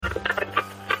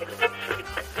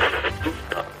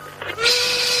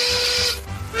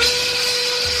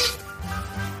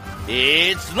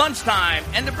It's lunchtime,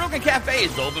 and the Brooklyn Cafe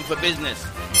is open for business.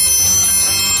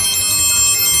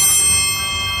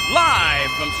 Live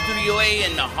from Studio A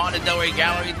in the heart of Delray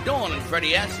Gallery, Dawn and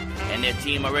Freddie S. and their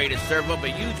team are ready to serve up a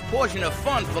huge portion of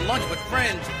fun for lunch with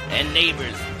friends and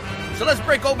neighbors. So let's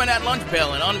break open that lunch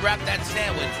pail and unwrap that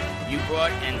sandwich you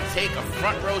brought and take a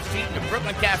front row seat in the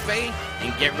Brooklyn Cafe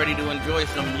and get ready to enjoy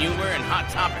some humor and hot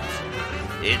topics.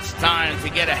 It's time to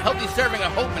get a healthy serving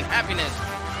of hope and happiness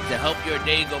to help your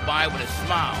day go by with a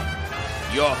smile.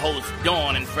 Your hosts,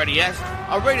 Dawn and Freddie S.,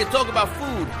 are ready to talk about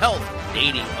food, health,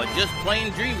 dating, or just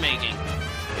plain dream making.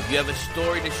 If you have a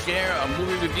story to share, a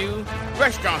movie review,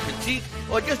 restaurant critique,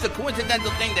 or just a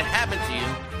coincidental thing that happened to you,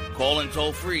 call in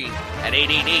toll free at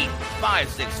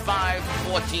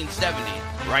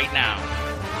 888-565-1470 right now.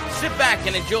 Sit back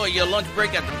and enjoy your lunch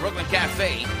break at the Brooklyn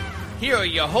Cafe. Here are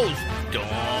your hosts,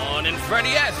 Dawn and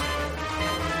Freddie S.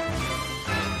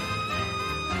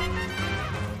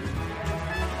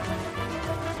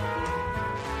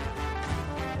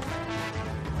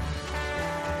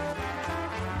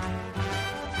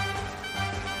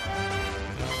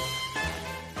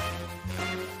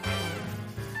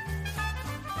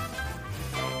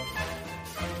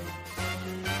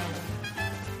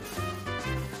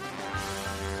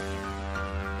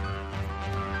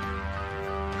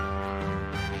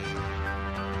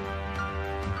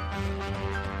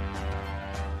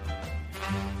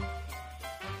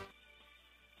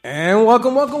 And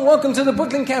welcome to the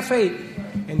Brooklyn Cafe.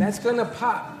 And that's going to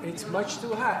pop. It's much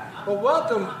too hot. But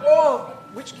welcome all.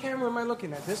 Which camera am I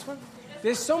looking at? This one?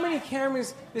 There's so many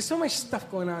cameras. There's so much stuff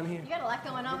going on here. You got a lot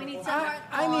going on. We need some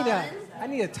I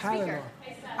need a Tylenol.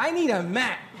 I need a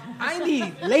mat. I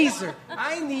need laser.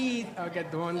 I need... I'll get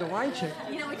the wine check.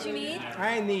 You know what you need?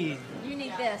 You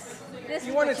need this.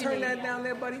 You want to turn that down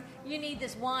there, buddy? You need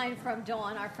this wine from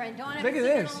Dawn, our friend Dawn. Look at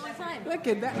this. Look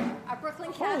at that. Our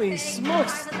Brooklyn Cafe. Holy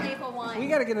smokes. Private label wine. We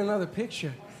got to get another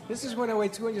picture. This is when I weigh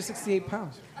 268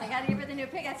 pounds. I got to give her the new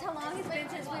pic. That's how long it's been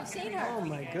since we've seen her. Oh,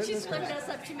 my goodness. She slipped us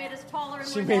up. She made us taller and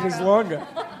She made us longer.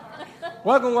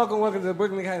 Welcome to the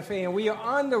Brooklyn Cafe. And we are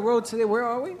on the road today. Where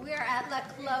are we? We are at La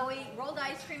Colie Rolled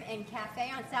Ice Cream and Cafe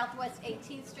on Southwest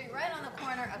 18th Street, right on the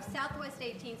corner of Southwest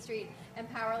 18th Street and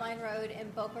Powerline Road in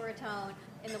Boca Raton,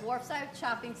 in the Wharfside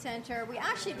Shopping Center. We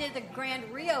actually did the grand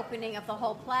reopening of the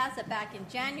whole plaza back in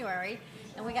January,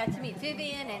 and we got to meet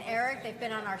Vivian and Eric. They've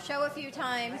been on our show a few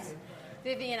times.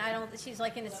 Vivian, she's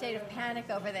like in a state of panic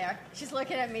over there. She's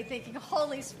looking at me thinking,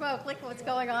 holy smoke, look what's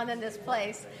going on in this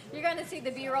place. You're going to see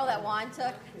the B-roll that Juan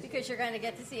took because you're going to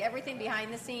get to see everything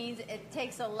behind the scenes. It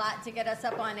takes a lot to get us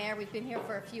up on air. We've been here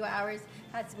for a few hours,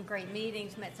 had some great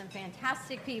meetings, met some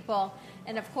fantastic people.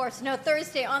 And, of course, no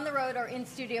Thursday on the road or in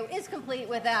studio is complete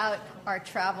without our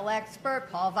travel expert,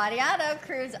 Paul Vadiato,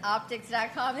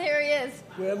 cruiseoptics.com. There he is.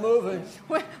 We're moving.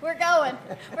 We're going.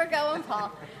 We're going,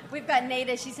 Paul. We've got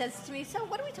Nada. She says to me, so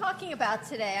what are we talking about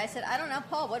today? I said, I don't know,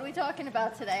 Paul. What are we talking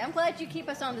about today? I'm glad you keep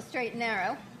us on the straight and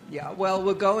narrow. Yeah, well,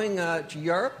 we're going to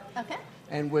Europe. Okay.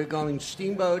 And we're going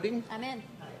steamboating. I'm in.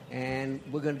 And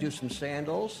we're going to do some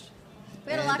sandals.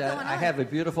 We had a lot going on. I have a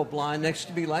beautiful blonde next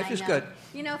to me. Life is good.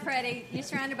 You know, Freddie, you're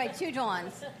surrounded by two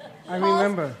Dawns.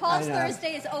 Remember. Paul's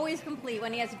Thursday is always complete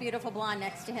when he has a beautiful blonde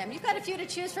next to him. You've got a few to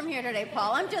choose from here today,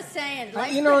 Paul. I'm just saying.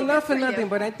 Not for nothing,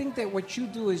 but I think that what you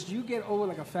do is you get over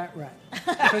like a fat rat.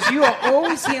 Because you are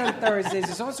always here on Thursdays.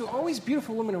 There's also always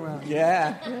beautiful women around.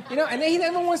 Yeah. And then he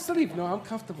never wants to leave. No, I'm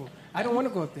comfortable. I don't want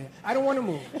to go up there. I don't want to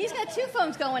move. He's got two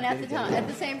phones going at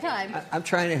the same time. I'm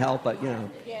trying to help, but, Yeah.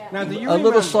 Now,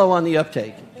 little slow on the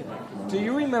uptake. Do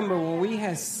you remember when we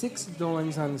had 6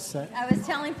 Dawns on the set? I was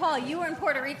telling Paul, you were in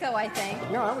Puerto Rico, I think.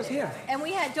 No, I was here. And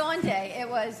we had Dawn Day. It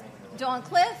was Dawn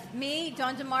Cliff, me,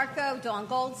 Dawn DeMarco, Dawn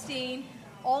Goldstein,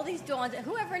 all these Dawns.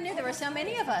 Whoever knew there were so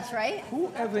many of us, right?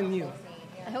 Whoever knew.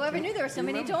 Whoever knew there were so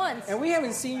many Dawns. And we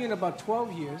haven't seen you in about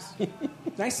 12 years.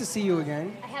 Nice to see you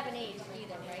again. I haven't aged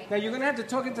either, right? Now, you're going to have to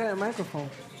talk into that microphone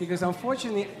because,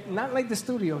 unfortunately, not like the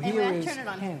studio. And here is turn it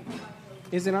on. hand.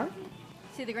 Is it on?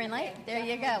 See the green light? There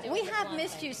you go. We have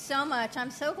missed you so much. I'm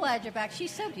so glad you're back.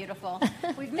 She's so beautiful.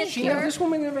 We've missed her. This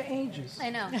woman never ages.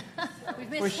 I know. We've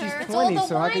missed well, she's her. 20, it's all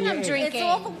the wine I'm drinking. It's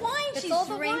all the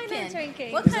wine she's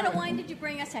drinking. What kind of wine did you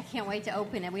bring us? I can't wait to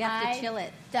open it. We have to chill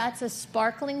it. That's a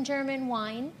sparkling German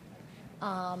wine.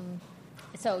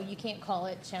 So you can't call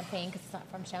it champagne because it's not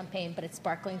from Champagne, but it's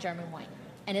sparkling German wine.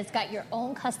 And it's got your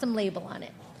own custom label on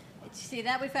it. See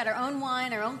that? We've got our own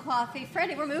wine, our own coffee.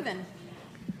 Freddie, we're moving.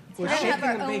 We're shaking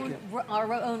and baking.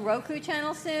 Our own Roku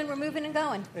channel soon. We're moving and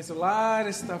going. There's a lot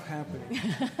of stuff happening.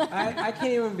 I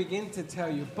can't even begin to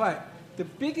tell you. But the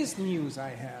biggest news I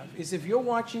have is if you're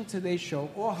watching today's show,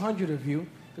 all 100 of you,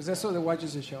 because that's all that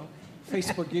watches the show,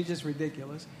 Facebook, you're just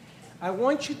ridiculous. I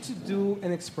want you to do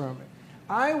an experiment.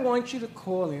 I want you to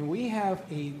call in. We have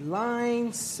a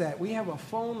line set. We have a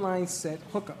phone line set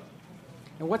hookup.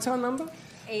 And what's our number?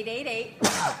 888.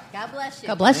 God bless you.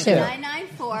 God bless you.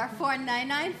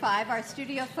 994-4995. Our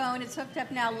studio phone is hooked up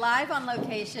now live on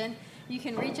location. You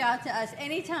can reach out to us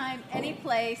anytime, any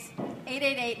place.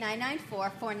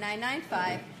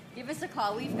 888-994-4995. Give us a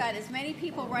call. We've got as many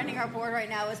people running our board right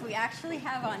now as we actually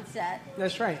have on set.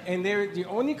 That's right. And the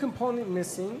only component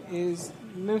missing is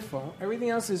Nympho. Everything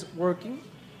else is working.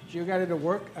 You got it to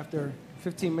work after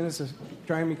 15 minutes of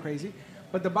driving me crazy.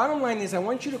 But the bottom line is I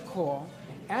want you to call,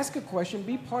 ask a question,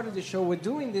 be part of the show. We're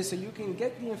doing this so you can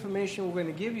get the information we're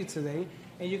going to give you today,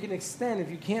 and you can extend. If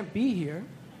you can't be here,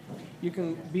 you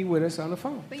can be with us on the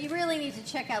phone. But you really need to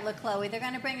check out La Colie. They're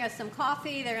going to bring us some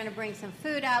coffee. They're going to bring some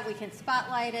food out. We can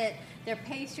spotlight it. Their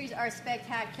pastries are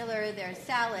spectacular. Their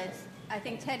salads. I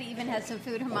think Teddy even has some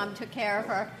food her mom took care of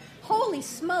her. Holy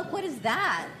smoke, what is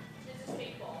that? It's a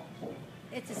steak bowl.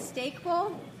 It's a steak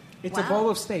bowl? It's Wow. a bowl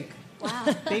of steak.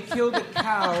 Wow. They killed a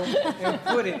cow and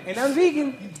put it, and I'm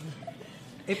vegan.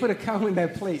 They put a cow in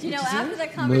that plate. You know, Did see after it?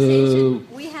 that conversation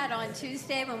we had on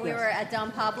Tuesday when we Yes. were at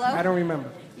Don Pablo. I don't remember.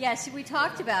 Yes, we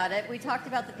talked about it. We talked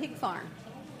about the pig farm.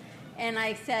 And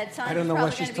I said, I Sonya's don't know probably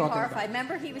what she's going to be talking horrified. about.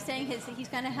 Remember, he was saying he's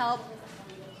going to help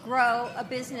grow a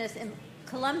business in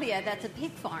Colombia that's a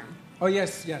pig farm. Oh,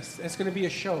 yes. It's going to be a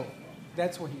show.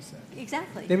 That's what he said.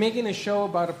 Exactly. They're making a show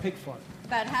about a pig farm.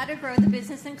 About how to grow the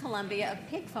business in Colombia of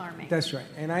pig farming. That's right.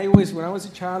 And when I was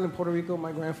a child in Puerto Rico,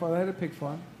 my grandfather had a pig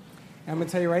farm. I'm going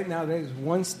to tell you right now, there is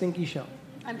one stinky show.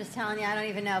 I'm just telling you, I don't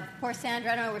even know. Poor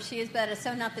Sandra, I don't know where she is, but it's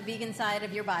so not the vegan side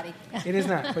of your body. It is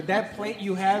not. But that plate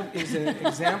you have is an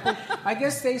example. I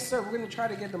guess they serve. We're going to try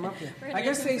to get them up there. We're gonna I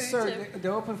guess get they some food, serve.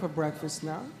 They're open for breakfast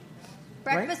now.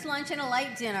 Breakfast, lunch, and a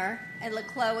light dinner at La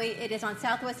Colie. It is on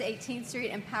Southwest 18th Street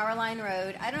and Powerline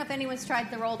Road. I don't know if anyone's tried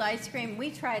the rolled ice cream.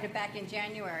 We tried it back in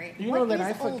January. You know What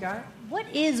that is I old- forgot? What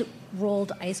is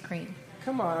rolled ice cream?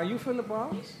 Come on. Are you from the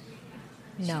Bronx?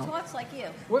 She No. talks like you.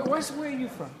 Where are you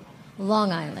from?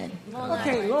 Long Island.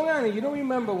 Okay, Long Island. You don't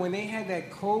remember when they had that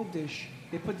cold dish?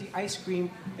 They put the ice cream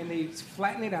and they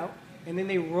flatten it out, and then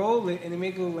they roll it and they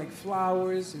make it look like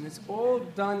flowers, and it's all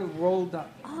done rolled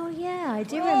up. Oh, yeah, I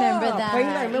do remember that.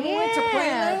 Playland. Remember we went to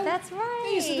Playland? That's right.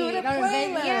 They used to do it at Or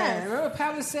Playland. Yes. Remember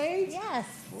Palisades? Yes.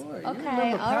 Boy, you Okay,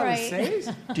 remember all right. Palisades?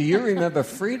 Do you remember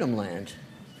Freedom Land?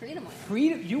 Freedom Land.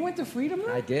 Freedom. You went to Freedom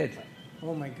Land? I did.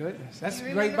 Oh my goodness, that's You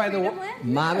right remember by the Freedom wa- Land?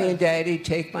 Mommy and Daddy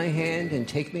take my hand and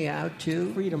take me out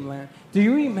to. Freedom Land. Do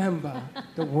you remember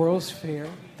the World's Fair,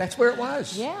 That's where it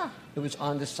was. Yeah. It was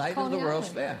on the site of Coney the World's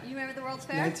Island. Fair. You remember the World's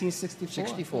Fair? 1964?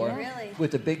 64. Really? With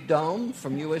the big dome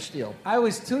from U.S. Steel. I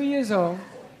was 2 years old,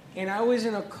 and I was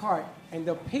in a cart, and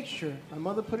the picture, my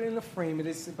mother put it in a frame, it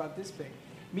is about this big.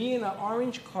 Me in an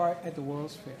orange cart at the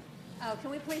World's Fair. Oh,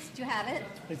 can we please, do you have it?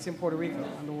 It's in Puerto Rico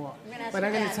on the wall. I'm gonna ask But your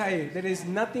I'm going to dad. tell you, there is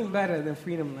nothing better than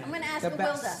Freedom Land. I'm going to ask The Awilda.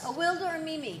 best. Awilda or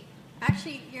Mimi?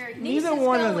 Actually, your niece Neither is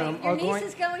one going. of them Your are niece going-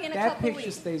 is going in a that couple picture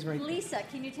weeks. stays right there. Lisa,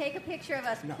 can you take a picture of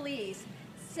us, No. please?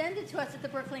 Send it to us at the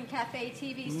Brooklyn Cafe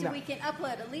TV so No. we can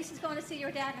upload it. Lisa's going to see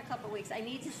your dad in a couple weeks. I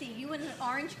need to see you in an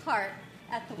orange cart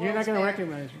at the You're not World's going to Fair.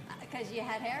 recognize me. Because you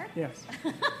had hair? Yes.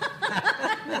 No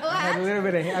I had a hat? little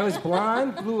bit of hair. I was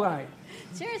blonde, blue-eyed.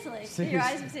 Seriously. Your Seriously.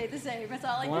 eyes would say the same. That's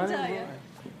all I Blonde can and tell you.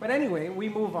 blue-eyed. But anyway, we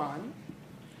move on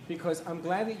because I'm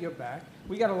glad that you're back.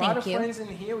 We got a lot Thank of you. friends in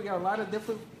here. We got a lot of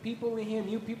different people in here,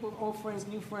 new people, old friends,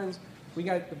 new friends. We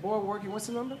got the board working. What's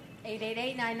the number?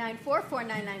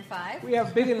 888-994-4995. We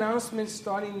have big announcements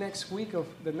starting next week of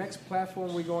the next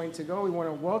platform we're going to go. We want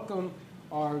to welcome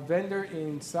our vendor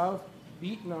in South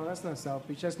Beach. No, that's not South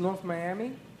Beach. That's North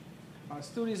Miami. Our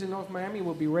studios in North Miami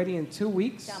will be ready in 2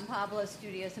 weeks. Don Pablo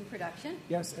Studios and Production.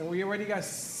 Yes, and we already got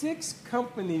 6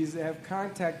 companies that have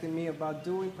contacted me about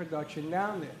doing production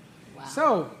down there. Wow.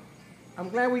 So, I'm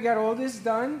glad we got all this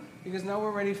done because now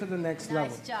we're ready for the next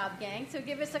level. Nice job, gang. So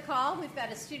give us a call. We've got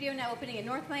a studio now opening in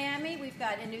North Miami. We've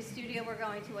got a new studio we're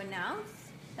going to announce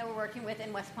that we're working with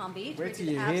in West Palm Beach, Wait which till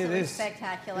is you hear absolutely this.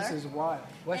 spectacular. This is wild.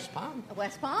 West Palm.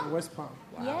 West Palm? West Palm.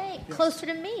 Yay. Closer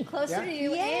to me. Closer Yeah. to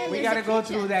you. Yay. And We there's got to a go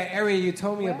kitchen. through that area you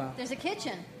told me about. There's a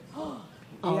kitchen. Oh,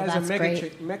 He has that's a mega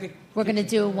great. mega We're going to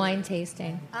kitchen. do a wine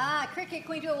tasting. Ah, Cricket,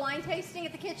 can we do a wine tasting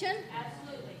at the kitchen?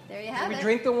 Absolutely. There you have Can we it.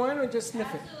 drink the wine or just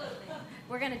sniff it?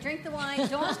 We're going to drink the wine.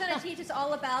 Dawn's going to teach us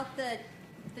all about the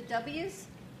W's,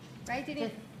 right? Did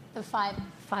you? The five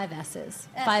S's. S's.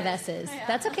 5 S's. Yeah.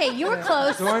 That's okay. You were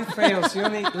close. Dawn fails. She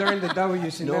only learned the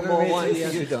W. She No never more made it wine to for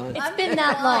the you, end. Don. It's I'm been thinking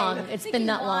that wine. long. I'm It's thinking been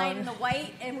that wine long. and the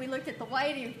white, and we looked at the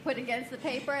white and you put against the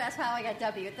paper. That's how I got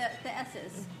W. The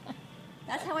S's.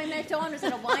 That's how I met Dawn, was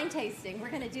at a wine tasting. We're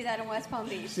going to do that in West Palm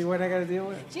Beach. See what I got to deal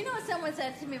with? Do you know what someone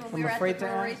said to me when we I'm were at the afraid to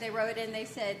brewery? ask. They wrote in, they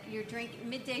said, you're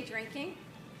midday drinking?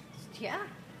 Yeah.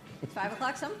 It's 5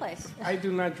 o'clock someplace. I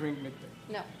do not drink midday.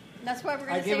 No. That's why we're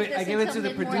going I to give save it. this I give it to until the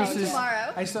mid-morning producers.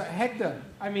 tomorrow. I saw Hector.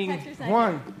 I mean, Hector's not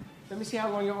Juan. Let me see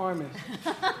how long your arm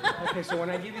is. Okay, so when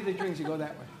I give you the drinks, you go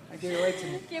that way. I give it right to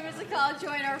you. Give us a call,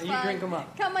 join our And fun. you drink 'em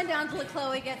up. Come on down to La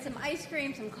Colie, get some ice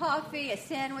cream, some coffee, a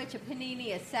sandwich, a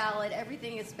panini, a salad.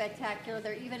 Everything is spectacular.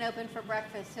 They're even open for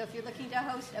breakfast. So if you're looking to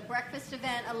host a breakfast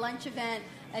event, a lunch event,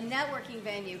 a networking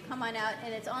venue, come on out.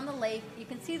 And it's on the lake. You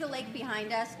can see the lake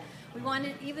behind us. We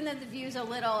wanted, even though the view's a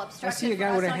little obstructed see a guy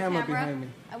for us with a on hammer camera, behind me.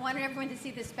 I wanted everyone to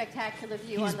see this spectacular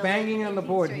view He's on the banging lake on the 18th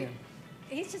board Street. here.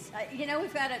 He's just,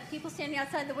 we've got people standing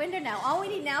outside the window now. All we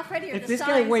need now, Freddie, are If the this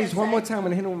signs guy waves that one say- more time, I'm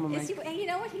going to hit him with my Is mic. he, and you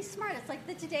know what? He's smart. It's like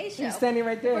the Today Show. He's standing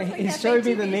right there. Brooklyn He's Cafe showing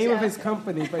me the TV name of show. his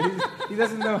company, but he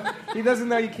doesn't know. He doesn't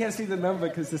know you can't see the number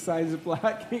because the signs are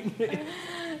blocking it.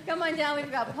 Come on down.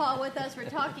 We've got Paul with us. We're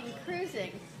talking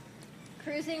cruising.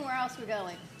 Cruising. Where else are we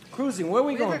going? Cruising. Where are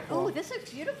we going, Paul? Ooh, this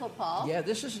looks beautiful, Paul. Yeah,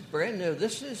 this is brand new.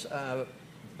 This is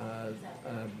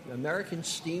American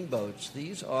steamboats.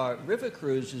 These are river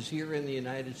cruises here in the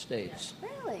United States.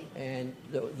 Really? And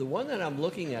the one that I'm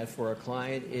looking at for a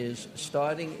client is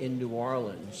starting in New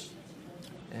Orleans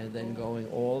and then going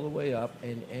all the way up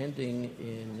and ending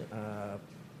in,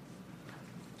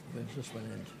 where's this one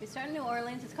end? We start in New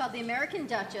Orleans. It's called the American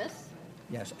Duchess.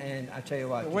 Yes, and I tell you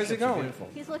what, Where's these it ships are going? beautiful.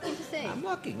 He's looking to see. I'm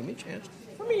looking. Give me a chance.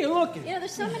 I mean, you're looking. You know,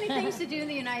 there's so many things to do in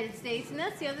the United States, and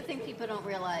that's the other thing people don't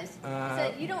realize. Is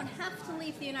that you don't have to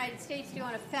leave the United States to go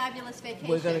on a fabulous vacation.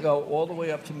 We're going to go all the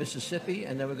way up to Mississippi,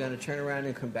 and then we're going to turn around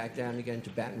and come back down again to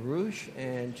Baton Rouge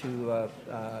and to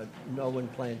Nolan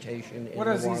Plantation in What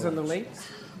are New these on the Orleans. lakes?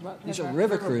 These are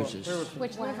river cruises.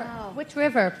 Which river? Wow. Which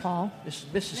river, Paul? This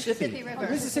is Mississippi. Mississippi River.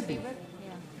 Mississippi.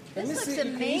 This looks Can you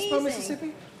spell amazing.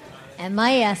 Mississippi?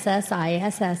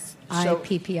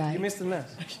 MISSISSIPPI. You missed the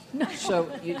nest. So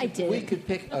I did. we could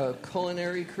pick a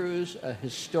culinary cruise, a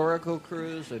historical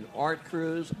cruise, an art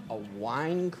cruise, a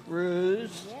wine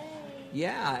cruise.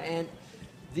 Yeah, and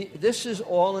this is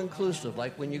all inclusive.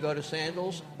 Like when you go to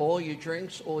Sandals, all your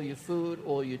drinks, all your food,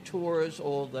 all your tours,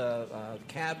 all the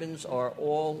cabins are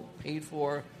all paid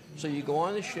for. So you go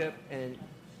on the ship and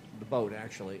the boat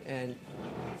actually, and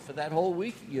for that whole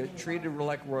week you're treated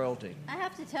like royalty. I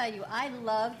have to tell you, I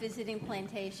love visiting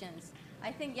plantations.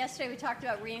 I think yesterday we talked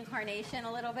about reincarnation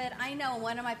a little bit. I know in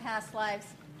one of my past lives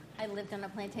I lived on a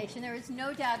plantation. There is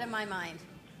no doubt in my mind.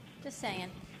 Just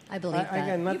saying. I believe that. I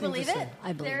got You nothing believe to say. it?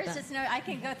 I believe There is that. just no. I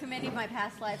can go through many of my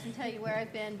past lives and tell you where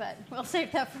I've been, but we'll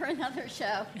save that for another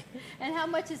show. And how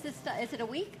much is this? Is it a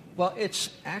week? Well,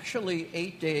 it's actually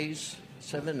 8 days,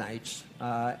 7 nights,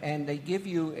 and they give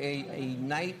you a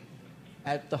night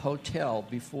at the hotel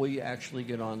before you actually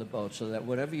get on the boat, so that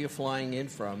whatever you're flying in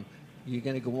from, you're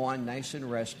going to go on nice and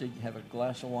rested, have a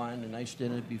glass of wine, a nice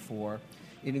dinner before.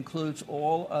 It includes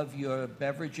all of your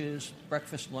beverages,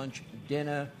 breakfast, lunch,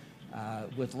 dinner.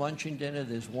 With lunch and dinner,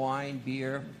 there's wine,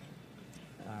 beer.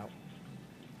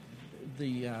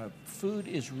 The food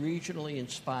is regionally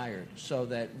inspired, so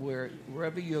that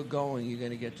wherever you're going, you're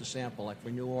going to get to sample. Like for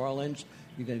New Orleans,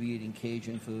 you're going to be eating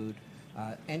Cajun food.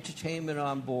 Entertainment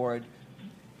on board,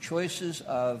 choices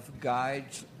of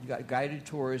guided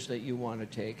tours that you want to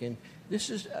take. And this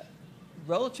is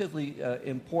relatively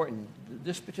important.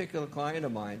 This particular client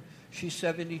of mine, she's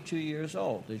 72 years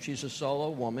old, and she's a solo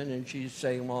woman, and she's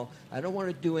saying, well, I don't want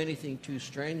to do anything too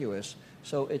strenuous,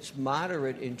 so it's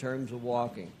moderate in terms of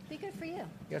walking. Be good for you.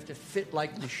 You have to fit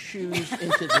like the shoes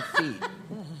into the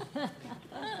feet.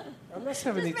 I'm not Just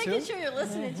 72. making sure you're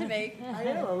listening to me. I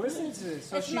am. I'm listening to this.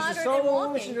 So It's she's a moderate solo and woman.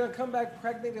 walking. She's going to come back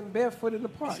pregnant and barefoot in the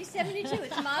park. She's 72.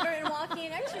 It's moderate walking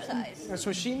and exercise. That's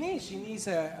what she needs. She needs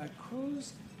a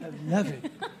cruise of loving.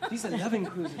 These are loving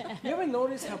cruises. You ever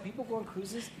notice how people go on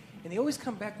cruises and they always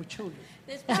come back with children?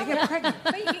 There's They get pregnant.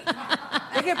 But you can-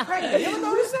 They get pregnant. You ever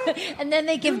notice that? And then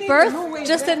they You give need birth to know where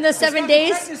just you're in the at. To 7 stop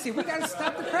days. Pregnancy. We got to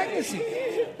stop the pregnancy.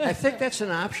 I think that's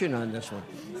an option on this one.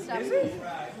 Stop.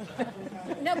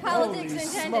 No politics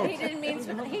Holy intended.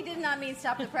 smoke. He did not mean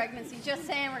stop the pregnancy. Just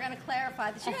saying we're going to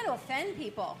clarify this. You're going to offend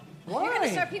people. Why? You're going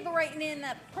to start people writing in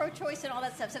that pro-choice and all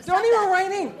that stuff. So Don't stop even that.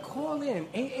 write in. Call in.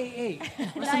 888.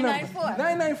 What's the number? 994.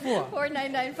 994.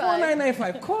 4995.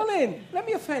 4995. Call in. Let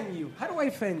me offend you. How do I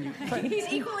offend you?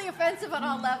 He's equally offensive on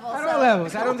all levels. At so- all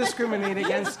levels. I don't discriminate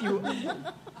against you.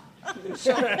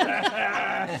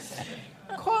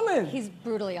 Call in. He's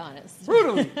brutally honest.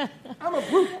 Brutally. I'm a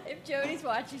brute. If Jody's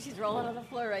watching, she's rolling on the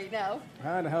floor right now.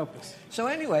 How to help us. So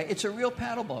anyway, it's a real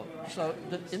paddle boat. So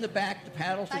in the back, the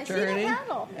paddles are I see the turning,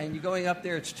 paddle. and you're going up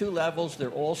there. It's 2 levels. They're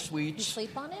all You suites.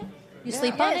 sleep on it? You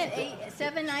sleep on it?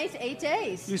 7 nights, 8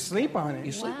 days. You sleep on it.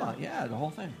 You sleep on, yeah, the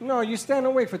whole thing. No, you stand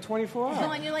awake for 24 hours.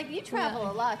 Dawn, you travel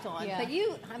a lot, Dawn. Yeah. But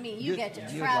you get to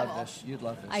You'd travel. love this. You'd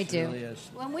love this. I do. It really is.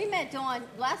 When we met Dawn,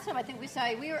 last time I think we saw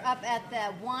you, we were up at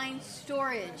the wine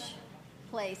storage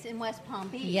place in West Palm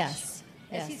Beach. Yes.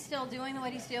 Is he still doing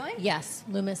what he's doing? Yes,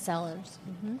 Loomis Cellars.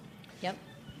 Mm-hmm. Yep.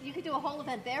 You could do a whole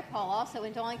event there, Paul, also,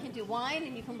 and Dawn can do wine,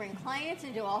 and you can bring clients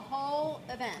and do a whole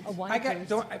event. A wine I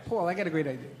cruise. Paul, I got a great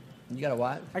idea. You got a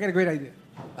what? I got a great idea.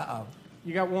 Uh-oh.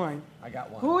 You got wine. I got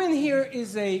one. Who in here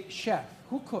is a chef?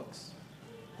 Who cooks?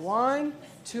 1,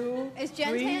 2, Is Jen's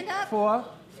 3, hand up? 4,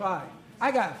 5.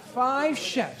 I got 5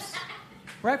 chefs.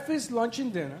 Breakfast, lunch,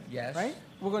 and dinner. Yes. Right?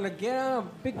 We're going to get on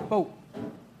a big boat.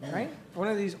 Right? One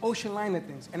of these ocean liner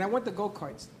things. And I want the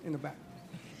go-karts in the back.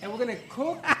 And we're going to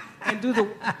cook and do the...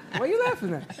 What are you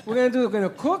laughing at? We're going to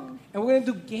cook and we're going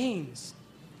to do games.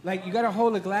 Like, you got to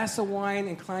hold a glass of wine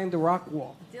and climb the rock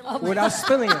wall without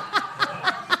spilling it.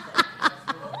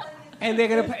 And they're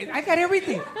going to play. I got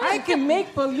everything. I can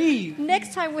make believe.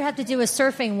 Next time we have to do a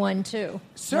surfing one, too.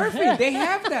 Surfing, they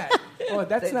have that. Oh,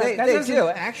 that's not... They do.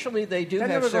 Actually, they do that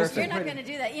have never goes surfing. to- You're not going to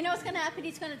do that. You know what's going to happen?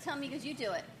 He's going to tell me because you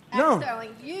do it. No. Axe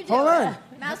throwing. You do Hold it. on.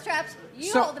 Mousetraps.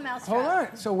 You So, hold the mousetrap. hold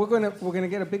on. So we're gonna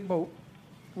get a big boat.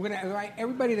 We're gonna invite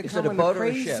everybody to Is come it a on boat a or a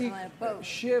crazy ship? A boat.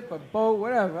 ship, a boat,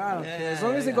 whatever. I don't care. As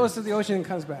long as it goes to the ocean and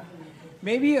comes back.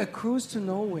 Maybe a cruise to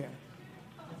nowhere.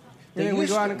 And then we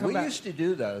go out and come we back. used to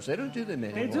do those. They don't do them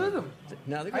anymore. They do them.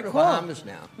 No, they I go to call him. Bahamas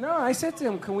now. No, I said to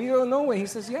him, "Can we go nowhere?" He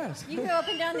says, "Yes." You can go up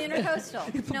and down the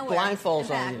intercoastal. Nowhere.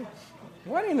 Blindfolds and on back. you.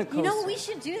 What in the coast? You know, we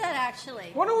should do that actually.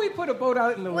 Why don't we put a boat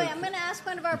out in the Wait, lake? I'm going to ask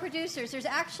one of our producers. There's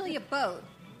actually a boat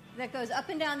that goes up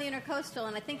and down the intercoastal,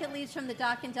 and I think it leaves from the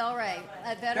dock in Delray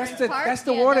at Veterans Park. That's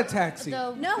the Yeah, water the- taxi.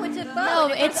 No, it's a boat. No, It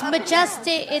goes it's up and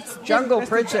majestic. It's Jungle The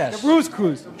Princess. Bruce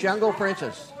Cruise. Jungle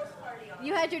Princess. down.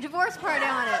 You had your divorce party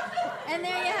on it, and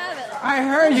there you have it. I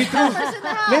heard you threw Summers in the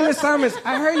house. Linda Summers.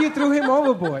 I heard you threw him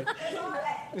overboard.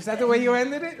 Is that the way you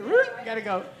ended it? Gotta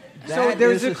go. So That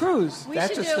there's is a cruise. We That's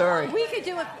should a do- story. We could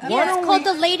do a Why yeah, don't it's called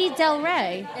we- the Lady Del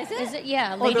Rey. Is it?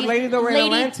 Yeah, Oh, the Lady Del Rey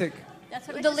Atlantic. That's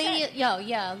what I The just lady, said.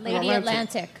 yeah, Lady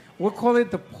Atlantic. We'll call it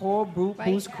the Paul Right.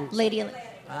 Booze Cruise. Lady.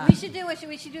 We should do it.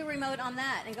 We should do a remote on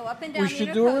that and go up and down We the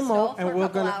should do a intercoastal remote, for and a we're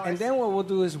couple gonna, hours. and then what we'll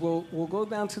do is we'll go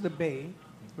down to the bay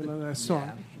with another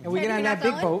song, and we Teddy, get on you're that not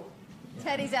big going? boat,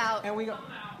 Teddy's out. and we go.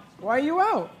 Why are you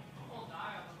out?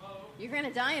 You're going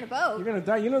to die in a boat. You're gonna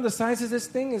die. You know the size of this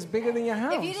thing is bigger than your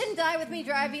house. If you didn't die with me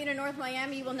driving you to North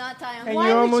Miami, you will not die on and boat.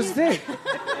 you almost did.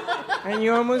 And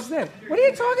you almost did. What are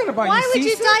you talking about? Why would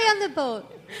you seasick? die on the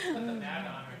boat?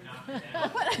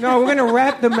 No, we're gonna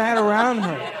wrap the mat around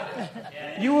her.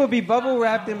 You will be bubble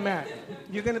wrapped in mat.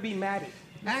 You're gonna be matted.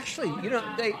 Actually, you know,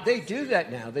 they do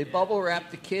that now. They bubble wrap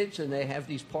the kids, and they have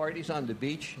these parties on the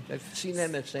beach. I've seen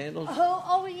them at Sandals.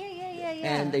 Oh, yeah.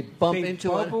 And they bump They into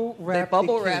bubble They wrap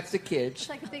bubble the wrap kids. the kids. It's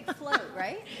like a big float,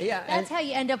 right? Yeah, That's how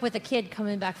you end up with a kid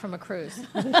coming back from a cruise.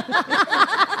 and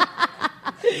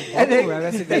they, Bubble wrap,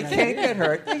 that's a they good can't idea. get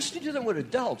hurt. They used to do them with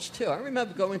adults too. I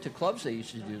remember going to clubs. They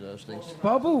used to do those things.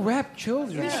 Bubble wrap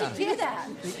children. We should do that.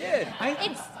 They did.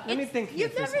 Let me think. you've here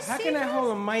for a never second. How seen can I this?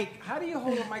 hold a mic? How do you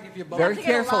hold a mic if you're bubble? Very to get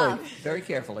a carefully. laugh. Very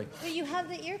carefully. But you have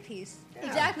the earpiece.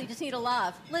 Exactly. Just need a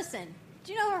love. Listen,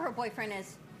 do you know who her boyfriend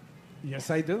is?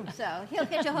 Yes, I do. So he'll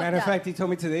get you hooked Matter of up. fact, he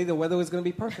told me today the weather was going to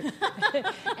be perfect.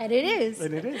 And it is.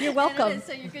 And it is. You're And welcome. it is,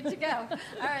 so you're good to go. All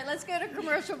right, let's go to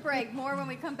commercial break. More when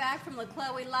we come back from La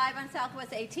Colie, live on Southwest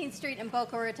 18th Street in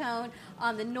Boca Raton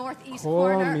on the northeast Call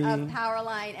corner me. of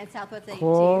Powerline and Southwest 18th.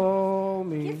 Call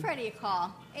me. Give Freddie a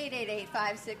call.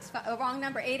 888-565. Wrong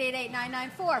number.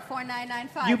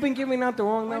 888-994-4995. You've been giving out the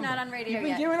wrong We're number. not on radio You've been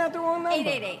yet. giving out the wrong number.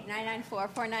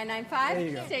 888-994-4995. There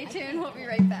you go. Stay tuned. We'll be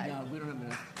right back. No, we don't have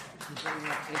enough.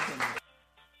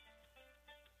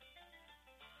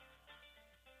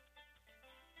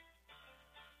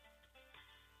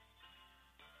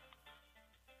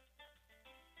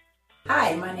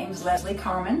 Hi, my name is Leslie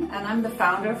Carmen, and I'm the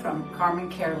founder from Carmen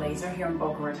Care Laser here in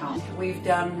Boca Raton. We've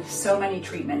done so many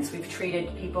treatments. We've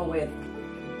treated people with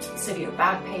severe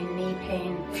back pain, knee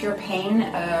pain. If your pain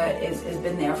has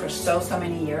been there for so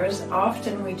many years,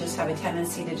 often we just have a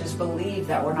tendency to just believe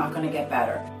that we're not going to get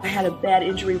better. I had a bad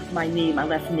injury with my knee, my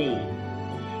left knee.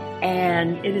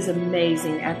 And it is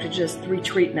amazing after just 3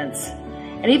 treatments.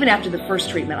 And even after the first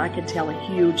treatment, I could tell a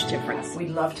huge difference. We'd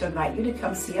love to invite you to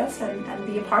come see us and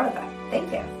be a part of that.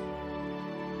 Thank you.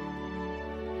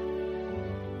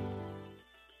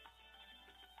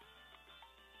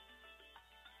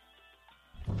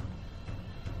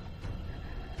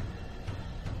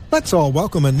 Let's all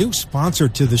welcome a new sponsor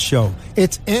to the show.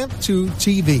 It's AMP2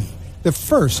 TV, the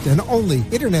first and only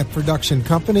internet production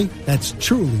company that's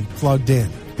truly plugged in.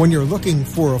 When you're looking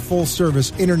for a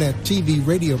full-service internet TV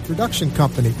radio production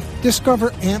company, discover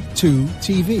AMP2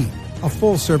 TV, a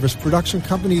full-service production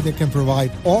company that can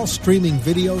provide all streaming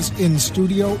videos in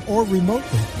studio or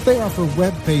remotely. They offer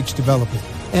web page development,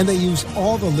 and they use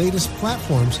all the latest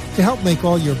platforms to help make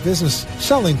all your business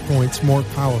selling points more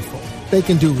powerful. They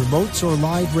can do remotes or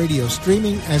live radio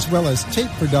streaming as well as tape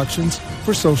productions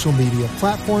for social media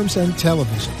platforms and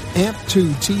television.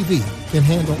 AMP2 TV can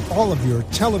handle all of your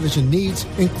television needs,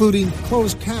 including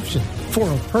closed caption for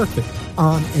a perfect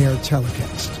on-air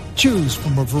telecast. Choose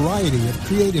from a variety of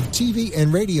creative TV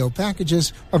and radio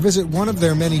packages or visit one of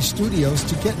their many studios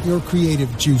to get your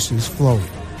creative juices flowing.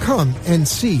 Come and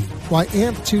see why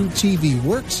AMP2 TV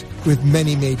works with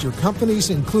many major companies,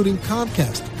 including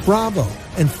Comcast, Bravo,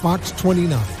 and Fox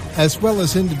 29, as well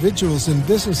as individuals and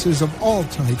businesses of all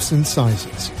types and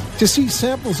sizes. To see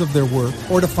samples of their work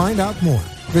or to find out more,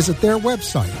 visit their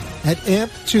website at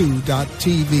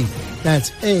amp2.tv.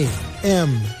 That's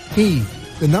A-M-P,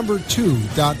 the number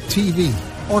 2.tv,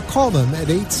 or call them at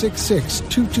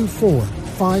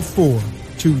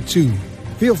 866-224-5422.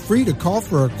 Feel free to call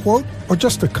for a quote or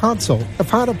just a consult of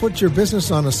how to put your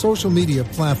business on a social media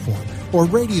platform or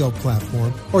radio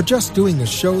platform, or just doing a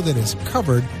show that is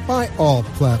covered by all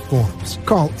platforms.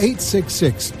 Call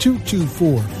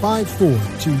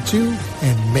 866-224-5422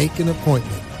 and make an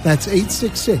appointment. That's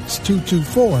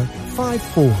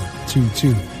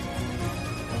 866-224-5422.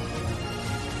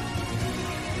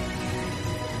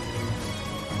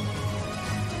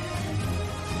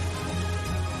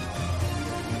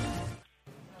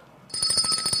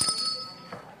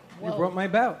 You brought my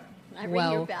bell. I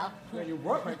ring your bell. Yeah, you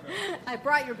brought my bell. I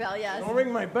brought your bell, yes. Don't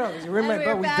ring my bell. You ring my And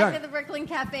bell, we're we back done. at the Brooklyn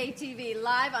Cafe TV,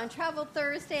 live on Travel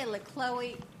Thursday at La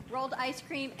Colie Rolled Ice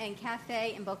Cream and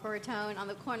Cafe in Boca Raton on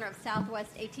the corner of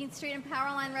Southwest 18th Street and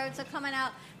Powerline Road. So coming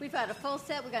out, we've got a full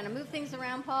set. We're going to move things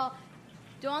around, Paul.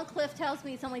 Dawn Cliff tells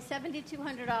me it's only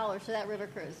 $7,200 for that river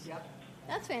cruise. Yep.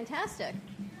 That's fantastic.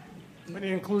 But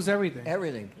it includes everything.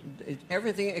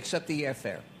 Everything except the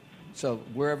airfare. So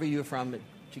wherever you're from,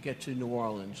 to get to New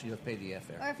Orleans, you have to pay the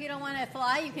airfare. Or if you don't want to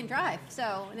fly, you can drive.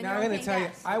 So then Now, you're I'm going paying to tell you,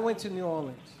 gas. I went to New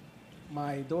Orleans.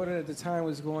 My daughter at the time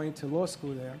was going to law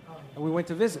school there, and we went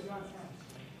to visit.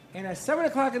 And at 7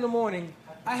 o'clock in the morning,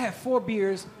 I had 4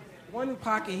 beers, one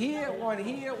pocket here, one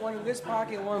in this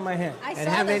pocket, and one in my hand. I And saw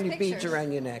how those many beads pictures.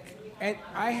 around your neck? And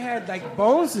I had, like,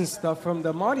 bones and stuff from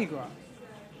the Mardi Gras.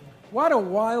 What a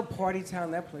wild party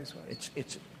town that place was.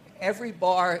 It's every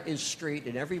bar is street,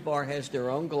 and every bar has their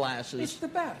own glasses. It's the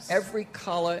best. Every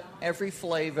color, every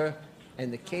flavor,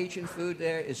 and the Cajun food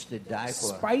there is to die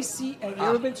for. Spicy. Have you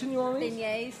ever been to New Orleans?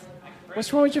 Beignets.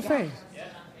 What's wrong with your face?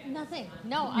 Nothing.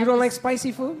 No. You don't like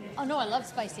spicy food? Oh, no, I love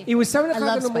spicy. It was 7 I o'clock in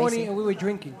love the morning, spicy. and we were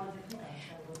drinking.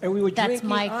 And we were That's drinking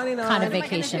my on and on. kind of What am I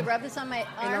going to vacation. do? Rub this on my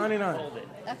And arm? on and on.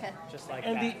 Okay. Just like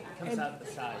And that. Comes out the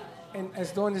side. And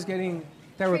as Dawn is getting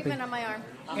therapy. Treatment on my arm.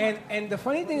 And the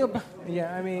funny thing about,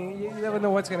 yeah, I mean, you never know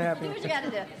what's going to Do happen. what you got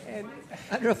to do. And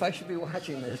I don't know if I should be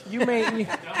watching this. you may, Okay.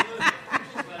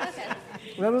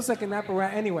 well, it looks like an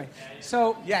apparat anyway.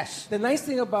 So, Yes. the nice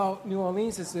thing about New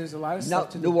Orleans is there's a lot of No, stuff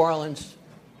to do. New Orleans.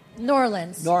 New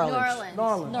Orleans. New Orleans. New Orleans. New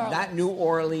Orleans. Not New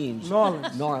Orleans. New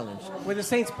Orleans. New Orleans. Where the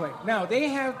Saints play. Now, they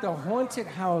have the haunted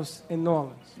house in New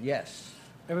Orleans. Yes.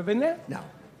 Ever been there? No.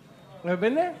 Ever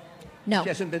been there? No. She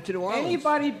hasn't been to New Orleans.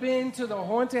 Anybody been to the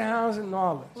haunted house in New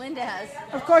Orleans? Linda has.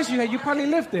 Of course you have. You probably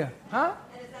lived there, huh?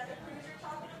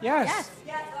 Yes. Yes.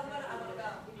 Yes, I'm gonna go.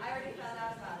 I already found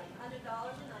out about it.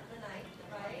 $100 the night,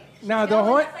 right? Now the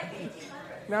haunt.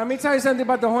 Now let me tell you something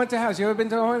about the haunted house. You ever been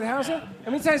to the haunted house?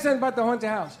 Let me tell you something about the haunted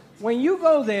house. When you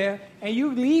go there and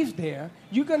you leave there,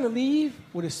 you're gonna leave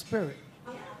with a spirit.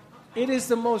 It is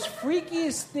the most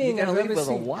freakiest thing You're I've gonna ever leave with a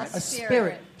seen. what? A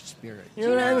spirit. Spirit. You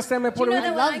know, I understand my Do you Puerto know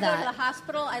Rican. that when love I go that. to the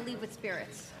hospital, I leave with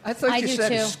spirits? I thought I you do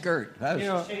said a too. skirt. That was- You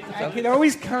know, I can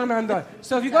always count on that.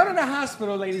 So if you go to the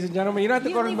hospital, ladies and gentlemen, you don't have to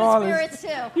You go to leave New with Orleans. spirits,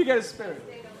 too. You get a spirit.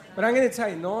 But I'm going to tell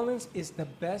you, New Orleans is the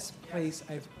best place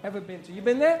I've ever been to. You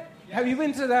been there? Have you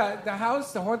been to the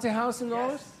house, the haunted house in New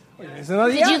Orleans? Oh, there's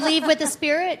another Did you yeah. leave with the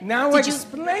spirit? Now Did you?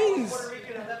 explains.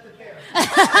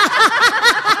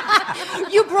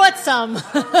 You brought some.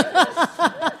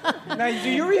 Now, do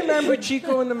you remember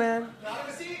Chico and the Man?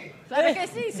 Okay,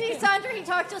 see, Sandra, he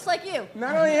talked just like you.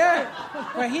 Not only that,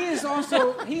 but he's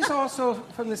also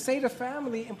from the Seder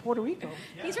family in Puerto Rico.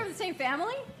 He's from the same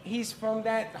family? He's from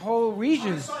that whole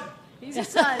region. He's your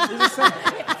son. He's a son.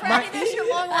 Frankie, there's your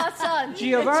long-lost son.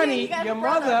 Giovanni, You got a your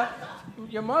brother.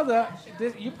 your mother,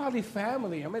 you're probably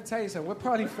family. I'm going to tell you something. We're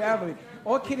probably family.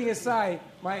 All kidding aside,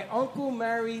 my uncle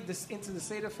married into the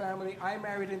Seder family. I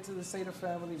married into the Seder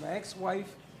family. My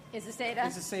ex-wife Is a Seder?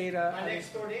 is a Seder. My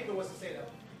next door neighbor was a Seder.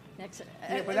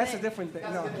 Yeah, but that's a different thing.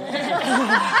 No.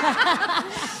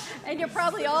 And you're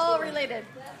probably all related.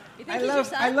 You think he's your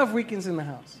son? I love weekends in the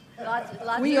house. Lots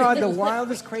We of are the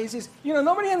wildest, craziest.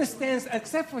 Nobody understands,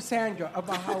 except for Sandra,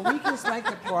 about how weekends like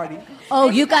to party. Oh,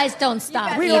 you guys don't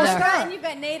stop We either. don't stop. And you've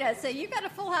got Nada, so you've got a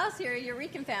full house here, your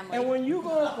Rican family. And when you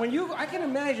go, I can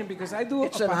imagine because I do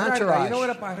It's a an parranda. entourage. You know what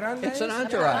a parranda It's is? an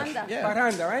entourage. Parranda. Yeah.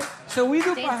 Parranda, right? So we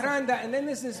do Dancing. parranda, and then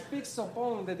there's this big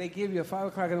sopón that they give you at 5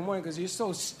 o'clock in the morning because you're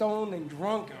so stoned and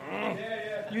drunk.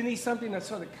 You need something to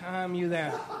sort of calm you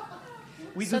down.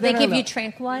 We So do they that give on you the-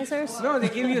 tranquilizers? No, they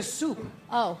give you a soup.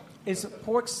 Oh, It's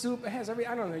pork soup. It has I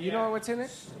don't know. You know what's in it?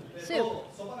 Soup.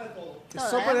 It's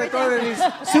sopa de everything's todo. in It it. is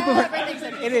soup of Everything's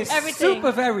in it. It is Everything. soup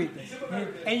of everything.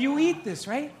 And you eat this,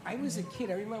 right? I was a kid.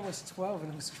 I remember I was 12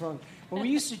 and I was drunk. But we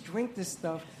used to drink this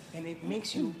stuff, and it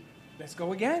makes you, let's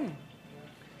go again.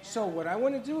 So what I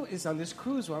want to do is on this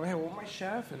cruise where I have all my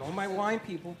chef and all my wine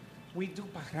people, we do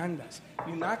parrandas.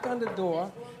 You knock on the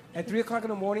door at 3 o'clock in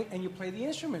the morning, and you play the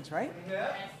instruments, right?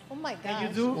 oh my And you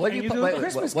gosh. do, What and are you you, do wait,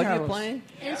 Christmas what are you carols. playing?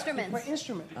 Instruments. My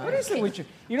instrument. What is it with you?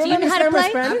 You don't Do you know how to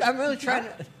understand my play? Spanish? I'm really trying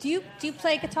to. Do you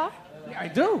play guitar? Yeah, I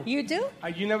do. You do?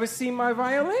 You never see my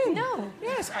violin? No.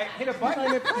 Yes, I hit a button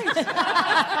and it plays.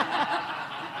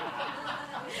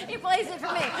 He plays it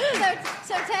for me.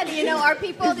 So Teddy, our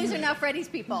people, these are now Freddie's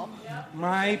people.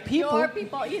 My people. Your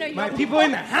people. My your people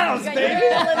in the house, You got baby. your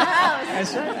people in the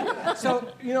house. That's right.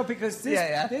 So, because this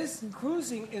Yeah. this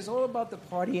cruising is all about the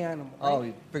party animal. Right? Oh,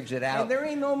 he brings it out. And there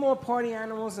ain't no more party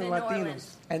animals than In New Latinos.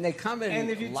 Orleans. And they come in And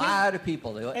if a you lot of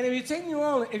people. And if you take New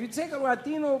Orleans, if you take a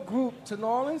Latino group to New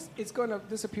Orleans, it's going to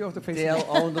disappear off the face of They'll the earth.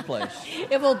 own the place.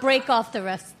 It will break off the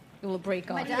rest. It will break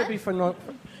Am I off. done? It'll be for no.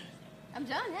 I'm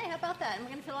done. Hey, how about that? I'm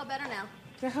going to feel a lot better now.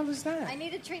 The hell is that? I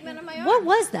need a treatment on my arm. What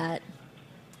was that?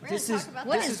 We're This gonna is- talk about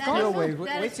what that. is That Pure is- Wave?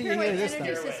 that Wait is till you Pure hear Wave this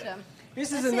energy stuff. system.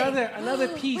 This is Let's see. another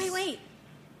piece. Wait.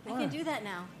 I can do that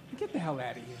now. Get the hell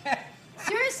out of here.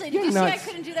 Seriously, did You're you see I nuts.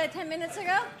 couldn't do that 10 minutes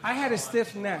ago? I had a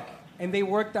stiff neck, and they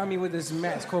worked on me with this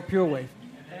mat. It's called Pure Wave.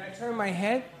 And I turned my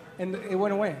head, and it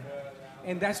went away.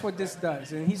 And that's what this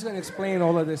does. And he's going to explain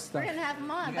all of this stuff. We're going to have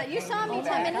him on. But you saw me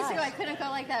 10 minutes ago. I couldn't go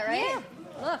like that, right? Yeah.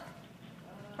 Look.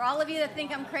 For all of you that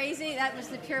think I'm crazy, that was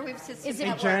the Pure Wave system. Is it- Hey,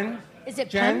 at work. Jen. Is it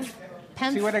Jen?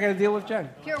 Penf? See what I got to deal with, Jen?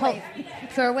 Pure Pul- Wave.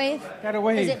 Pure wave? Got a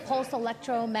wave. Is it pulse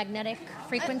electromagnetic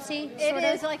frequency? It sort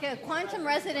is of? like a quantum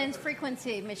resonance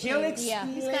frequency machine. He'll explain. Yeah.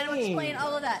 He's going to explain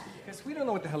all of that. Because we don't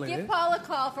know what the hell it Give is. Paul a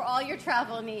call for all your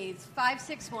travel needs.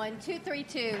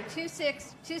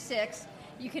 561-232-2626.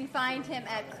 You can find him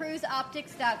at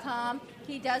cruiseoptics.com.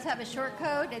 He does have a short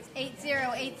code. It's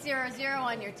 80800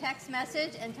 on your text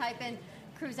message, and type in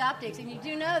Cruise Optics. And you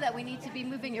do know that we need to be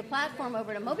moving your platform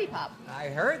over to MobiPop. I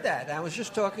heard that. I was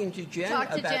just talking to Jen Talk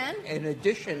to about Jen? an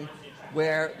addition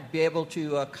where be able to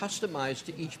customize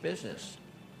to each business.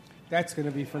 That's going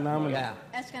to be phenomenal. Yeah.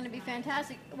 That's going to be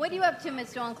fantastic. What are you up to,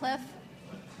 Ms. Dawn-Cliff?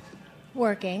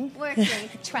 Working. Working.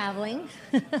 Traveling.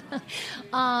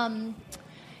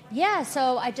 Yeah,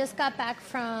 so I just got back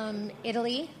from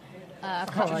Italy I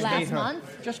last hate her.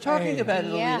 month. Just talking Hey. about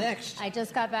Italy Yeah, next. I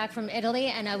just got back from Italy,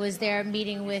 and I was there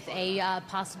meeting with a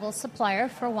possible supplier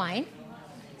for wine.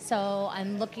 So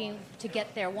I'm looking to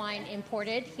get their wine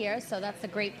imported here. So that's the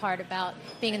great part about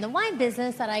being in the wine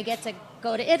business, that I get to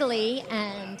go to Italy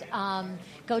and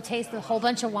go taste a whole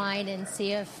bunch of wine and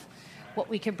see if what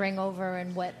we could bring over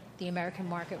and what the American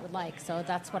market would like. So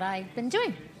that's what I've been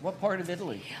doing. What part of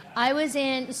Italy? I was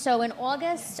in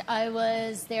August, I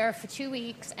was there for 2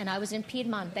 weeks, and I was in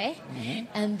Piedmonte.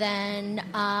 And then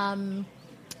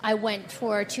I went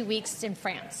for 2 weeks in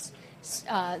France,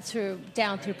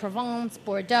 down through Provence,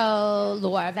 Bordeaux,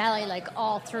 Loire Valley, like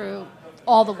all through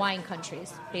all the wine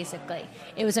countries, basically.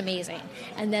 It was amazing.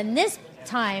 And then this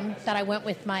time that I went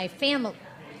with my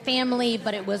family,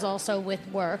 but it was also with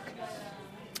work,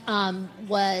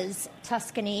 was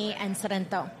Tuscany and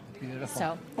Sorrento. Beautiful.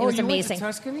 So it Oh, was you amazing.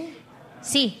 went to Tuscany?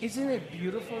 See, Isn't it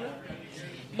beautiful?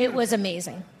 it was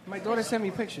amazing. My daughter sent me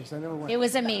pictures. I never went. It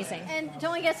was amazing. And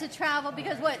Dawn gets to travel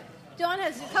because Dawn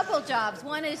has a couple of jobs.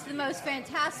 One is the most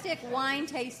fantastic wine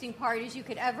tasting parties you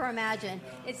could ever imagine.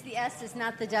 It's the S's,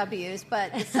 not the W's,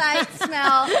 but the sight,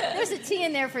 smell. There's a T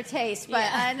in there for taste, but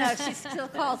I know she still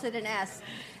calls it an S.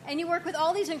 And you work with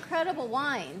all these incredible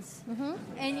wines. Mm-hmm.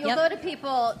 And you'll go to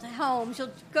people's homes,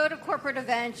 you'll go to corporate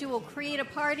events, you will create a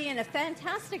party and a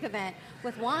fantastic event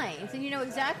with wines. And you know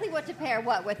exactly what to pair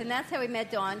what with. And that's how we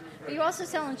met Dawn. But you also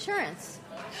sell insurance.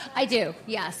 I do,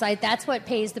 yes. That's what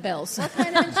pays the bills. What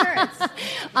kind of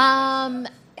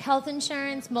insurance? Health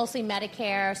insurance, mostly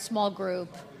Medicare, small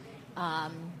group,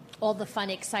 all the fun,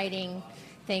 exciting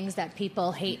things that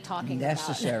people hate talking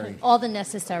Necessary. about. All the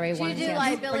necessary Do ones. you do yes.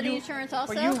 liability insurance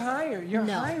also? But you're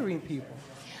No. hiring people.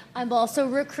 I'm also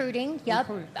recruiting. Yep.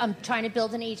 Recruiting. I'm trying to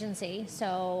build an agency.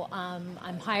 So I'm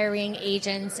hiring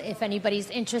agents if anybody's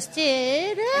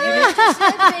interested.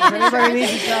 Anybody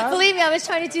needs a job? Believe me, I was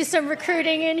trying to do some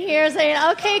recruiting in here saying,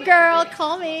 okay, girl,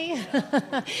 call me.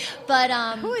 But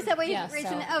Who is that? What you yeah,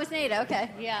 raising? so- Oh, it's Nada.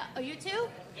 Okay. Yeah. Oh, you too?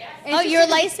 And Oh, she you're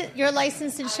said-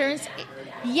 licensed insurance?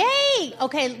 Yay!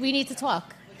 Okay, we need to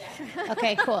talk.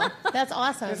 Okay, cool. That's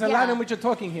awesome. There's a lot of what you're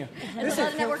talking here. There's a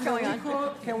lot of network going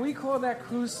on. Can we call that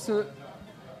cruise to?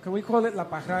 Can we call it La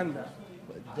Parranda?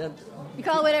 Then, You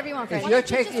call it whatever you want, if Freddie. you're don't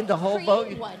you taking just the whole create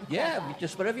boat, one? yeah,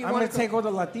 just whatever you I'm want going to take all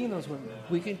the Latinos with me.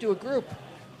 We can do a group.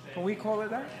 Can we call it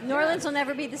that? New Orleans will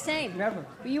never be the same. Never.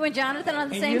 You and Jonathan on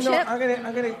the And same you know, ship?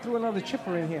 I'm gonna throw another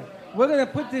chipper in here. We're gonna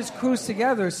put this cruise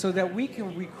together so that we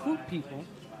can recruit people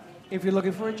if you're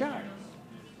looking for a job.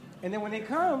 And then when they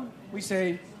come, we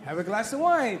say, "Have a glass of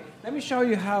wine." Let me show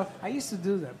you how. I used to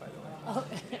do that, by the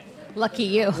way. Lucky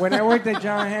you. When I worked at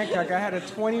John Hancock, I had a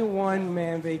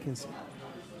 21-man vacancy.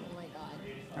 Oh, my God.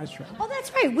 That's right. Oh,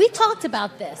 that's right. We talked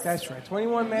about this. That's right.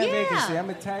 21-man Yeah. vacancy. I'm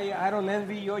gonna tell you, I don't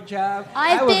envy your job.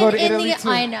 I've I would been go to in Italy the. too.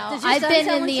 I know. Did your I've son been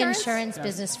sell in the insurance?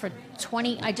 business for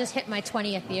 20. I just hit my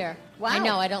 20th year. Wow. I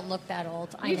know. I don't look that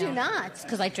old. I You know. do not.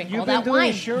 Because I drink You've all been that doing wine.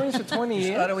 insurance for 20 You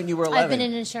years. started when you were 11. I've been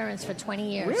in insurance for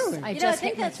 20 years. Really? I You know, I just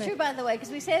think hit my that's true, by the way,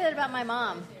 because we say that about my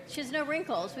mom. She has no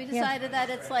wrinkles. We decided that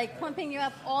it's like pumping you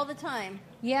up all the time,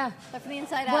 Yeah. but from the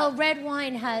inside Well, out. red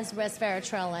wine has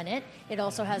resveratrol in it. It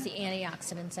also has the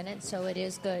antioxidants in it, so it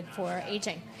is good for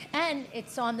aging. And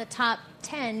it's on the top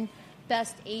 10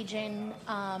 best aging,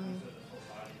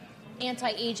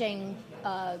 anti-aging.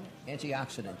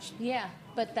 Antioxidants. Yeah,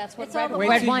 but that's what It's all the Wait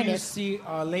red till wine you is. see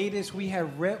our latest. We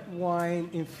have red wine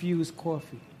infused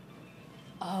coffee.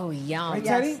 Oh, yum. Right,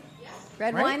 Yes. Teddy?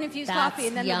 Red Right? wine infused That's coffee,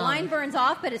 and then yum. the wine burns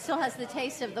off, but it still has the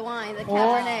taste of the wine, the Or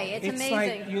Cabernet. It's amazing.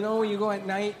 like, you know, when you go at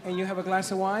night and you have a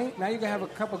glass of wine, now you can have a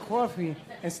cup of coffee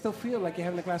and still feel like you're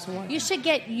having a glass of wine. You should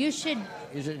get. You should.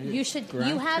 Is it You should. ground?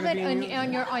 You have Should it it be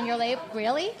on your label.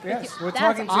 Really? Yes, we're That's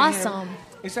talking to awesome. him.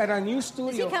 It's at our new Is he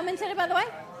studio. coming today, by the way?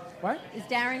 What? Is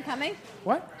Darren coming?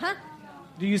 What? Huh?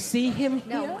 Do you see him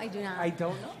No, here? I do not. I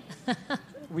don't know.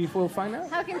 We will find out.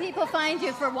 How can people find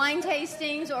you for wine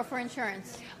tastings or for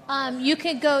insurance? You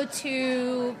could go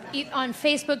to on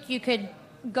Facebook. You could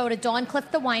go to Dawn Cliff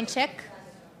the Wine Chick.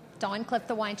 Dawn Cliff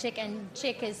the Wine Chick, and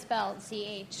chick is spelled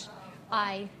CHIC.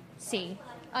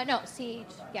 No, CH.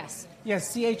 Yes.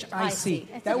 Yes, CHIC.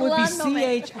 It's That a would be long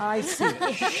moment. CHIC.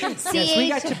 Yes, we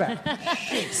got your back.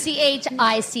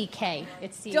 CHICK.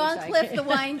 It's CHIK. Dawn Cliff, the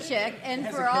wine chick. And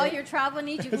Has for a all K. your travel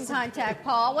needs, you can contact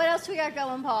Paul. What else we got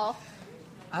going, Paul?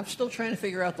 I'm still trying to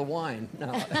figure out the wine.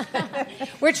 No.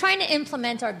 We're trying to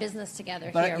implement our business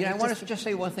together But here. you know, I We want to just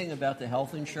say one thing about the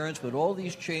health insurance. With all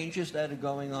these changes that are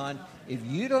going on, if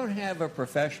you don't have a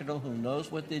professional who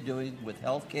knows what they're doing with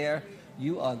health care,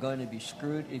 you are going to be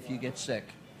screwed if you get sick.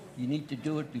 You need to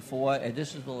do it before, and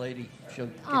this is the lady. She'll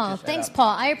get Oh, this set thanks, up.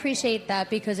 Paul. I appreciate that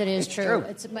because it is It's true.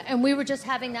 true. And we were just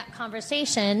having that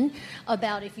conversation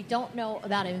about if you don't know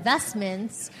about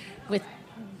investments with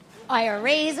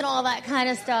IRAs and all that kind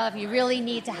of stuff, you really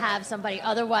need to have somebody.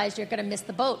 Otherwise, you're going to miss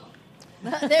the boat.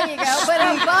 There you go.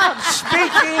 But Bob,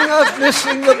 Speaking of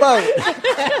missing the boat,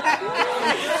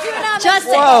 Just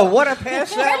whoa, what a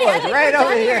pass that Freddie, I was! think Right we're over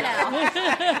done here.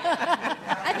 now.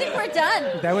 I think we're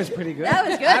done. That was pretty good. That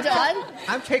was good, Dawn.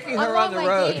 I'm taking I'm her on on the my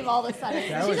road. game all of a sudden.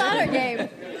 That She's was on her good. game.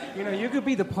 You know, you could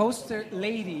be the poster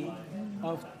lady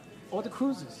of all the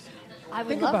cruises. I would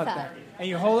Think love about that. And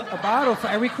you hold a bottle for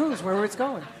every cruise, wherever it's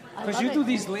going. I Because love you it. do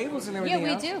these labels and Yeah, everything we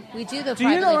else. do. We do the Do you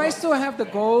private know I label. still have the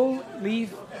gold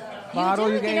leaf bottle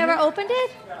You you do? gave You never me? opened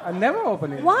it? I never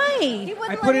opened it. Why? He wouldn't I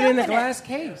let put me it in a open glass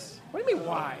case. What do you mean,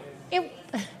 why?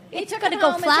 It's took going to it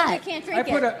go home and said we flat. can't I drink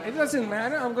put it. it doesn't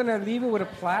matter. I'm going to leave it with a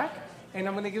plaque, and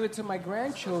I'm going to give it to my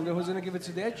grandchildren, who's going to give it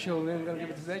to their children, and going to give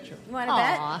it to their children. You want to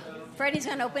Aw. bet? Freddie's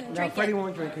going to open and No, drink Freddie it.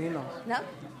 won't drink it, he knows. No,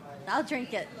 I'll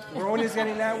drink it. Roni's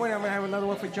getting that one. I'm going to have another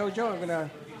one for JoJo.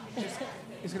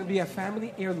 It's going to be a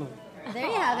family heirloom. There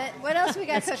you have it. What else we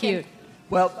got That's cooking? cute.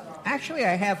 Well, actually,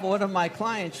 I have one of my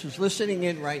clients who's listening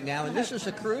in right now, and this is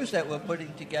a cruise that we're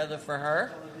putting together for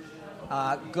her,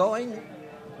 going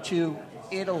to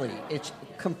Italy. It's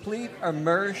complete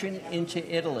immersion into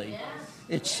Italy.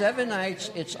 It's 7 nights.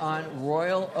 It's on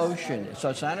Royal Ocean. So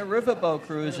it's on a riverboat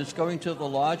cruise. It's going to the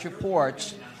larger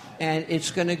ports, and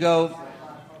it's going to go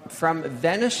from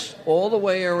Venice all the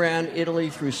way around Italy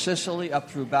through Sicily, up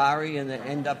through Bari, and then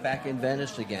end up back in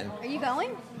Venice again. Are you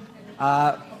going?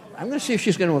 I'm going to see if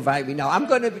she's going to invite me. No, I'm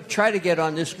going to try to get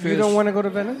on this cruise. You don't want to go to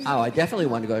Venice? Oh, I definitely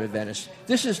want to go to Venice.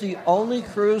 This is the only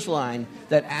cruise line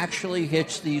that actually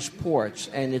hits these ports,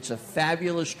 and it's a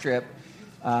fabulous trip.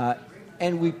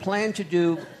 And we plan to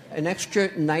do an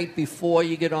extra night before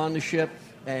you get on the ship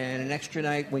and an extra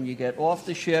night when you get off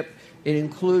the ship. It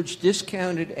includes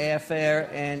discounted airfare,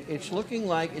 and it's looking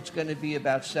like it's going to be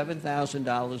about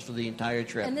 $7,000 for the entire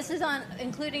trip. And this is on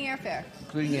including airfare.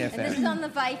 Including airfare. And this is on the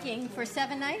Viking for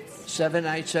 7 nights. 7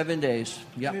 nights, 7 days.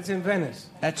 Yep. And it's in Venice.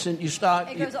 That's you start.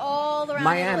 It goes all around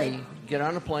Miami. Italy. Get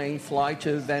on a plane, fly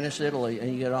to Venice, Italy,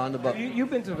 and you get on the boat. You've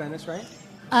been to Venice, right?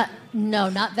 No,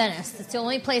 not Venice. It's the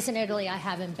only place in Italy I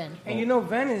haven't been. And you know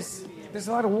Venice, there's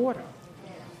a lot of water.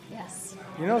 Yes.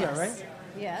 You know that, right?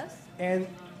 Yes. And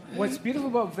what's beautiful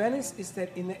about Venice is that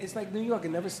it's like New York.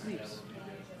 It never sleeps.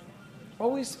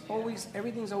 Always,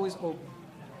 everything's always open.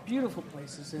 Beautiful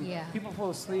places. And people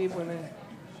fall asleep when they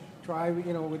drive,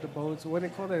 with the boats. What do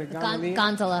they call that? A gondola?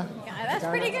 Gondola. Yeah, that's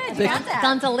pretty good. You got that.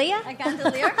 Gondolia? A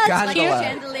gondolier? Like a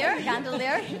chandelier? A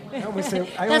gondolier? I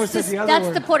almost said the other That's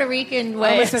word. the Puerto Rican way.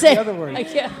 I almost said the other word.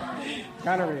 Yeah.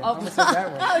 Gonorrhea. I almost said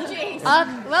that word. Oh, jeez.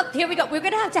 Well, here we go. We're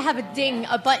going to have a ding,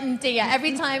 a button ding.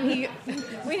 Every time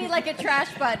We need like a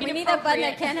trash button. We need that button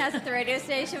that Ken has at the radio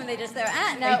station when they just go, no.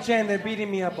 Hey, Jen, they're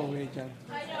beating me up over here, Jen.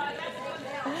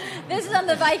 This is on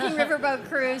the Viking Riverboat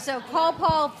cruise, so call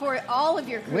Paul for all of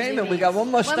your cruising Wait a minute, we needs. got one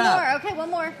more stop. One more, okay, one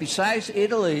more. Besides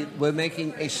Italy, we're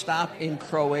making a stop in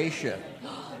Croatia.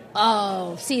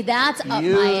 Oh, see, that's up my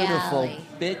alley.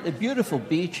 Beautiful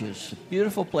beaches,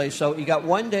 beautiful place. So you got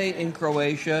 1 day in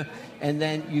Croatia, and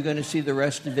then you're going to see the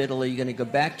rest of Italy. You're going to go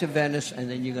back to Venice, and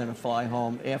then you're going to fly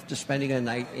home after spending a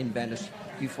night in Venice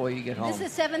before you get home. This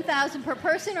is $7,000 per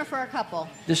person or for a couple?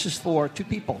 This is for 2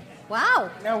 people. Wow.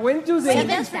 Now, when do they...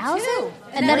 $7,000?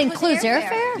 And that includes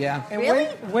airfare? Yeah. And Really?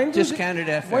 when do Discounted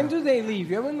airfare. When do they leave?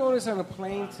 You ever notice on a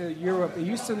plane to Europe, it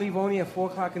used to leave only at 4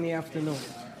 o'clock in the afternoon.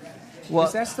 Well,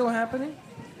 Is that still happening?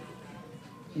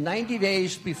 90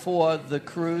 days before the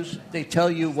cruise, they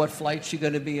tell you what flights you're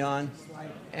going to be on,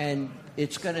 and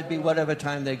it's going to be whatever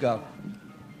time they go.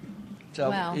 So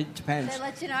Wow. it depends. They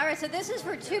let you know. All right, so this is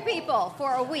for 2 people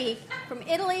for a week from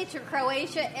Italy to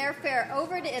Croatia, airfare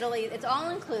over to Italy. It's all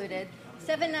included.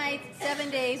 7 nights,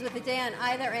 7 days with a day on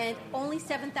either end. Only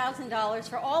 $7,000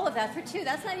 for all of that for 2.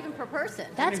 That's not even per person.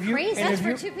 That's crazy. That's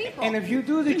for 2 people. And if you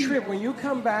do the trip, when you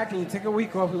come back and you take a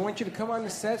week off, we want you to come on the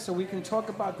set so we can talk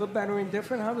about good, better, and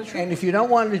different. How the trip? And if you don't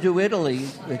want to do Italy,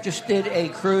 we just did a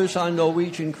cruise on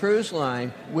Norwegian Cruise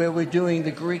Line where we're doing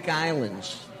the Greek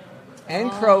islands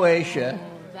and Croatia.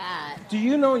 That. Do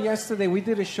you know yesterday we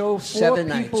did a show, 7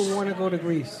 4 people nights. want to go to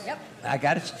Greece. Yep. I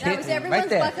got it That was everyone's right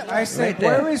there. bucket list. I said, Right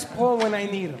there. where is Paul when I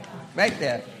need him? Right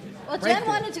there. Well, Right Jen there.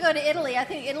 wanted to go to Italy. I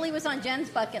think Italy was on Jen's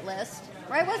bucket list.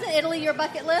 Right? Wasn't Italy your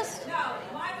bucket list? No,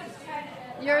 mine was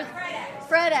FedEx. Yours?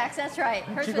 FredEx, that's right.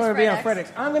 Hers She's was going to be on FredEx.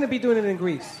 FedEx. I'm going to be doing it in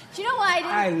Greece. Do you know why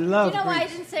I didn't? I love Do you know why I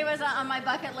Greece. didn't say it was on my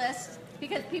bucket list?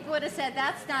 Because people would have said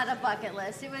that's not a bucket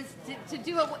list. It was to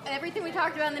do everything we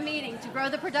talked about in the meeting, to grow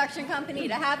the production company,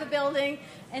 to have a building,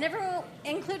 and everyone,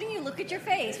 including you, look at your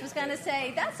face, was going to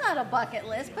say that's not a bucket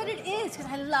list, but it is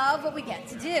because I love what we get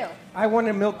to do. I want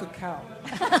to milk a cow.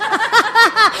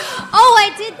 Oh,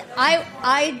 I did.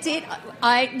 I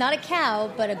did. Not a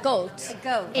cow, but a goat. A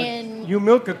goat. In You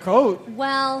milk a goat?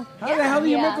 well. How the hell do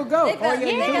you milk a goat? They've got- you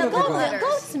do Yeah, milk a goat.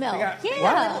 goat's milk. They got-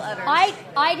 Yeah. what?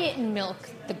 I didn't milk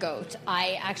the goat.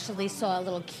 I actually saw a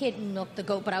little kid milk the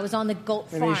goat, but I was on the goat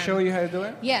And farm. they show you how to do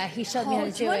it? Yeah, he showed me how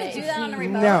to do you do want it. to do that on a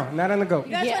remote? No, not on the goat.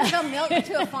 You guys Yeah. want to go milk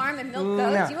to a farm and milk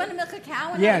goats? No. You want to milk a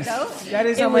cow and Yes, not a goat? that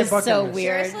is It on my was bucket so list.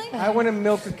 weird. Seriously? I want to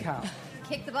milk a cow.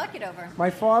 Kick the bucket over. My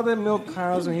father milked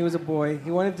cows when he was a boy.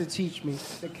 He wanted to teach me.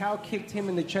 The cow kicked him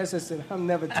in the chest. I said, I'm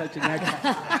never touching that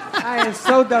cow. I am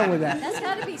so done with that. That's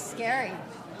got to be scary.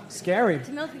 Scary.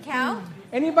 To milk a cow?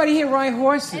 Anybody here ride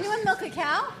horses? Anyone milk a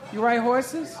cow? You ride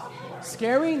horses?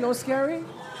 Scary? No scary?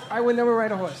 I would never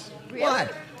ride a horse. Really? Why?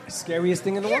 Scariest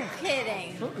thing in the You're world.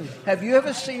 kidding. Have you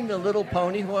ever seen the little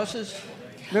pony horses?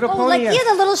 Little Oh, pony. like yes.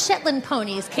 the little Shetland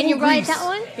ponies. Can you ride that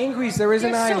one? In Greece, there is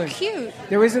an They're so island. cute.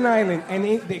 There is an island, and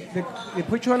they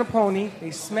put you on a pony,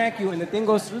 they smack you, and the thing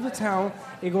goes through the town.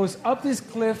 It goes up this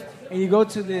cliff, and you go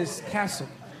to this castle.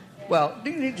 Well,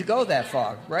 you need to go that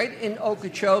far. Right in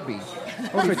Okeechobee,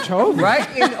 Okeechobee?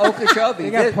 Right in Okeechobee.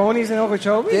 They got ponies in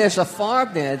Okeechobee? There's a farm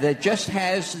there that just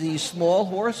has these small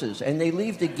horses, and they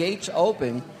leave the gates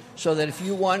open so that if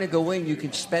you want to go in, you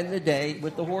can spend the day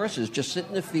with the horses. Just sit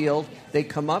in the field. They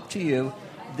come up to you.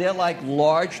 They're like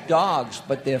large dogs,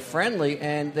 but they're friendly,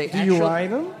 and they Do you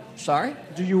ride them? Sorry?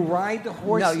 Do you ride the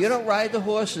horses? No, you don't ride the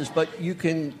horses, but you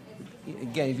can,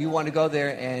 again, if you want to go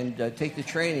there and take the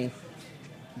training,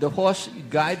 the horse,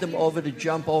 guide them over to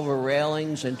jump over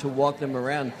railings and to walk them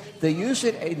around. They use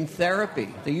it in therapy.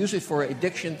 They use it for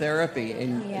addiction therapy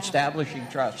in establishing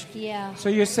trust. Yeah. So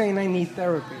you're saying I need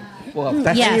therapy? Well,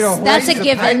 Yes, that's a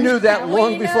given. I knew that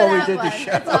long before we did the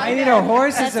show. I need a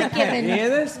horse as That's a a pet. given. You hear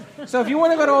this? So if you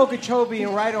want to go to Okeechobee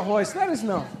and ride a horse, let us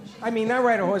know. I mean, not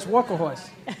ride a horse, walk a horse.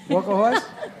 Walk a horse?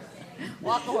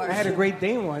 Walk a horse. I had a Great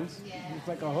Dane once. It's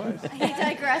like a horse. He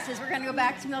digresses. We're going to go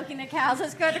back to milking the cows.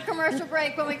 Let's go to commercial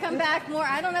break. When we come back, more.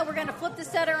 I don't know. We're going to flip the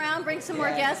set around, bring some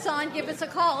more guests on, give us a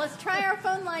call. Let's try our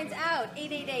phone lines out.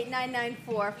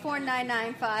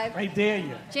 888-994-4995. I dare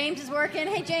you. James is working.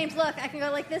 Hey, James, look, I can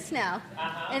go like this now.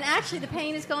 And actually, the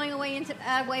pain is going away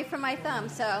from my thumb.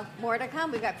 So more to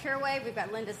come. We've got Pure Wave. We've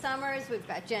got Linda Summers. We've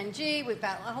got Jen G. We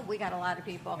got a lot of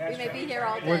people. That's we may be here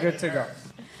all day. We're good to go.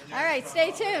 All right,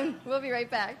 stay tuned. We'll be right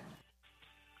back.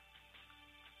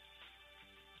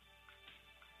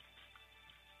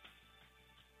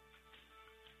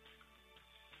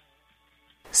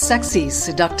 Sexy,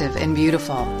 seductive, and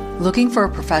beautiful. Looking for a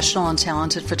professional and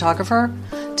talented photographer?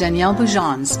 Danielle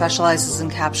Boujon specializes in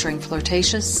capturing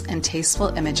flirtatious and tasteful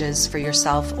images for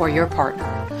yourself or your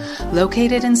partner.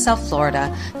 Located in South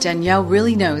Florida, Danielle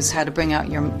really knows how to bring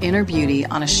out your inner beauty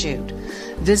on a shoot.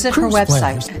 Visit her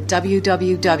website at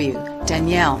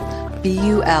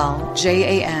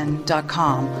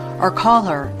www.daniellebuljan.com or call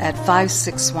her at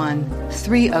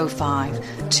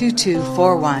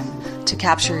 561-305-2241 to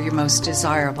capture your most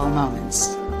desirable moments.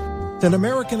 An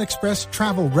American Express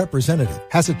travel representative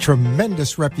has a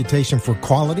tremendous reputation for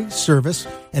quality, service,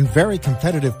 and very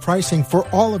competitive pricing for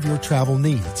all of your travel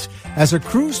needs. As a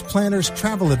cruise planner's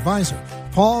travel advisor,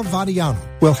 Paul Vadiano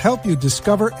will help you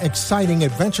discover exciting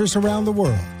adventures around the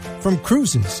world, from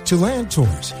cruises to land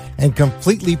tours and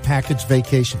completely packaged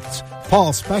vacations.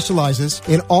 Paul specializes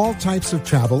in all types of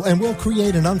travel and will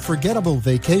create an unforgettable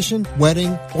vacation,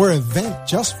 wedding, or event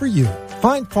just for you.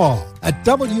 Find Paul at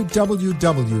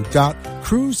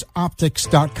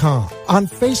www.cruiseoptics.com, on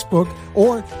Facebook,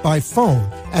 or by phone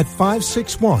at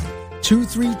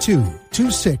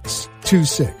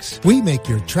 561-232-2626. We make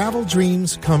your travel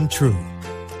dreams come true.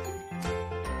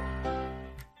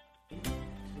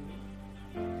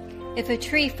 If a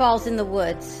tree falls in the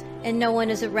woods and no one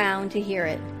is around to hear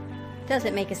it, does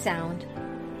it make a sound?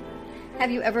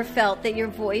 Have you ever felt that your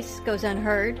voice goes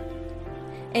unheard?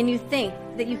 And you think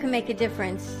that you can make a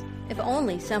difference if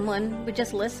only someone would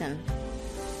just listen?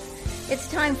 It's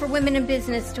time for women in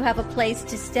business to have a place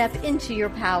to step into your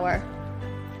power,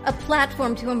 a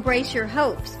platform to embrace your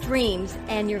hopes, dreams,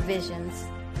 and your visions,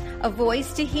 a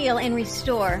voice to heal and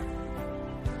restore.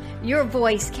 Your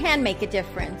voice can make a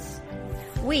difference.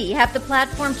 We have the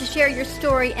platform to share your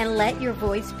story and let your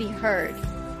voice be heard.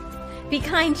 Be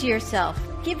kind to yourself.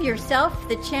 Give yourself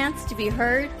the chance to be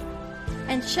heard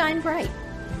and shine bright.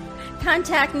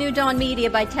 Contact New Dawn Media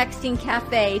by texting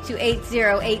CAFE to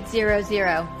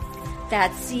 80800.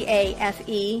 That's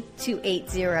CAFE to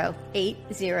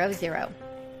 80800.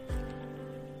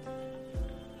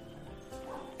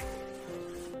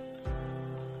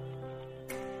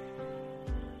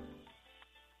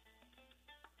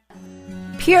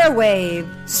 Pure Wave.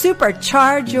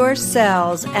 Supercharge your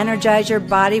cells. Energize your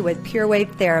body with Pure Wave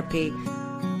therapy.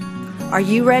 Are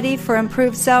you ready for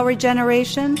improved cell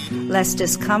regeneration, less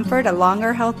discomfort, a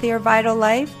longer, healthier, vital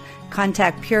life?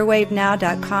 Contact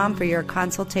PureWaveNow.com for your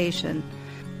consultation.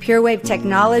 Pure Wave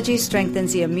technology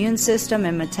strengthens the immune system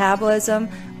and metabolism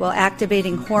while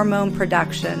activating hormone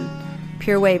production.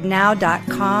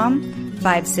 PureWaveNow.com,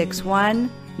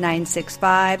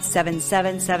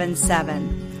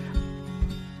 561-965-7777.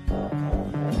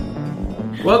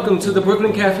 Welcome to the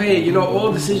Brooklyn Cafe. You know,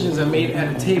 all decisions are made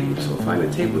at a table, so find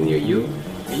a table near you,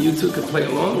 and you too can play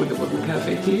along with the Brooklyn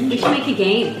Cafe team. We should make a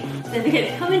game. So they're going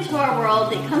to come into our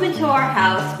world, they come into our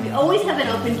house. We always have an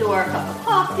open door, a cup of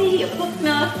coffee, a book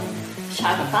nook,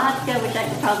 shot of vodka, which I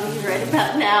could probably use right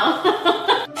about now.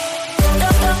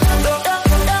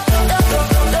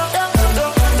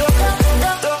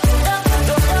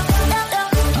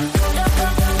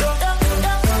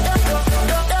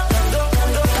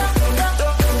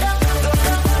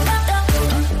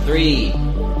 Three,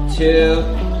 two,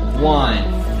 one.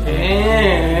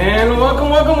 And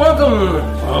welcome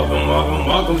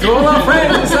welcome to all our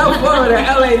friends in South Florida,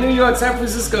 LA, New York, San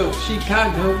Francisco,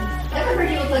 Chicago. Ever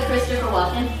heard you look like Christopher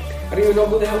Walken? I didn't even know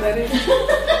who the hell that is.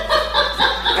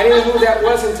 I didn't know who that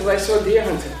was until I saw Deer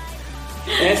Hunter.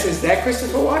 And it says, that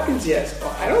Christopher Walken? Yes.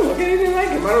 Oh, I don't look anything like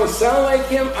him. I don't sound like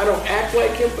him. I don't act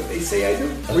like him, but they say I do.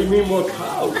 We need more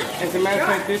clowns. As a matter of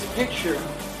fact, this picture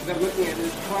that I'm looking at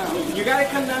is clown. You gotta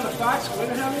come down to Fox. What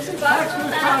the hell is it?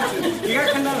 Foxwood Fountain. You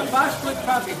gotta come down to Foxwood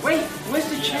Fountain. Wait, where's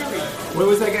the cherry? What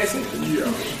was that guy saying?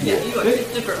 Yeah, you are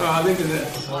Christopher. Oh, look at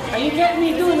this. Are you getting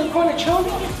me doing the corner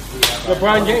choney?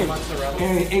 LeBron James.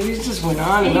 And he just went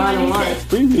on and on and on.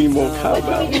 We need more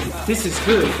cowbell. This is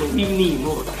good, but we need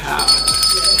more cow.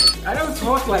 I don't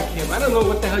talk like him. I don't know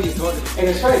what the hell you're talking about. And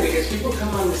it's funny because people come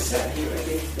on the set here and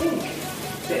they think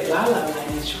that La La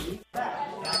Land is real.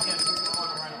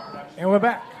 And we're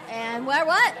back. And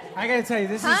what? I gotta tell you,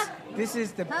 this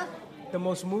is the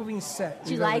most moving set.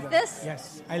 Do you like this?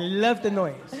 Yes. I love the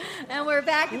noise. And we're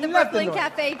back at the Brooklyn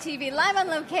Cafe TV, live on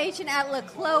location at La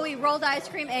Colie Rolled Ice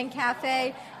Cream and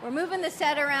Cafe. We're moving the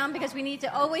set around because we need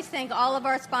to always thank all of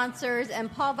our sponsors.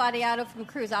 And Paul Vadiato from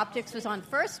Cruise Optics was on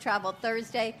first, traveled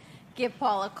Thursday. Give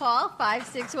Paul a call,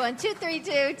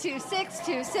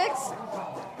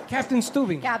 561-232-2626. Captain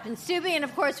Stubing. And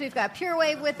of course we've got Pure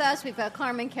Wave with us. We've got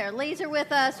Carmen Care Laser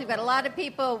with us. We've got a lot of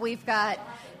people. We've got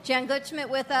Jen Gutschmidt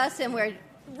with us, and we're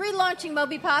relaunching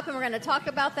Moby Pop, and we're going to talk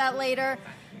about that later.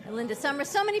 And Linda Summers,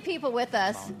 so many people with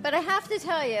us. But I have to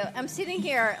tell you, I'm sitting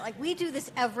here, like we do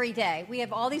this every day. We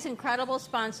have all these incredible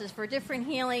sponsors for different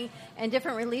healing and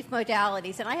different relief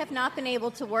modalities, and I have not been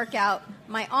able to work out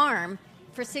my arm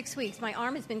for 6 weeks. My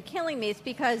arm has been killing me. It's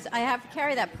because I have to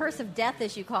carry that purse of death,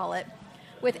 as you call it,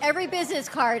 with every business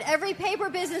card, every paper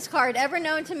business card ever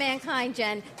known to mankind,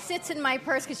 Jen, sits in my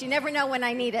purse because you never know when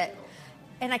I need it.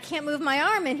 And I can't move my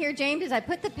arm. And here, James, as I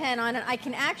put the pen on it, I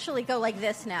can actually go like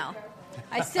this now.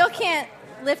 I still can't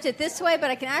lift it this way, but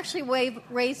I can actually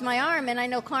raise my arm. And I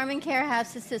know Carmen Care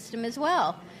has the system as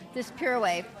well, this Pure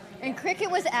Wave. And Cricket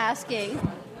was asking,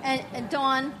 and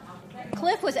Dawn,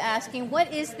 Cliff was asking,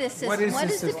 what is this system?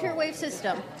 What is the Pure Wave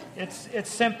system? It's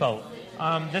simple.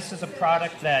 This is a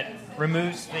product that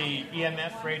removes the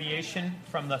EMF radiation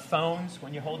from the phones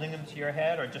when you're holding them to your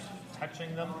head or just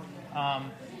touching them.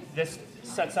 This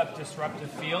sets up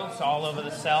disruptive fields all over the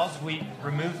cells. We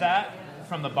remove that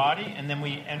from the body, and then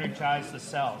we energize the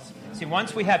cells. See,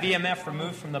 once we have EMF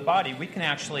removed from the body, we can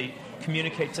actually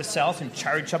communicate to cells and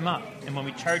charge them up. And when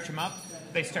we charge them up,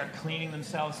 they start cleaning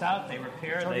themselves out, they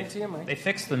repair, they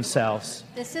fix themselves.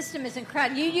 The system is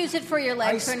incredible. You use it for your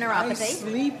legs for neuropathy. I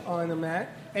sleep on the mat.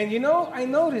 And you know, I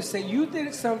noticed that you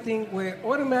did something where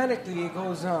automatically it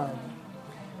goes on.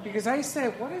 Because I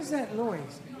said, what is that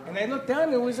noise? And I looked down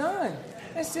and it was on.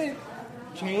 I said,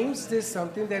 James did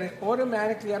something that it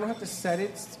automatically, I don't have to set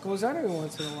it, goes on every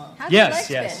once in a while. How's your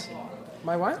legs been?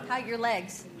 My what? How are your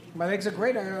legs? My legs are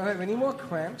great. I don't have any more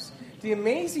cramps. The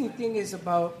amazing thing is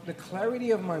about the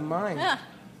clarity of my mind.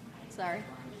 Sorry.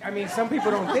 I mean, some people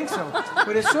don't think so,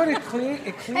 but it's sort of clear.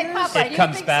 It clears. Hey, Papa, it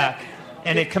comes back, so?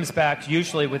 And it comes back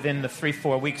usually within the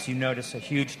 3-4 weeks. You notice a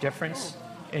huge difference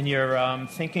in your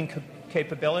thinking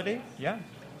capability. Yeah.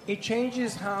 It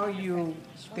changes how you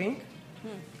think.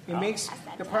 It makes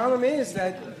the problem is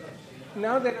that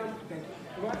now that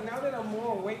I'm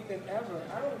more awake than ever,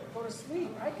 I don't go to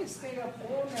sleep. I can stay up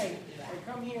all night and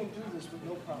come here and do this with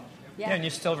no problem. Yeah, and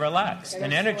you're still relaxed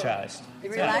and energized.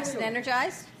 Relaxed and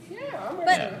energized? Yeah, I'm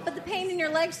But the pain in your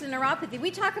legs, the neuropathy,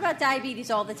 we talk about diabetes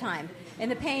all the time,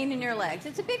 and the pain in your legs.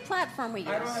 It's a big platform we use.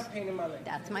 I don't have pain in my legs.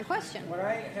 That's my question. When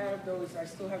I have those, I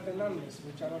still have the numbness,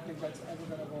 which I don't think that's ever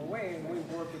going to go away, and we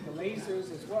work with the lasers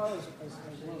as well as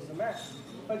the mat.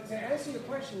 But to answer your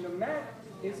question, the mat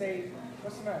is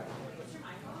what's the matter?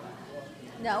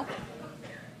 No.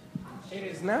 It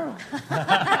is now.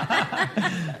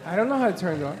 I don't know how to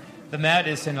turn it on. The mat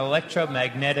is an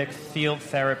electromagnetic field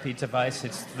therapy device.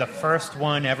 It's the first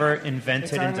one ever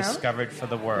invented and discovered for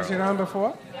the world. Was it on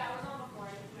before?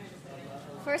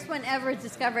 First one ever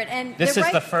discovered. And this is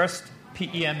the first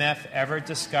PEMF ever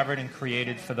discovered and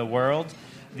created for the world.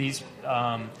 These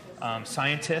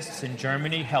scientists in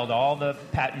Germany held all the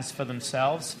patents for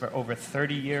themselves for over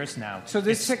 30 years now. So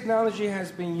this technology has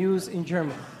been used in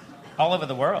Germany? All over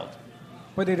the world.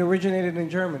 But it originated in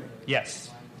Germany? Yes.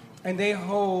 And they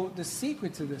hold the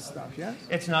secret to this stuff, yes?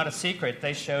 It's not a secret.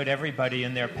 They showed everybody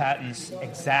in their patents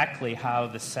exactly how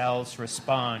the cells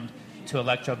respond to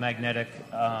electromagnetic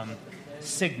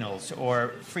signals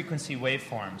or frequency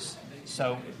waveforms.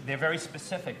 So they're very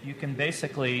specific. You can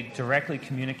basically directly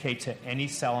communicate to any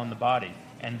cell in the body,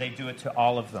 and they do it to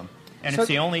all of them. And it's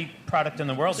the only product in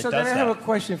the world that So does then I that. have a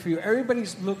question for you.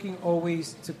 Everybody's looking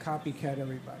always to copycat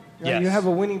everybody. Right? Yes. You have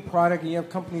a winning product, and you have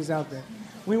companies out there.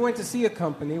 We went to see a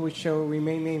company, which shall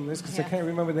remain nameless because I can't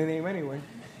remember the name anyway.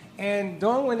 And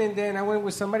Dawn went in there, and I went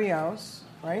with somebody else,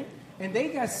 right? And they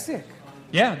got sick.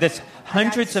 Yeah, there's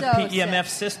hundreds of so PEMF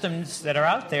systems that are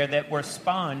out there that were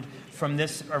spawned from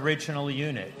this original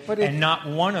unit. And not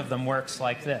one of them works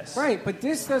like this. Right, but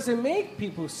this doesn't make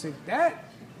people sick.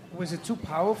 Was it too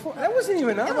powerful? That wasn't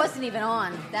even on. It wasn't even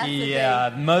on. That's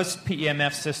Yeah, most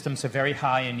PEMF systems are very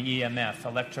high in EMF,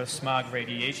 electrosmog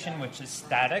radiation, which is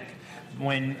static.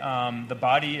 When the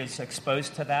body is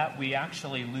exposed to that, we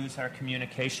actually lose our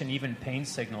communication, even pain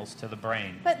signals to the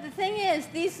brain. But the thing is,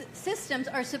 these systems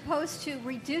are supposed to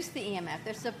reduce the EMF.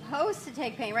 They're supposed to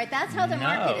take pain, right? That's how they're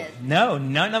marketed. No,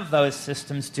 none of those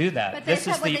systems do that. But This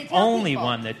that's is what the they tell only people.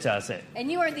 one that does it.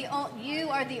 And you are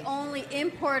the only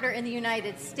importer in the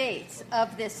United States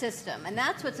of this system, and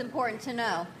that's what's important to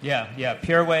know. Yeah.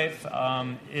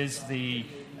 PureWave is the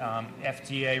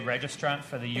FDA registrant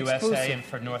for the USA Exclusive. and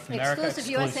for North America. Exclusive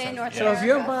USA and North So if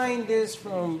you're buying this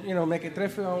from,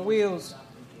 Mequetrefe on Wheels,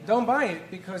 don't buy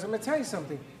it because I'm going to tell you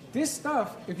something. This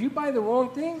stuff, if you buy the wrong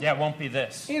thing, Yeah, it won't be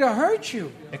this. it'll hurt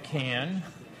you. It can.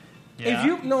 Yeah. If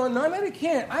you no, not that it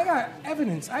can't. I got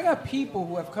evidence. I got people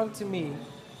who have come to me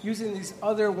using these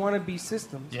other wannabe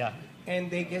systems. Yeah. And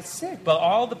they get sick. Well,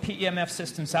 all the PEMF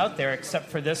systems out there, except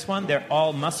for this one, they're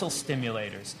all muscle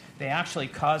stimulators. They actually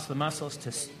cause the muscles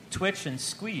to twitch and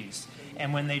squeeze.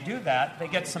 And when they do that, they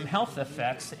get some health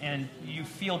effects, and you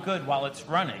feel good while it's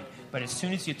running. But as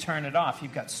soon as you turn it off,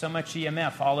 you've got so much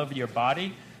EMF all over your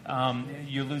body,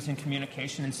 you're losing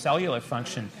communication and cellular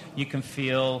function. You can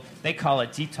feel, they call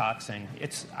it detoxing.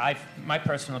 My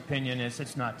personal opinion is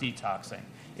it's not detoxing.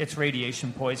 It's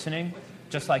radiation poisoning,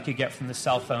 just like you get from the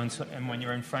cell phones and when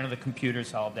you're in front of the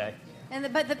computers all day.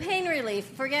 But the pain relief,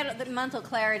 forget the mental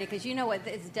clarity, because you know what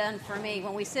it's done for me.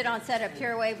 When we sit on set at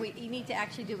PureWave, you need to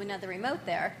actually do another remote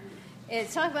there.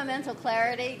 It's talk about mental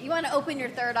clarity. You want to open your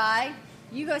third eye,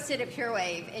 you go sit at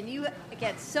PureWave, and you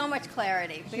get so much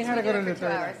clarity. You had to go to the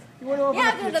third eye. You want to open Yeah,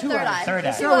 up go your to the two third eyes. eye. Third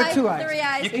eye. Start with two eyes. 3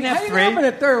 eyes. You can How have you three. gonna open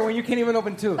a third when you can't even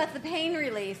open two? But the pain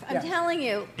relief, I'm Yeah. telling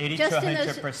you, 80 just to in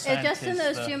 100% just in is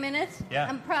those the- 2 minutes, Yeah.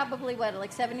 I'm probably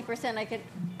like 70%.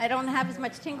 I don't have as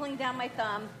much tingling down my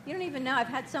thumb. You don't even know. I've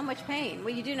had so much pain.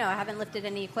 Well, you do know I haven't lifted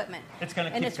any equipment. It's going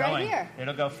to and keep it's going. right here.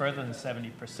 It'll go further than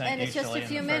 70% And it's just usually a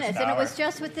few in the first minutes, and it hour. was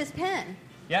just with this pen.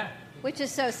 Yeah. Which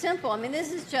is so simple. I mean,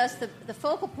 this is just the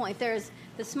focal point. There's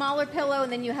the smaller pillow,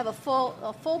 and then you have a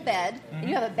full bed, and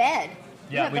you have a bed.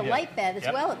 Yeah, you have we the do. light bed as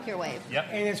Yep. well at PureWave. Yep.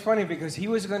 And it's funny because he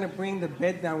was going to bring the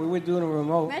bed down. We were doing a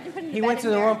remote. Imagine putting the He bed went in to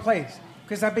the here. wrong place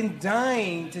because I've been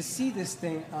dying to see this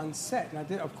thing on set. And I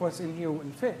did, of course, in here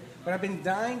wouldn't fit. But I've been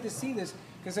dying to see this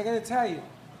because I'm going to tell you,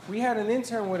 we had an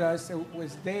intern with us that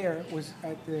was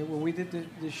at when we did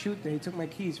the shoot there. He took my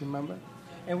keys, remember?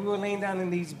 And we were laying down in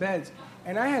these beds.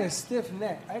 And I had a stiff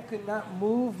neck. I could not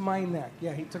move my neck.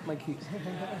 Yeah, he took my keys.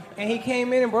 And he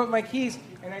came in and brought my keys.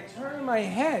 And I turned my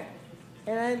head.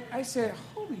 And I said,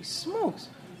 holy smokes,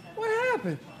 what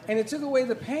happened? And it took away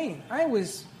the pain. I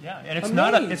was Yeah, and it's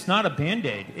amazed. not a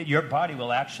Band-Aid. Your body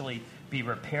will actually be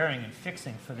repairing and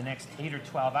fixing for the next 8 or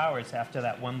 12 hours after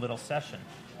that one little session.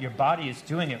 Your body is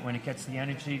doing it when it gets the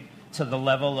energy to the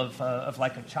level of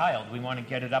like a child. We want to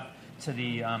get it up to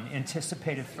the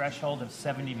anticipated threshold of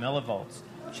 70 millivolts.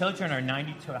 Children are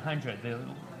 90 to 100, the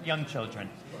young children.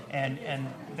 And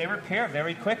they repair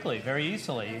very quickly, very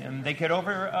easily. And they get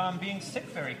over being sick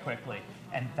very quickly.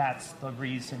 And that's the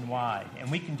reason why.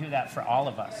 And we can do that for all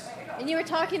of us. And you were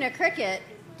talking to Cricket.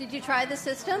 Did you try the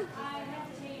system?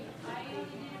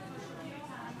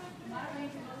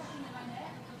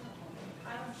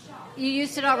 You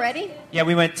used it already? Yeah,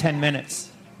 we went 10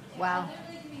 minutes. Wow.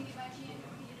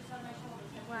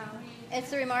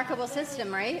 It's a remarkable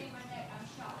system, right?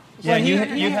 Yeah, Well,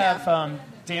 you have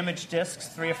damaged discs,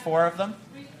 3 or 4 of them.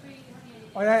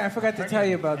 Oh, I forgot to tell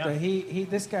you about Yeah. that.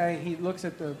 This guy, he looks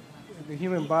at the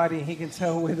human body and he can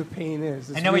tell where the pain is.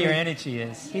 It's I know what your really- energy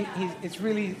is. It's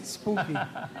really spooky,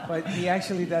 but he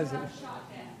actually does it.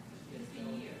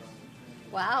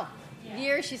 Wow.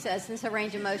 Years, she says, since her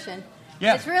range of motion.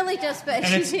 Yeah. It's really just... And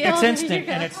it's instant,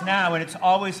 and it's now, and it's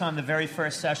always on the very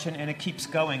first session, and it keeps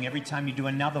going every time you do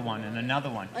another one and another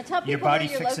one. Well, tell Your people body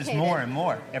where you're fixes located. more and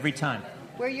more every time.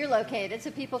 Where you're located,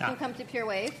 so people can Yeah. come to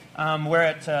PureWave. We're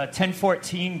at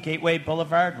 1014 Gateway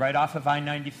Boulevard, right off of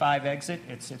I-95 exit.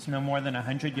 It's no more than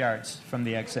 100 yards from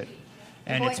the exit.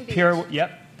 And it's Boynton pure, Beach.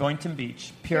 yep, Boynton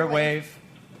Beach. PureWave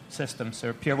Systems,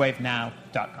 or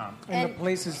purewavenow.com. And the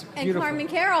place is And beautiful. Carmen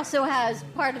Care also has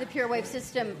part of the PureWave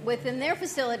system within their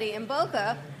facility in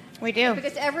Boca. We do.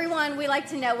 Because everyone, we like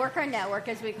to network our network,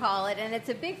 as we call it, and it's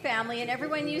a big family, and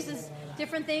everyone uses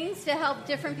different things to help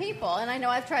different people. And I know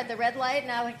I've tried the red light,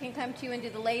 now I can come to you and do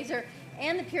the laser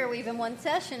and the Pure Weave in one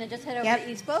session and just head over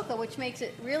to East Boca, which makes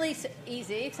it really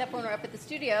easy, except when we're up at the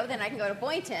studio, then I can go to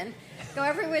Boynton, go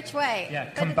every which way. Yeah,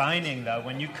 combining, though,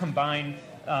 when you combine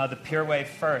the Pure Wave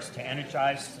first to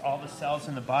energize all the cells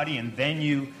in the body, and then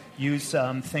you use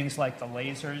things like the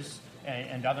lasers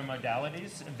and other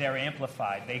modalities, they're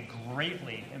amplified. They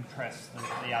greatly impress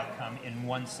the outcome in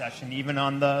one session, even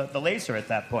on the laser at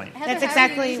that point. Heather, that's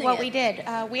exactly what we did.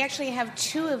 We actually have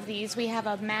 2 of these. We have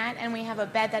a mat and we have a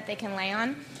bed that they can lay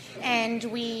on. And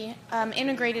we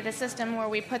integrated a system where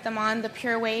we put them on the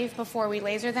Pure Wave before we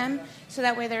laser them, so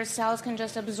that way their cells can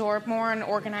just absorb more and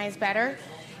organize better.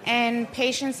 And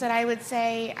patients that I would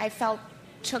say I felt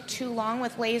took too long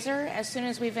with laser, as soon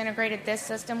as we've integrated this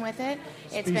system with it,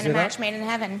 it's been a match made in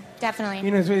heaven, definitely.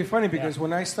 You know, it's really funny because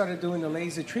when I started doing the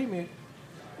laser treatment,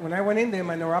 when I went in there,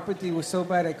 my neuropathy was so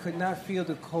bad I could not feel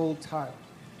the cold tile.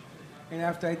 And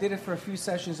after I did it for a few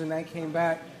sessions and I came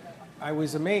back, I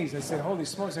was amazed. I said, holy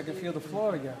smokes, I can feel the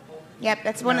floor again. Yep,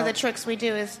 that's one of the tricks we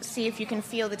do, is see if you can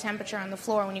feel the temperature on the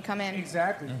floor when you come in.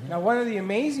 Exactly. Now, one of the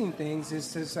amazing things is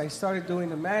since I started doing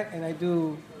the mat and I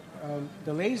do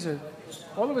the laser,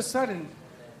 all of a sudden,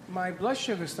 my blood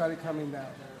sugar started coming down.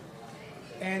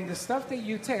 And the stuff that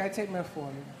you take, I take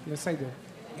metformin. Yes, I do.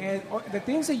 And the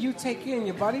things that you take in,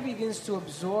 your body begins to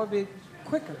absorb it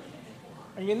quicker.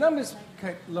 And your numbers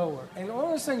cut lower. And all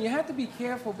of a sudden, you have to be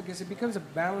careful because it becomes a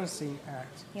balancing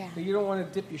act. Yeah. So you don't want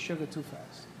to dip your sugar too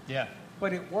fast. Yeah.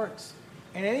 But it works.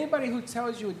 And anybody who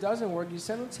tells you it doesn't work, you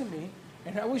send it to me,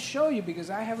 and I will show you because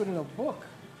I have it in a book.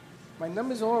 My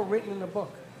numbers are all written in the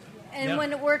book. And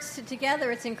when it works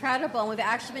together, it's incredible. And we've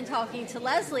actually been talking to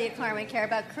Leslie at Carmen Care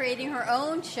about creating her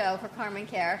own show for Carmen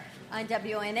Care on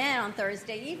WNN on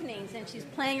Thursday evenings. And she's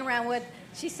playing around with,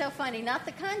 she's so funny, not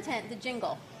the content, the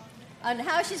jingle. On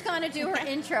how she's going to do her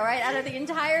intro, right, out of the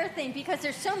entire thing, because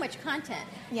there's so much content.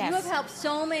 Yes. You have helped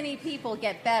so many people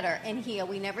get better and heal.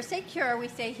 We never say cure, we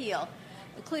say heal,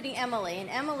 including Emily. And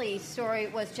Emily's story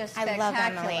was just spectacular. I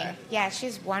love Emily. Yeah,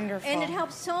 she's wonderful. And it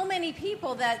helps so many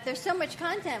people that there's so much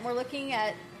content. We're looking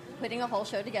at putting a whole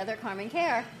show together at Carmen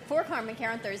Care, for Carmen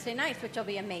Care on Thursday nights, which will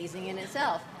be amazing in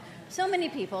itself. So many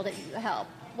people that you help.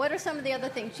 What are some of the other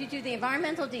things? You do the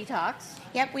environmental detox.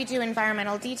 Yep, we do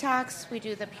environmental detox. We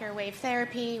do the Pure Wave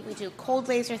therapy. We do cold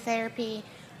laser therapy.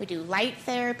 We do light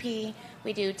therapy.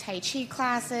 We do Tai Chi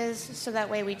classes, so that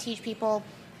way we teach people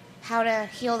how to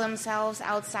heal themselves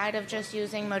outside of just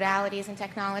using modalities and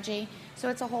technology. So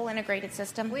it's a whole integrated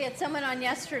system. We had someone on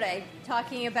yesterday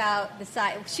talking about the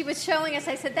side. She was showing us,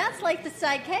 I said, that's like the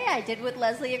side K I did with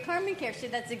Leslie at Carmen Care. She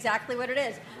said, that's exactly what it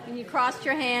is. When you crossed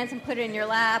your hands and put it in your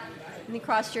lap, and you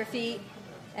crossed your feet,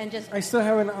 and just... I still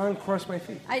haven't uncrossed my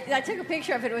feet. I took a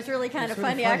picture of it. It was really kind of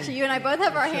funny. Actually, you and I both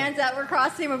have our hands out. We're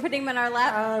crossing them and putting them in our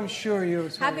lap. I'm sure you.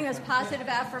 Having those positive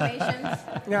affirmations.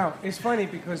 Now, it's funny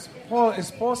because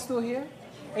is Paul still here?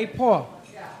 Hey, Paul.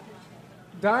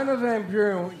 Donna Van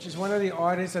Buren, which is one of the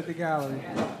artists at the gallery,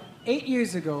 8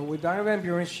 years ago with Donna Van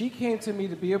Buren, she came to me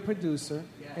to be a producer,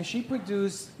 and she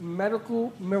produced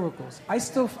Medical Miracles. I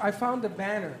found the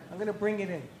banner. I'm going to bring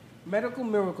it in. Medical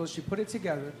Miracles, she put it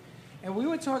together. And we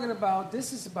were talking about,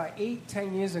 this is about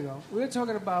 8-10 years ago, we were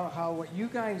talking about how what you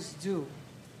guys do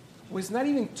was not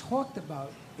even talked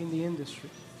about in the industry,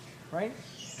 right?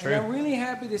 True. And I'm really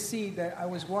happy to see that I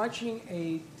was watching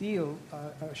a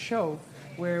show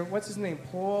where, what's his name,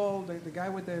 Paul, the guy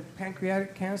with the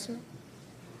pancreatic cancer?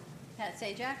 Pat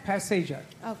Sajak? Pat Sajak.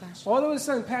 Oh, gosh. All of a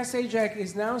sudden, Pat Sajak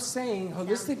is now saying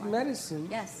holistic medicine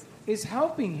is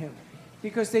helping him.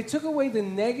 Because they took away the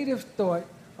negative thought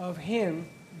of him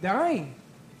dying.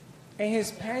 And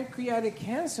his pancreatic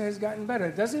cancer has gotten better.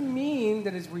 It doesn't mean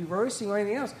that it's reversing or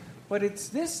anything else. But it's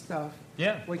this stuff.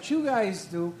 Yeah. What you guys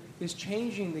do is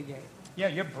changing the game. Yeah,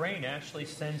 your brain actually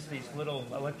sends these little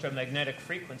electromagnetic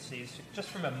frequencies just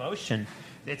from emotion.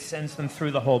 It sends them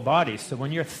through the whole body. So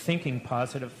when you're thinking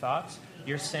positive thoughts,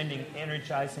 you're sending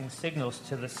energizing signals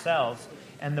to the cells.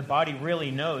 And the body really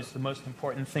knows the most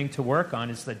important thing to work on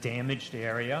is the damaged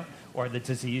area or the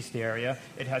diseased area.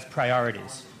 It has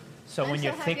priorities. So when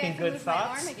you're thinking good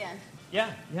thoughts... My arm again.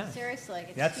 Yeah. Seriously,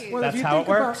 it's huge. Well, that's how it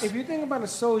works. If you think about a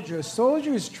soldier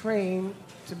is trained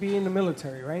to be in the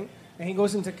military, right? And he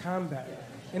goes into combat.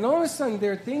 And all of a sudden,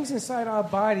 there are things inside our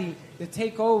body that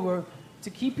take over to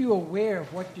keep you aware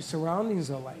of what your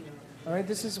surroundings are like. All right,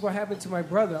 this is what happened to my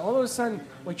brother. All of a sudden,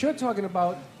 what you're talking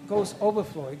about goes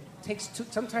overflow. It takes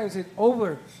sometimes it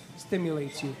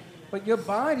overstimulates you. But your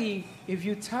body, if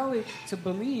you tell it to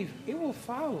believe, it will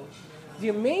follow. the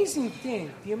amazing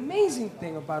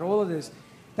thing about all of this,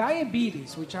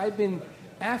 diabetes, which I've been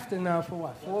after now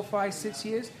for 4, 5, 6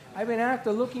 years, I've been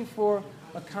after looking for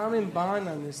a common bond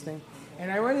on this thing,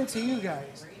 and I run into you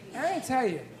guys. And I tell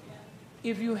you,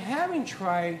 if you haven't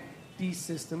tried these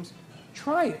systems,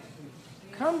 try it.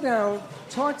 Come down,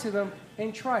 talk to them,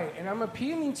 and try it. And I'm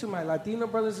appealing to my Latino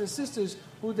brothers and sisters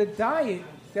who the diet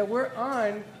that we're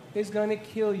on is going to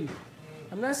kill you.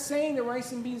 I'm not saying that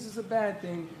rice and beans is a bad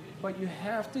thing, but you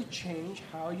have to change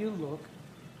how you look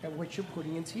at what you're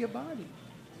putting into your body.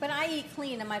 But I eat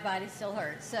clean and my body still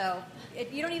hurts. So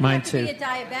you don't even Mine have to too. be a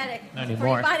diabetic Not for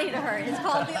anymore. your body to hurt. It's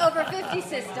called the over 50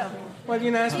 system. Well,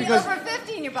 that's Be because over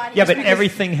 50 in your body. Yeah, but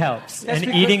everything helps. That's And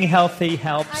because- eating healthy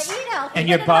helps. I eat healthy, and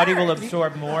but your it body will hurts.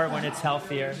 absorb more when it's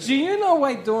healthier. Do you know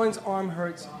why Dawn's arm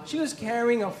hurts? She was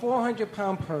carrying a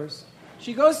 400-pound purse.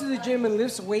 She goes to the gym and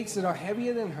lifts weights that are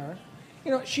heavier than her.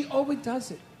 You know, she overdoes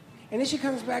it. And then she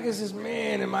comes back and says,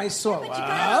 man, am I sore?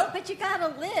 But you gotta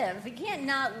live. You can't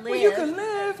not live. Well, you can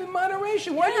live in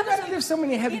moderation. Why do you gotta live so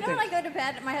many heavy You know, things? when I go to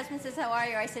bed, my husband says, how are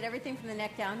you? I said, everything from the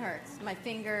neck down hurts. My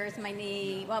fingers, my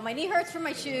knee. Well, my knee hurts from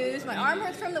my shoes. My arm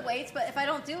hurts from the weights. But if I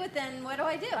don't do it, then what do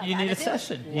I do? You need a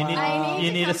session. You I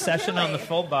need to a come for session on the Pure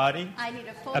full Wave. body. I need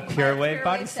a full Pure Wave Pure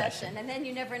body Wave session. And then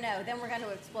you never know. Then we're going to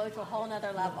explode to a whole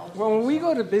nother level. Well, when we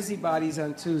go to Busybodies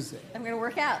on Tuesday, I'm going to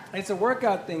work out. it's a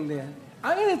workout thing there.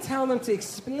 I'm going to tell them to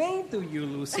explain to you,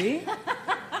 Lucy,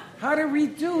 how to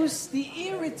reduce the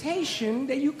irritation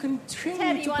that you continue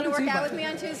Ted, to you want put to into work your out with body. me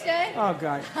on Tuesday? Oh,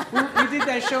 God. We did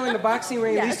that show in the boxing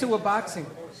ring. Yes. These two were boxing.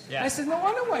 Yeah. I said, no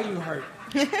wonder why you hurt.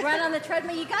 Run on the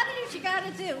treadmill. You got to do what you got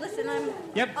to do. Listen, I'm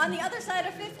Yep. on the other side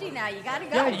of 50 now. You got to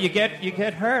go. Yeah, you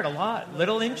get hurt a lot.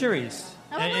 Little injuries.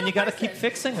 I'm a And little you got to person. keep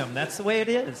fixing them. That's the way it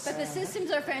is. But the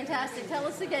systems are fantastic. Tell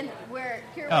us again where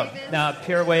Pure Oh, Wave is. now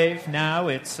Pure Wave now,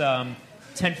 it's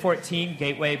 1014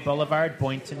 Gateway Boulevard,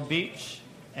 Boynton Beach.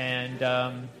 And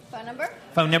Phone number?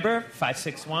 phone number,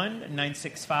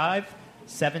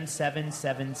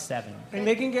 561-965-7777. And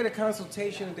they can get a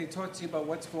consultation if they talk to you about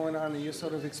what's going on and you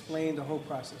sort of explain the whole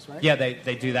process, right? Yeah,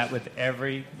 they do that with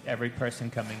every person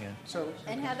coming in. So,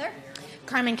 And Heather?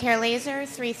 Carmen Care Laser,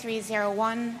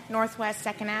 3301 Northwest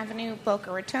 2nd Avenue,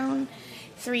 Boca Raton,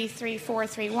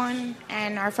 33431.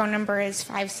 And our phone number is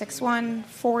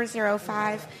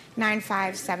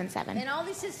 561-405-9577. And all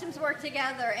these systems work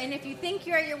together. And if you think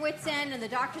you're at your wit's end and the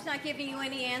doctor's not giving you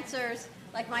any answers,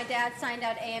 like my dad signed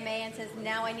out AMA and says,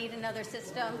 now I need another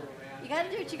system, you got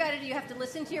to do what you got to do. You have to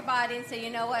listen to your body and say,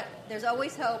 you know what, there's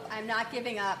always hope. I'm not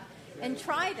giving up. And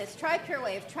try this. Try Pure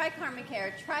Wave. Try Karma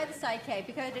Care. Try the Psyche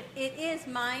because it is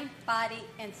mind, body,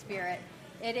 and spirit.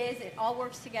 It is. It all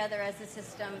works together as a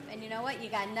system. And you know what? You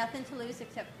got nothing to lose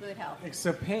except good health.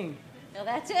 except pain. Well,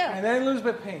 that too. And then lose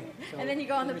but pain. So, And then you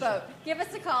go on the boat. Give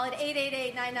us a call at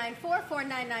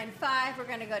 888-994-4995. We're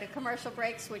going to go to commercial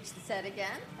break, switch the set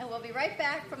again, and we'll be right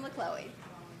back from La Colie.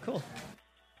 Cool.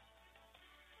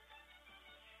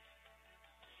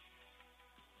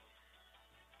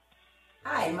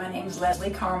 Hi, my name is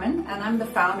Leslie Carmen, and I'm the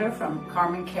founder from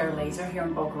Carmen Care Laser here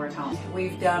in Boca Raton.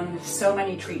 We've done so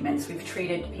many treatments. We've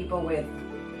treated people with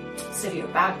severe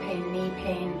back pain, knee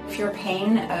pain. Pure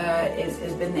pain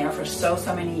has been there for so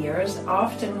many years.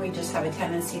 Often we just have a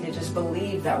tendency to just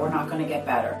believe that we're not going to get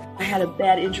better. I had a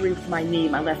bad injury with my knee,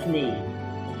 my left knee.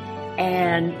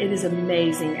 And it is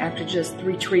amazing after just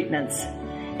 3 treatments.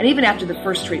 And even after the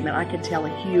first treatment, I could tell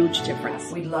a huge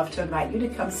difference. We'd love to invite you to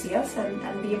come see us and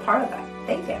be a part of that.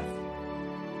 Thank you.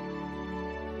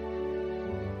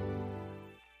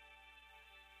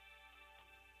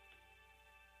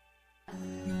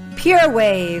 Pure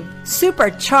Wave.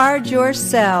 Supercharge your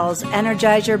cells.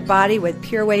 Energize your body with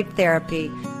Pure Wave therapy.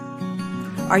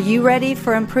 Are you ready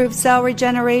for improved cell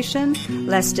regeneration,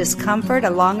 less discomfort, a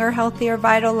longer, healthier,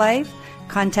 vital life?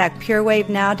 Contact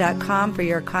purewavenow.com for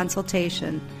your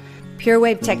consultation. Pure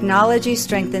Wave technology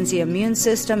strengthens the immune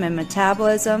system and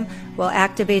metabolism while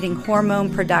activating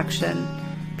hormone production.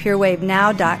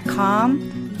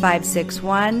 purewavenow.com,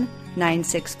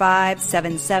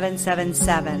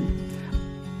 561-965-7777.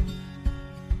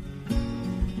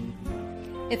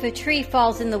 If a tree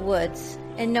falls in the woods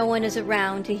and no one is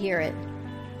around to hear it,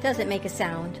 does it make a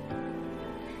sound?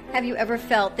 Have you ever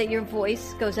felt that your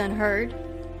voice goes unheard?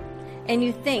 And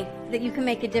you think that you can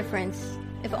make a difference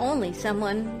if only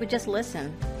someone would just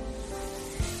listen?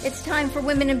 It's time for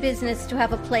women in business to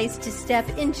have a place to step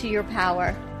into your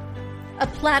power, a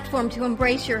platform to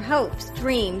embrace your hopes,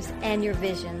 dreams, and your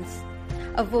visions,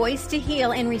 a voice to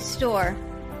heal and restore.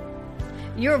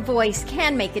 Your voice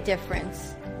can make a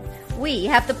difference. We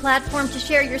have the platform to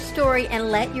share your story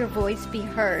and let your voice be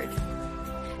heard.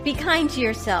 Be kind to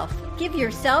yourself. Give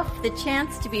yourself the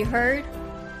chance to be heard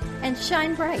and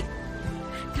shine bright.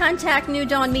 Contact New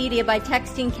Dawn Media by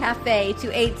texting CAFE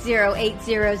to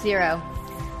 80800.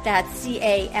 That's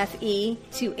CAFE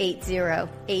to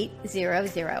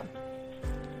 80800.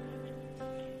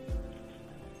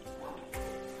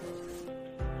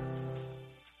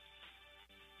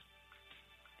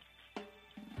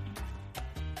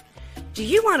 Do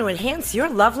you want to enhance your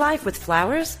love life with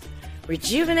flowers?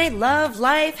 Rejuvenate love,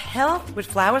 life, health with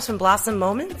flowers from Blossom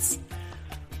Moments?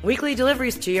 Weekly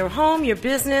deliveries to your home, your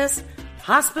business,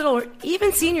 hospital, or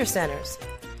even senior centers.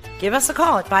 Give us a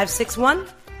call at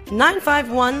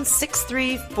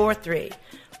 561-951-6343.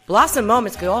 Blossom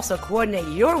Moments could also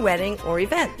coordinate your wedding or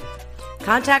event.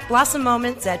 Contact Blossom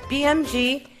Moments at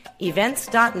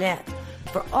bmgevents.net.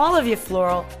 For all of your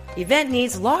floral event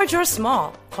needs, large or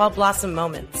small, call Blossom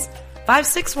Moments.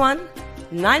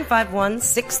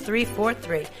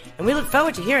 561-951-6343. And we look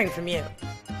forward to hearing from you.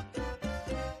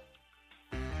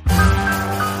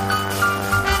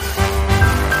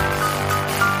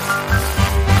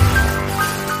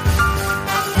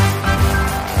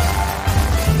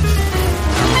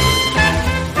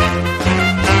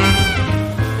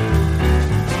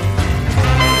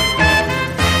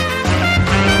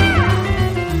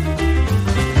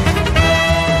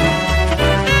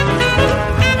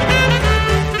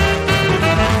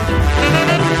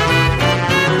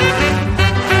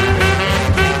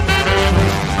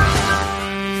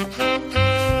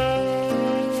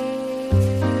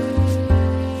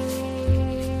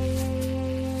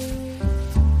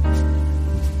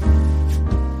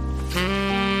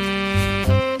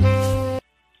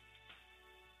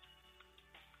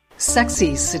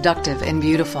 Sexy, seductive, and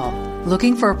beautiful.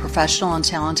 Looking for a professional and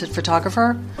talented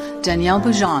photographer? Danielle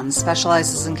Boujon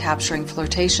specializes in capturing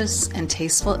flirtatious and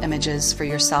tasteful images for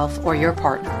yourself or your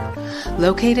partner.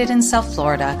 Located in South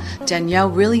Florida, Danielle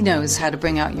really knows how to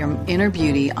bring out your inner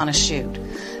beauty on a shoot.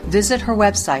 Visit her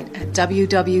website at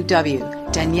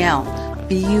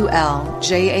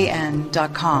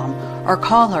www.daniellebuljan.com or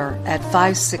call her at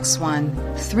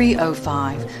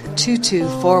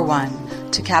 561-305-2241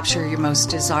 to capture your most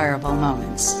desirable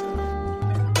moments.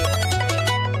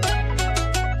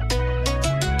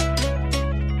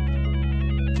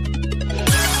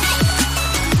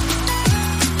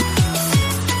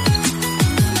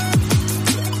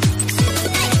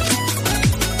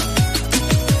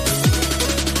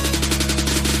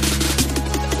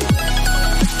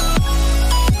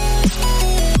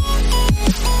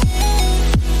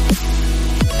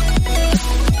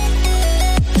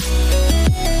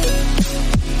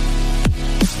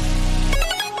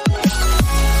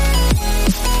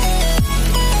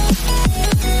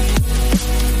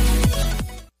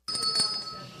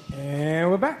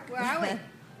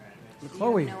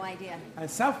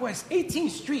 Southwest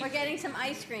 18th Street. We're getting some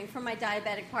ice cream from my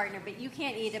diabetic partner, but you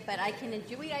can't eat it, but I can.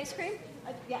 Do we eat ice cream?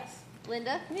 Yes.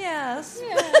 Linda? Yes.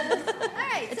 All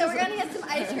right, so we're going to get some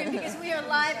ice cream because we are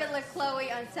live at La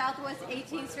Colie on Southwest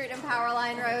 18th Street and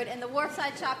Powerline Road in the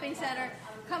Wharfside Shopping Center.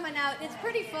 Coming out, it's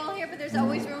pretty full here, but there's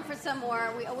always room for some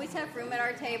more. We always have room at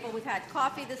our table. We've had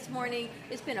coffee this morning.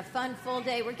 It's been a fun, full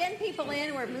day. We're getting people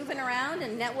in. We're moving around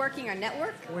and networking our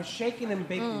network. We're shaking and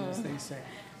baking, as they say.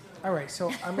 All right,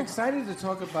 so I'm excited to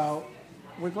talk about,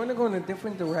 we're going to go in a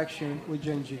different direction with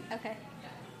Genji. Okay.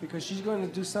 Because she's going to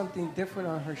do something different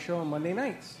on her show on Monday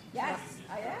nights. Yes,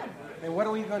 I am. And what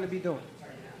are we going to be doing?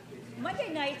 Monday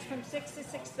nights from 6 to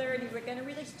 6:30, we're going to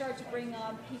really start to bring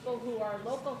on people who are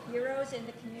local heroes in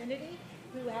the community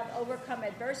who have overcome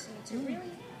adversity to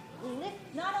really lift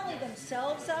not only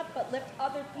themselves up, but lift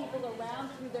other people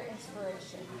around through their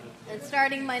inspiration. And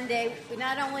starting Monday,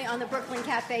 not only on the Brooklyn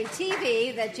Cafe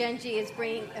TV, that Genji is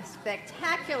bringing a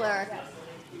spectacular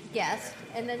guest,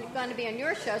 and then going to be on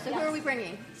your show. So who are we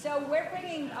bringing? So we're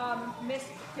bringing Miss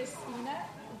Christina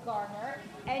Garner,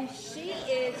 and she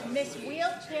is Miss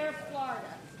Wheelchair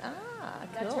Florida.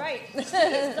 That's right. She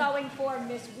is going for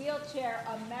Miss Wheelchair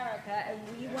America, and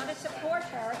we want to support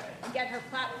her and get her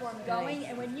platform going. Nice.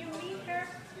 And when you meet her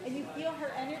and you feel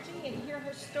her energy and hear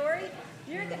her story,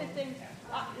 you're going to think,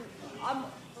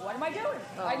 what am I doing?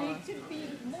 I need to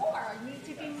be more. I need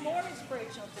to be more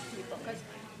inspirational to people, because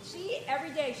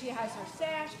every day she has her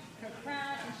sash, her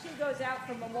crown, and she goes out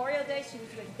for Memorial Day. She was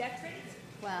with veterans.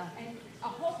 Wow. And a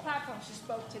whole platform. She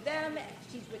spoke to them.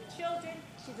 She's with children.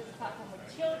 She does a platform with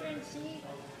children.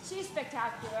 She's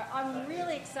spectacular. I'm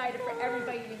really excited for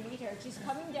everybody to meet her. She's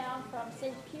coming down from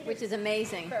St. Petersburg. Which is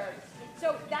amazing.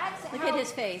 So that's Look at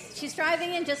his face. She's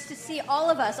driving in just to see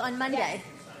all of us on Monday. Yes.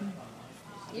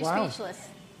 You're speechless.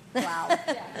 Wow.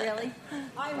 Yeah. Really?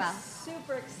 I'm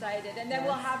super excited. And then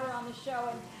we'll have her on the show.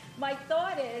 And my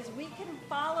thought is we can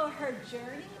follow her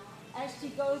journey as she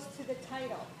goes to the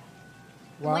title.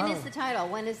 Wow. When is the title?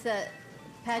 When is the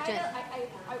pageant? I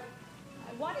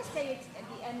want to say it's at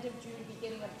the end of June,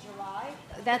 beginning of July.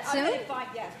 That's I'm soon? going to find,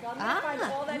 yes, but I'm going to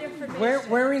find all that information.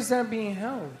 Where is that being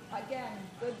held? Again,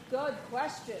 good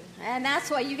question. And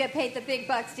that's why you get paid the big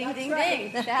bucks, ding, That's ding,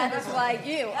 right. ding. That is why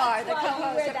you are the why you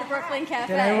co-host wear of the the Brooklyn hat.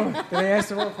 Cafe. Did I ask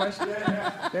the wrong question? Did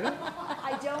I?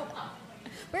 I don't.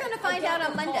 We're going to find out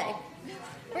on Monday.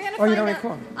 We're going to Oh, you find don't out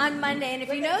recall? on Monday, and if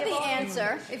We're you gonna know give the all-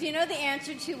 answer,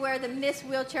 to where the Miss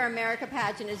Wheelchair America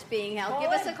pageant is being held,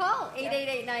 give us a call,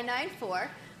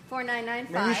 888-994-4995.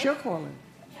 Maybe she'll call in.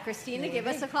 Christina, give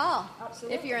us a call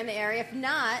Absolutely. if you're in the area. If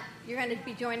not, you're going to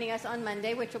be joining us on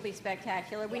Monday, which will be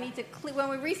spectacular. We need to when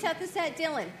we reset the set,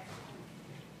 Dylan,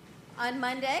 on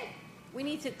Monday, we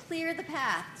need to clear the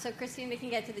path so Christina can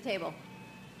get to the table.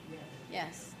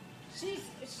 Yes. She's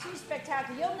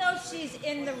spectacular. You'll know she's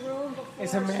in the room before.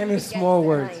 It's a man she of gets small there.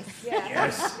 words. Yeah.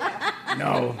 Yes.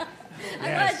 No. I'm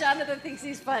glad Jonathan thinks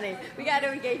he's funny. We got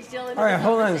to engage Dylan. All right, in the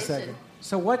hold on a conversation. second.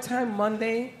 So what time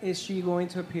Monday is she going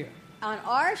to appear? On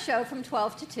our show from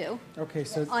 12 to 2. Okay,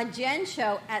 so... On Jen's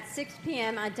show at 6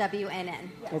 p.m. on WNN.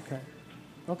 Okay.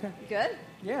 Okay. Good?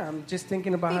 Yeah, I'm just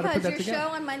thinking about how to put Because that your together.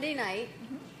 show on Monday night,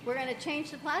 we're going to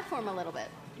change the platform a little bit.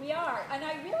 We are, and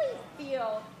I really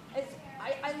feel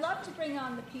I love to bring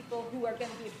on the people who are going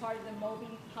to be a part of the Moby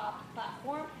Pop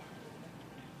platform.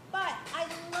 But I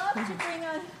love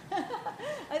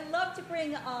to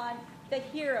bring on the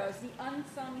heroes, the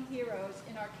unsung heroes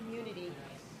in our community.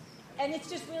 And it's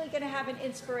just really going to have an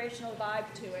inspirational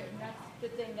vibe to it, and that's the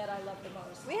thing that I love the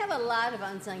most. We have a lot of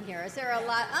unsung heroes. There are a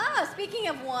lot. Speaking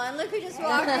of one, look who just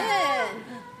walked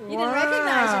in. You didn't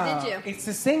recognize her, did you? It's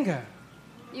the singer.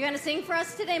 You going to sing for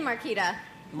us today, Marquita?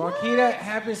 Marquita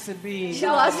happens to be... She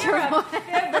lost her voice.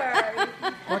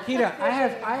 Marquita,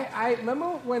 I remember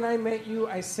when I met you,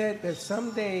 I said that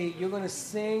someday you're going to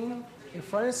sing in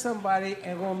front of somebody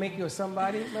and we'll make you a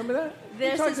somebody. Remember that?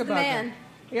 This We talked is the about man. that.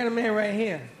 You got a man right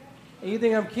here. And you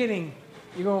think I'm kidding?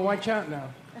 You're going to watch out now.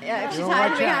 Yeah, she's You're gonna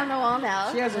hiding watch behind out. the wall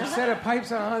now. She has a set of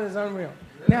pipes on her that's unreal.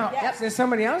 Now, there's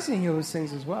somebody else in here who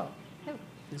sings as well. Who?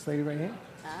 This lady right here.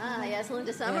 Yes,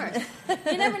 Linda Summers.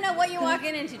 You never know what you're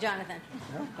walking into, Jonathan.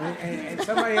 And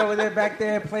somebody over there back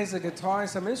there plays the guitar and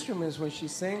some instruments when she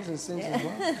sings and sings as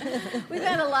well. We've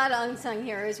got a lot of unsung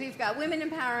heroes. We've got women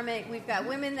empowerment. We've got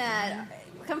women that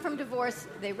come from divorce.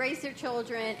 They raise their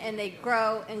children, and they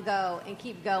grow and go and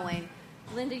keep going.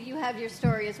 Linda, you have your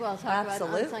story as well. Talk about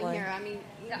unsung hero. I mean,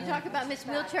 you talk about Miss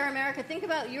Wheelchair America. Think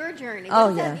about your journey. What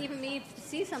does that even mean to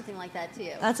see something like that to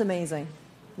you? That's amazing.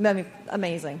 I mean,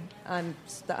 amazing. I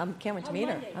can't wait to meet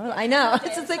her. I know.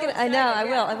 I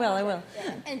know. I will.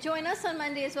 And join us on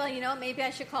Monday as well. You know, maybe I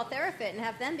should call TheraFit and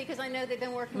have them because I know they've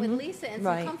been working with Lisa and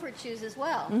some comfort shoes as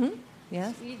well. Mm-hmm.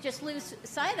 Yes. You just lose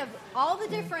sight of all the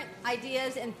different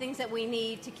ideas and things that we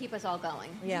need to keep us all going.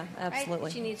 Yeah, absolutely.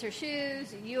 Right? She needs her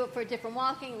shoes. You for different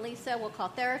walking. Lisa will call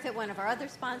TheraFit, one of our other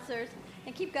sponsors,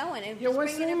 and keep going. And just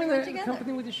what's the bringing name of everyone the together.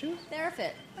 company with the shoes?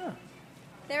 TheraFit. Oh.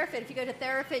 TheraFit. If you go to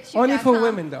TheraFit, Only for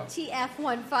women, though.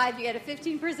 TF15, you get a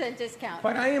 15% discount.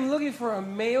 But I am looking for a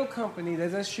male company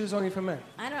that does shoes only for men.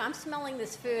 I don't know. I'm smelling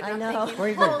this food. I I'm know.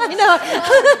 Thinking, What do you think? holy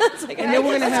know. And then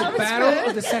we're going to have Battle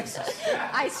of the Sexes.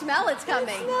 I smell it's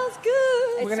coming. Smells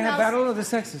good. We're going to have Battle of the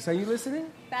Sexes. Are you listening?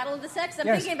 Battle of the Sexes. I'm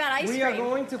Yes. thinking about ice We cream. are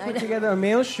going to put together a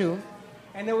male shoe,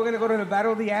 and then we're going to go to the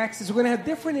Battle of the Axes. We're going to have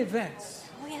different events.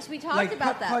 Oh, yes, we talked Like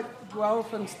about that. putt-putt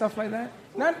golf and stuff like that.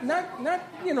 Not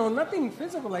nothing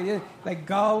physical like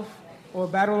golf or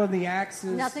Battle of the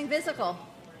Axes. Nothing physical.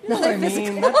 You know what I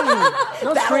mean? Nothing.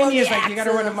 No training is like you got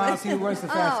to run a mile, see who runs the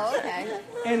fastest. Oh,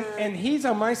 okay. And he's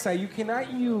on my side. You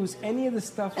cannot use any of the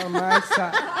stuff on my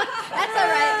side. That's all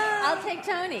right. I'll take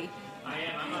Tony.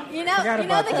 You know Forgot the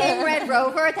about that. game Red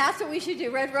Rover? That's what we should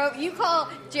do. Red Rover. You call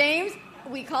James,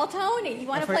 we call Tony. You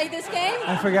want to play this game?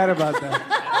 I forgot about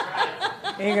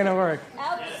that. Ain't gonna work.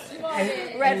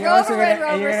 Red you're also Rover, Red gonna- and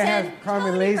Rover. you're gonna have Send Carmen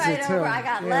Tony Laser, right too. over. I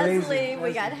got Yeah, Leslie, Laser.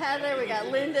 we got Heather, we got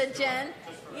Linda, Jen.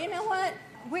 You know what?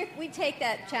 We take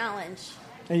that challenge.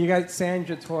 And you got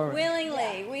Sandra Torres.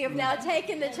 Willingly. We have now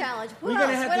taken the challenge. Who We're else?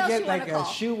 gonna have What to else get you like wanna a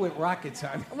call? shoe with rockets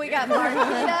on it. We got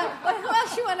Marquita. Who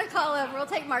else you want to call over? We'll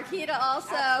take Marquita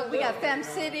also. We got Fem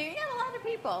City. We got a lot of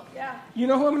people. Yeah. You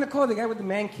know who I'm gonna call? The guy with the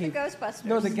man cave. The Ghostbusters.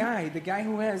 No, the guy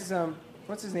who has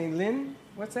what's his name? Lynn.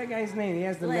 What's that guy's name? He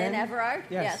has the Lynn men. Everard?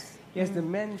 Yes. Yes. He has the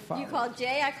men follow. You called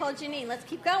Jay, I called Janine. Let's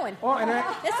keep going. Oh, and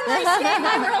This is a nice game.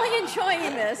 I'm really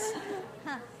enjoying this.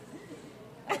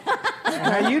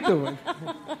 How you doing?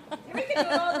 We can do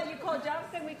all that. You call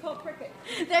Jonathan, we call Cricket.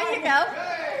 There you go.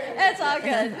 It's all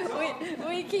good.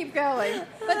 We keep going.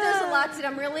 But there's a lot to it.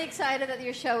 I'm really excited that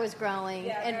your show is growing.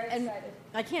 Yeah, and very excited.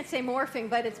 I can't say morphing,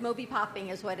 but it's Moby Popping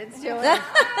is what it's doing.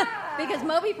 Because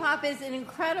Moby Pop is an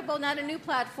incredible, not a new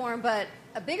platform, but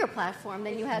a bigger platform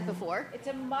than you had before. It's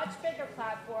a much bigger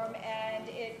platform, and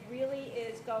it really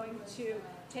is going to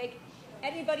take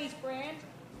anybody's brand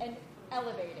and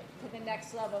elevate it to the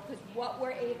next level. Because what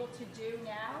we're able to do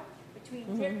now,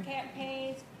 between drip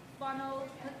campaigns, funnels,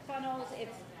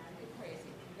 it's crazy.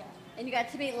 Yeah. And you got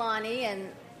to meet Lonnie, and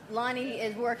Lonnie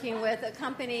is working with a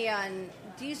company on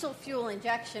diesel fuel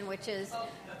injection, which is,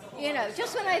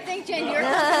 just when I think, Jen, your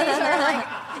companies are like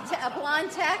a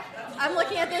blonde tech, I'm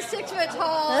looking at this 6 foot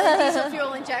tall diesel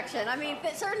fuel injection. I mean,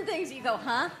 certain things you go,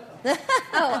 huh?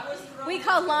 Oh, we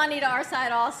call Lonnie to our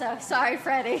side also. Sorry,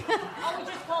 Freddie. Oh, we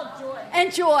just called Joy.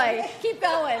 And Joy. Keep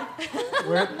going.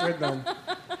 We're done.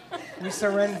 We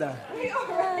surrender. We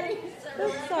already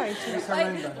Sorry,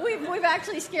 we've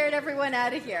actually scared everyone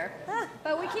out of here.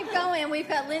 But we keep going. We've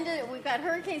got Linda. We've got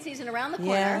hurricane season around the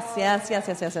corner. Yes.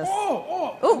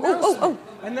 Oh,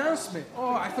 announcement.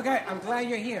 Oh, I forgot. I'm glad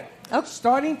you're here. Oh.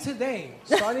 Starting today,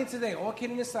 all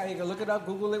kidding aside, you can look it up,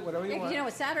 Google it, whatever you want. You know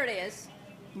what Saturday is?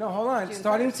 No, hold on.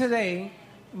 Starting today,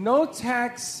 no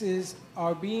taxes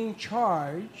are being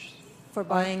charged for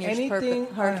buying your anything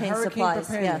hurricane supplies.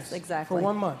 preparedness. Yes, exactly. For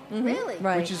 1 month. Mm-hmm. Really?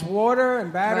 Right. Which is water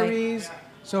and batteries. Right.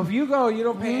 So if you go, you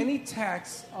don't pay any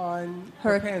tax on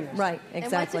preparedness. Right,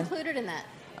 exactly. And what's included in that?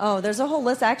 Oh, there's a whole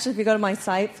list. Actually, if you go to my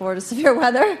site, Florida Severe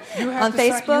Weather, on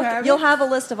Facebook, you'll have a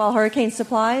list of all hurricane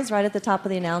supplies right at the top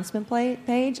of the announcement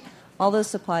page. All those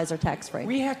supplies are tax-free.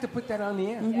 We have to put that on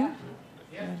the air. Mm-hmm.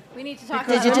 Yeah. We need to talk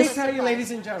because about let me tell you,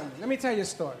 ladies and gentlemen, let me tell you a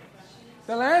story.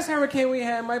 The last hurricane we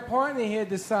had, my partner here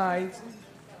decides,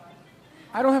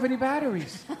 I don't have any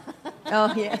batteries.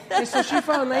 Oh, yeah. And so she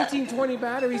found 19, 20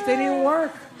 batteries. They didn't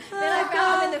work. Then I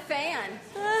found them in the fan.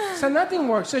 So nothing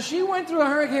worked. So she went through a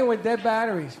hurricane with dead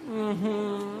batteries.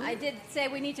 Mm-hmm. I did say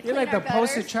we need to You're clean like our the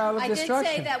gutters. poster child of destruction. I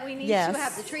did say that we need to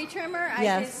have the tree trimmer.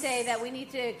 I did say that we need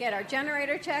to get our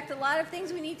generator checked. A lot of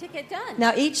things we need to get done.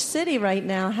 Now, each city right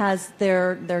now has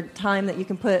their time that you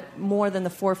can put more than the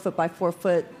 4 foot by 4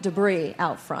 foot debris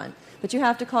out front. But you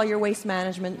have to call your waste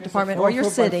management department or your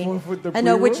city and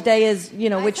know which day is,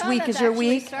 which week is your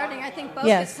week. Starting, I think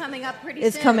Boca is coming up pretty soon.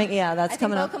 It's coming, that's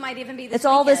coming up. Boca might even be this It's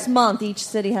all weekend. this month. Each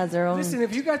city has their own. Listen,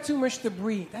 if you got too much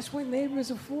debris, that's what neighbors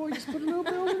are for. Just put a little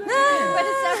bit over there. But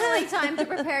it's definitely time to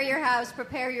prepare your house,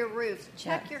 prepare your roof,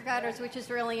 check your gutters, which is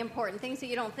really important. Things that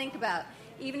you don't think about.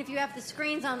 Even if you have the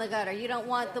screens on the gutter, you don't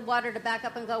want the water to back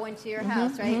up and go into your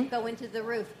house, right? Go into the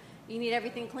roof. You need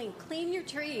everything clean. Clean your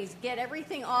trees. Get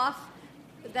everything off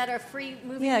that are free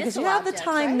moving. Yeah, because you have the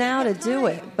time right? now to do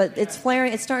it, but it's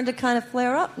flaring. It's starting to kind of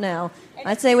flare up now.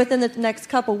 I'd say within the next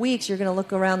couple weeks, you're going to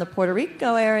look around the Puerto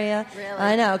Rico area. Really?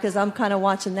 I know, because I'm kind of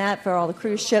watching that for all the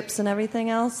cruise ships and everything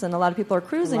else, and a lot of people are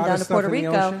cruising down to Puerto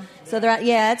Rico. So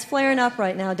it's flaring up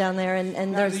right now down there. And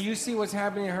now, there's. Do you see what's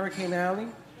happening in Hurricane Alley?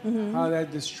 Mm-hmm. How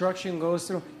that destruction goes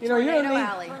through. Tornado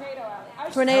Alley.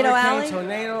 Tornado Alley.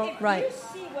 Tornado. Right. If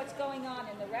you see what's going on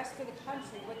in the rest of the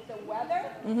country with the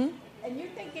weather, and you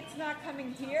think it's not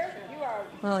coming here, you are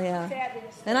sadly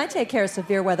mistaken. And I take care of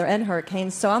severe weather and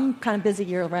hurricanes, so I'm kind of busy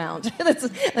year round.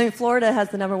 Florida has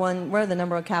we're the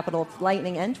number one capital of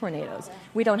lightning and tornadoes.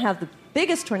 We don't have the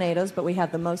biggest tornadoes, but we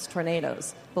have the most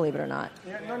tornadoes, believe it or not.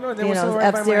 Yeah, no, there was some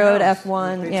right F0 by to my house.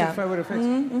 F1. They took forever to fix.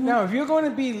 Now, if you're going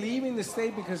to be leaving the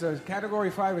state because a Category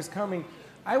 5 is coming,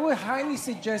 I would highly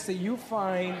suggest that you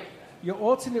find your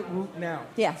alternate route now.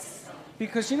 Yes.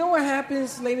 Because you know what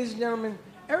happens, ladies and gentlemen?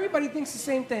 Everybody thinks the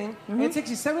same thing, and it takes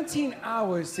you 17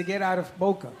 hours to get out of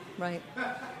Boca. Right.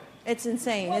 It's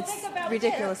insane. Well, it's think about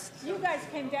ridiculous. This. You guys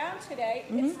came down today.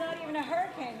 It's not even a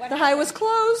hurricane. The high was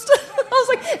closed. I was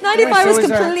like, 95 was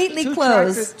completely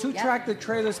closed. Two tractor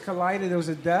trailers collided. There was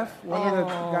a death. One of the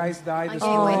guys died. On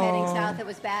Gateway heading south, it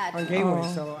was bad. On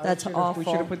Gateway, so that's awful. We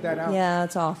should have put that out. Yeah,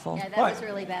 it's awful. Yeah, that was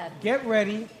really bad. Get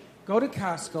ready. Go to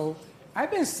Costco. I've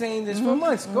been saying this for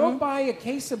months. Go buy a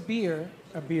case of beer.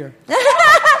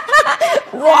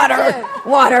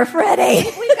 Water,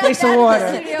 Freddie. Case of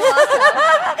water.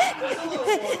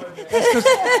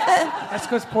 That's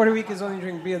because Puerto Ricans only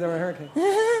drink beer during a hurricane.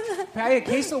 Buy a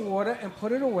case of water and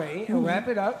put it away and wrap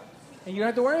it up, and you don't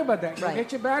have to worry about that. Right.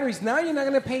 Get your batteries. Now you're not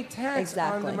going to pay tax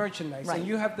on the merchandise, right. and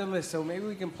you have the list. So maybe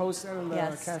we can post that on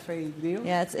the cafe deal.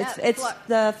 Yeah, it's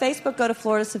the Facebook. Go to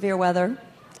Florida Severe Weather,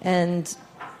 and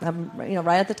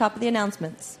right at the top of the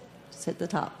announcements. Hit the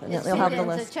top, and they'll have the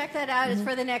list. So check that out. It's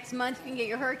for the next month. You can get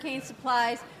your hurricane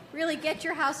supplies. Really get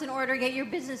your house in order. Get your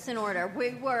business in order.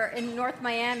 We were in North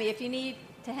Miami. If you need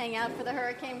to hang out for the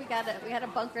hurricane. We had a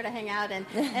bunker to hang out in,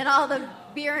 and all the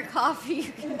beer and coffee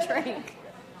you can drink.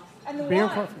 And the Beer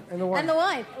wine. and coffee and the wine. And the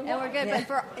wine. And we're good. Yeah.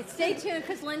 But stay tuned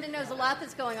because Linda knows a lot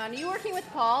that's going on. Are you working with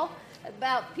Paul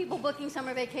about people booking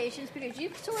summer vacations? Because you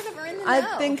sort of are in the know.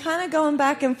 I've been kind of going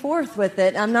back and forth with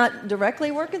it. I'm not directly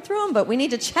working through him, but we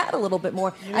need to chat a little bit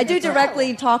more. I do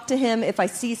directly talk to him if I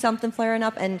see something flaring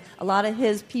up, and a lot of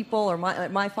his people or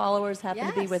my followers happen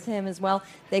to be with him as well.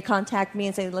 They contact me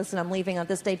and say, listen, I'm leaving on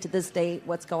this date to this date.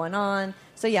 What's going on?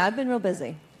 So, yeah, I've been real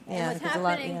busy. And Yeah, what's 'cause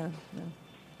happening? a lot, yeah.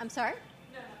 I'm sorry?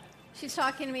 She's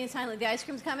talking to me in sign language. The ice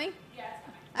cream's coming? Yes.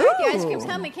 All right, the ice cream's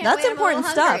coming. Can't That's wait. I'm a little important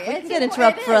stuff. hungry. We It's can get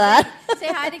important. interrupted It for is. that. Say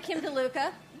hi to Kim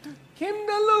DeLuca. Kim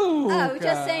DeLuca. Oh,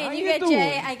 just saying. How You get doing?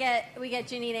 Jay. We get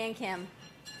Janine and Kim.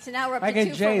 So now we're up I to get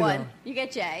 2 Jay, for 1. though. You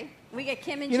get Jay. We get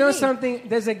Kim and You Janine. know something?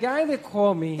 There's a guy that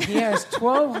called me. He has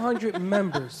 1,200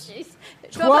 members. Jeez.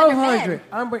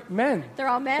 1,200. Men. They're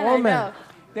all men, All I men. know.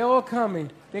 They're all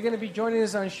coming. They're going to be joining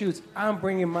us on shoots. I'm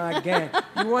bringing my gang.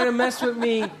 You want to mess with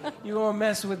me? You want to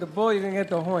mess with the bull? You're going to get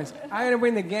the horns. I'm going to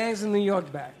bring the gangs in New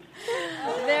York back.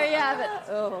 There you have it.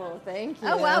 Oh, thank you.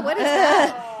 Oh, wow. What is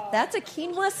that? That's a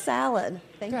quinoa salad.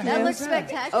 Thank you. That looks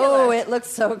spectacular. Oh, it looks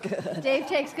so good. Dave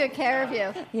takes good care of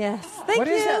you. Yes. Thank What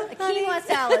you. is So, a quinoa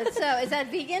salad. So, is that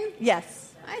vegan? Yes.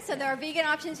 All right, so there are vegan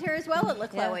options here as well at La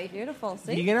Yeah, Chloe. beautiful.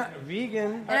 See?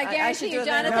 Vegan. And I guarantee should you, do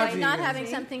that Jonathan's now. not having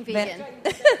something vegan.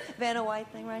 Vanna White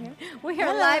thing right here. We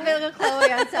are live at La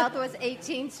Chloe on Southwest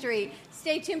 18th Street.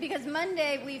 Stay tuned because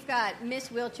Monday we've got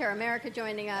Miss Wheelchair America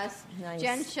joining us. Nice.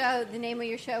 Jen's show, the name of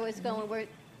your show is going.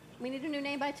 We need a new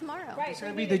name by tomorrow. It's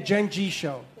going to be the Gen G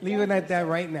Show. Leave it at that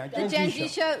right now. The Gen G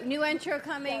show, new intro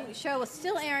coming. Show is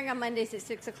still airing on Mondays at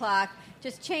 6 o'clock.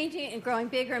 Just changing and growing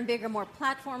bigger and bigger. More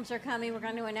platforms are coming. We're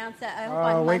going to announce that I hope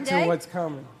on wait Monday. till what's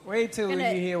coming. Wait till you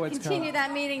Gonna hear what's continue coming.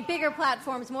 that meeting. Bigger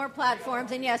platforms, more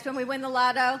platforms. And yes, when we win the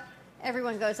lotto,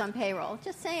 everyone goes on payroll.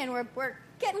 Just saying, we're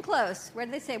getting close. Where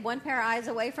do they say? One pair of eyes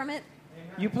away from it?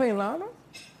 You playing Lotto?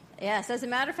 Yes. As a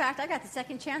matter of fact, I got the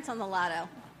second chance on the lotto.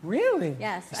 Really?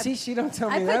 Yes. See, she don't tell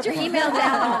me I that put your part. email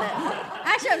down on it.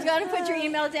 Actually, I was going to put your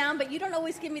email down, but you don't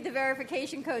always give me the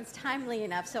verification codes timely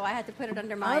enough, so I had to put it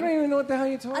under mine. I don't even know what the hell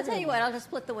you're talking about. I'll tell you what, I'll just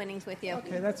split the winnings with you.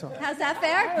 Okay, that's all. How's that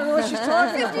fair? I don't know what she's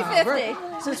talking about.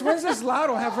 50-50. Since when's this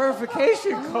Lotto have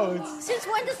verification codes? Since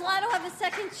when does Lotto have a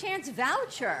second chance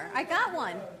voucher? I got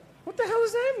one. What the hell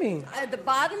does that mean? At the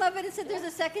bottom of it said there's a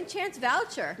second chance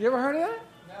voucher. You ever heard of that?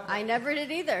 I never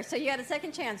did either. So you got a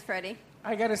second chance, Freddie.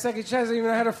 I got a second chance. I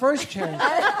even had a first chance.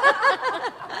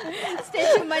 Stay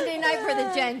tuned Monday night for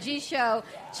the Gen G Show.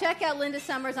 Check out Linda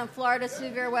Summers on Florida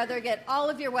Severe Weather. Get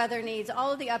all of your weather needs,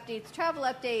 all of the updates, travel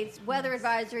updates, weather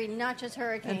advisory, not just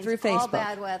hurricanes, And through all Facebook.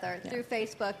 bad weather, through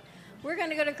Facebook. We're going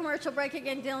to go to commercial break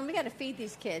again, Dylan. We got to feed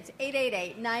these kids.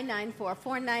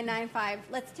 888-994-4995.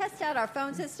 Let's test out our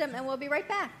phone system, and we'll be right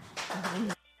back.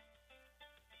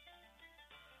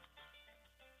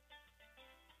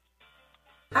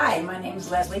 Hi, my name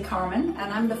is Leslie Carmen,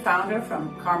 and I'm the founder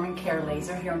from Carmen Care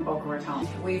Laser here in Boca Raton.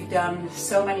 We've done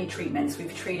so many treatments.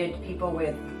 We've treated people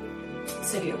with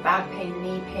severe back pain,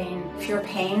 knee pain. Pure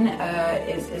pain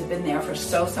has been there for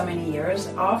so many years.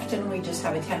 Often we just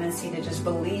have a tendency to just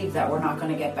believe that we're not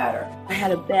going to get better. I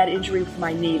had a bad injury with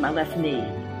my knee, my left knee.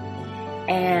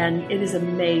 And it is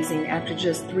amazing after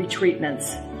just 3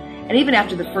 treatments. And even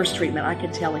after the first treatment, I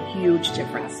could tell a huge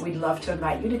difference. We'd love to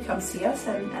invite you to come see us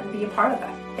and be a part of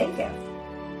that. Thank you.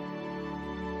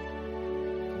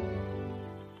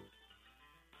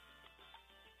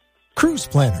 Cruise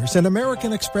Planners, an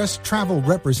American Express travel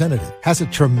representative, has a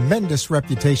tremendous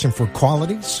reputation for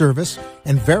quality, service,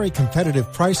 and very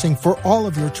competitive pricing for all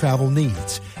of your travel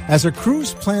needs. As a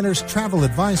Cruise Planners travel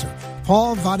advisor,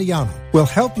 Paul Vadiano will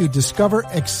help you discover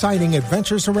exciting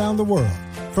adventures around the world,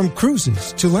 from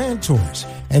cruises to land tours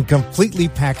and completely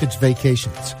packaged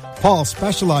vacations. Paul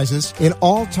specializes in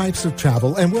all types of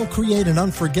travel and will create an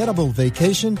unforgettable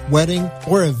vacation, wedding,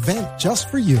 or event just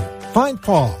for you. Find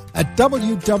Paul at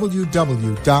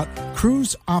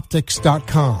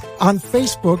www.cruiseoptics.com, on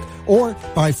Facebook, or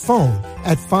by phone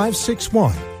at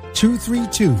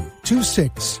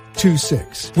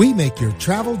 561-232-2626. We make your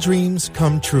travel dreams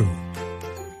come true.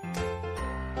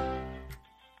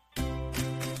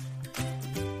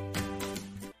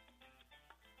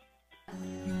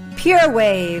 Pure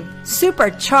Wave.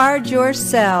 Supercharge your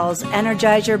cells.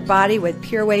 Energize your body with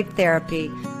Pure Wave therapy.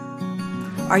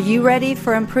 Are you ready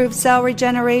for improved cell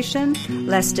regeneration,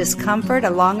 less discomfort, a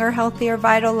longer, healthier,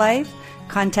 vital life?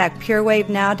 Contact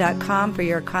purewavenow.com for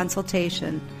your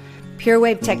consultation. Pure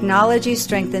Wave technology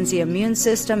strengthens the immune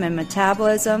system and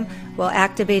metabolism while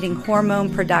activating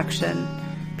hormone production.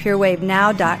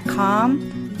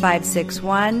 purewavenow.com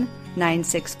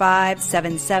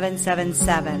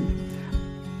 561-965-7777.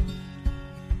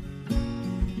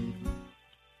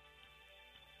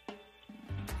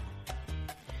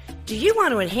 Do you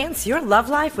want to enhance your love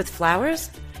life with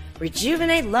flowers?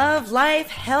 Rejuvenate love, life,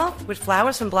 health with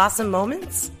flowers from Blossom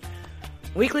Moments?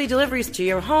 Weekly deliveries to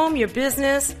your home, your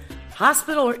business,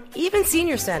 hospital, or even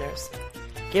senior centers.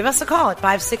 Give us a call at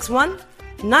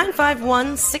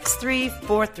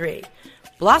 561-951-6343.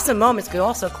 Blossom Moments could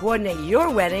also coordinate your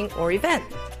wedding or event.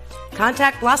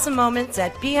 Contact Blossom Moments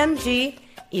at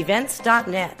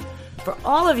pmgevents.net. For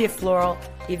all of your floral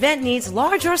event needs,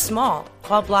 large or small,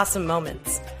 call Blossom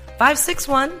Moments.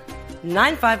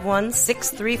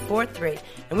 561-951-6343.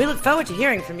 And we look forward to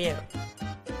hearing from you.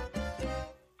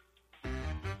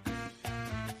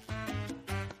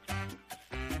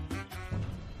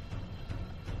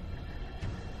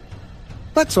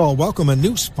 Let's all welcome a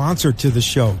new sponsor to the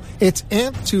show. It's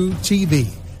AMP2 TV,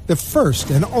 the first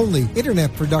and only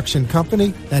internet production company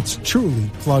that's truly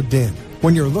plugged in.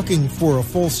 When you're looking for a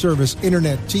full-service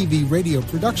internet TV radio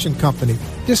production company,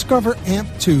 discover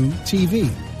AMP2 TV,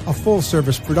 a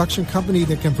full-service production company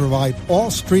that can provide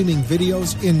all streaming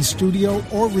videos in studio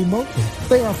or remotely.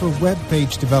 They offer web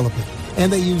page development,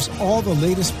 and they use all the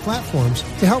latest platforms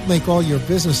to help make all your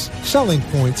business selling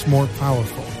points more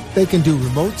powerful. They can do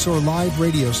remotes or live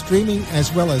radio streaming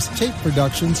as well as tape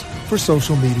productions for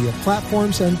social media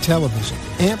platforms and television.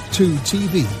 AMP2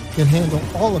 TV can handle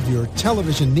all of your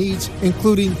television needs,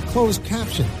 including closed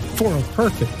caption for a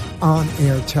perfect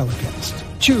on-air telecast.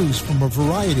 Choose from a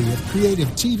variety of creative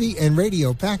TV and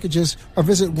radio packages or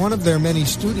visit one of their many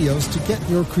studios to get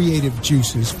your creative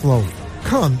juices flowing.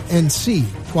 Come and see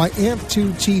why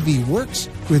AMP2 TV works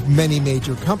with many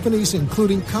major companies,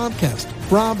 including Comcast,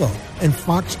 Bravo, and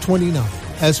Fox 29,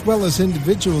 as well as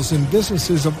individuals and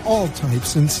businesses of all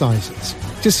types and sizes.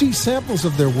 To see samples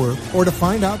of their work or to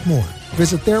find out more,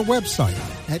 visit their website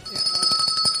at...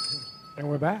 And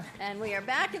we're back. And we are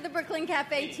back at the Brooklyn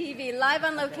Cafe TV, live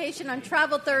on location on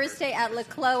Travel Thursday at La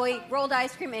Colie Rolled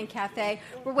Ice Cream and Cafe.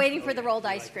 We're waiting for the rolled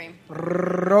ice cream.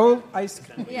 Rolled ice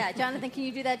cream. Yeah, Jonathan, can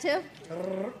you do that too?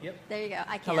 Yep. There you go.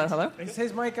 I can't. Hello, hello. Is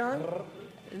his mic on?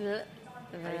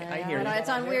 I hear you. No, it's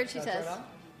on weird, she says.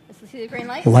 See the green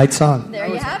lights? Lights on. There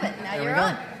you have it. Now you're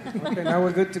on. Okay, now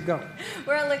we're good to go.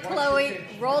 We're at La Colie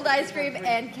Rolled Ice Cream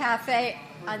and Cafe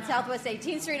on Southwest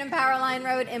 18th Street and Power Line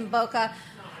Road in Boca.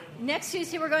 Next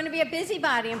Tuesday, we're going to be a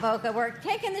busybody in Boca. We're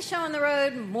taking the show on the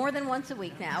road more than once a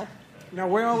week now. Now,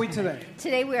 where are we today?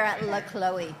 Today, we're at La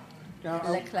Colie. Now,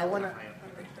 I want to...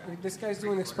 This guy's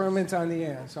doing experiments on the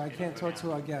air, so I can't talk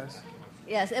to our guests.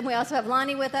 Yes, and we also have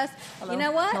Lonnie with us. Hello. You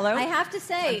know what? Hello. I have to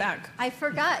say, I'm back. I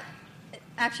forgot.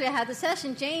 Actually, I had the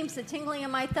session. James, the tingling in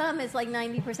my thumb is like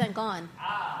 90% gone.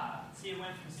 See, it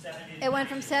went from 70 to It went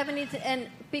from 70 to... And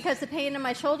because the pain in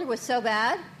my shoulder was so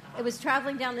bad, it was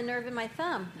traveling down the nerve in my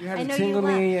thumb. You had a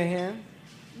tingling in your hand?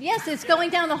 Yes, it's going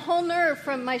down the whole nerve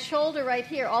from my shoulder right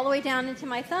here, all the way down into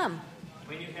my thumb.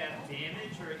 When you have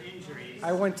damage or injuries...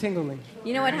 I went tingling.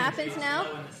 You know what happens now?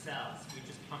 In the cells. We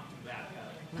just pumped them back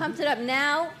up. Pumped it up.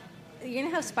 Now, you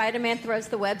know how Spider-Man throws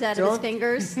the webs out of his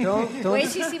fingers? Don't. Wait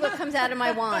till you see what comes out of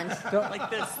my wand. Like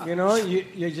this. You know,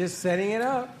 you're just setting it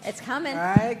up. It's coming.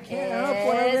 I can't help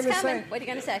what I'm going to It's coming. say. What are you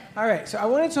going to say? All right, so I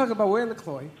want to talk about we're in La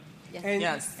Colie. Yes. And,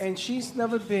 Yes. and she's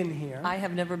never been here. I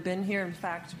have never been here. In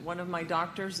fact, one of my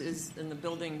doctors is in the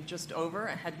building just over.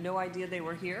 I had no idea they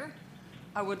were here.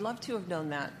 I would love to have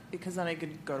known that because then I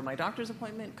could go to my doctor's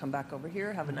appointment, come back over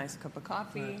here, have a nice cup of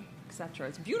coffee, etc.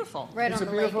 It's beautiful. Right It's on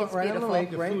a the lake. beautiful, It's right beautiful. on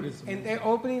the lake, right? And they're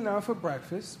opening now for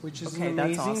breakfast, which is Okay, an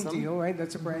that's amazing awesome. deal, right?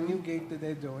 That's a brand new gig that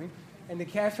they're doing. And the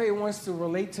cafe wants to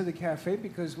relate to the cafe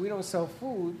because we don't sell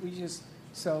food, we just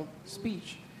sell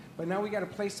speech. But now we got a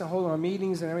place to hold our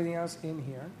meetings and everything else in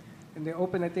here. And they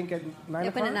open, I think, at 9 They open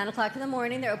o'clock? at 9 o'clock in the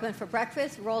morning. They're open for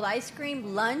breakfast, rolled ice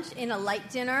cream, lunch, in a light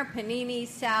dinner, panini,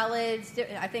 salads.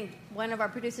 I think one of our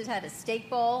producers had a steak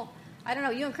bowl. I don't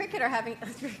know. You and Cricket are having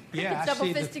Yeah, double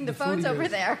actually, fisting the the phones food over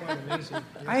is there. quite amazing.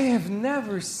 I have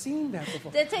never seen that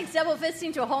before. That takes double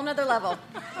fisting to a whole nother level.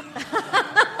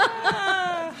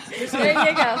 There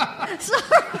you go.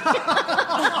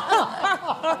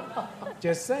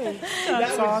 Just saying.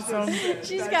 That's awesome.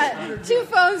 She's got two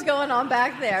phones going on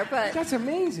back there, but That's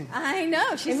amazing. I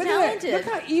know she's And look at that. talented.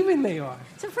 Look how even they are.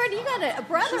 So, Freddie, you got a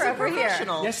brother She's a over here.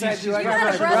 professional. Yes, I do. I You got got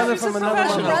my a brother brother from who's a another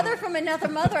professional. mother. Brother from another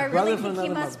mother. I Brother really from think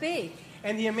he another must mother. be.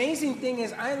 And the amazing thing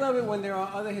is, I love it when there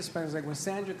are other Hispanics. Like when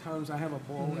Sandra comes, I have a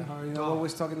ball with her. You know, we're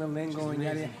always talking the lingo and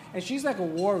yada yada. And she's like a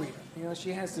warrior. You know,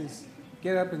 she has this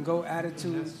get up and go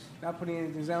attitude, not putting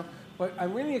anything down. But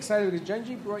I'm really excited because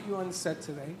Genji brought you on the set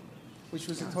today. which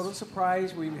was a total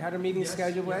surprise. We had a meeting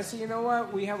scheduled. I said, you know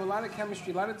what? We have a lot of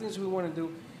chemistry, a lot of things we want to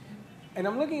do. And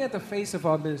I'm looking at the face of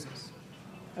our business.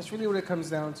 That's really what it comes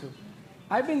down to.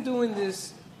 I've been doing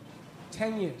this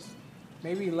 10 years,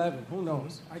 maybe 11. Who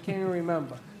knows? I can't even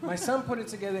remember. My son put it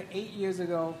together 8 years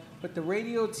ago, but the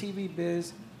radio, TV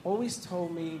biz always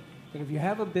told me that if you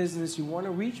have a business, you want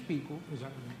to reach people,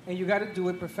 and you got to do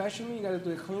it professionally, you got to do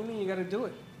it cleanly, you got to do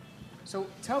it. So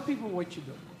tell people what you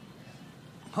do.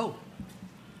 Oh,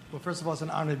 well, first of all, it's an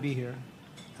honor to be here.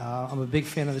 I'm a big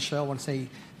fan of the show. I want to say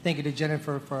thank you to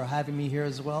Jennifer for having me here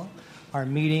as well. Our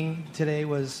meeting today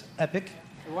was epic.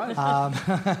 It was.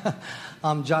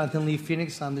 I'm Jonathan Lee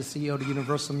Phoenix. I'm the CEO of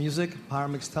Universal Music, Power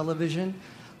Mix Television.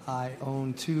 I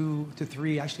own 2 to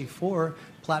 3, actually 4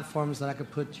 platforms that I could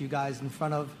put you guys in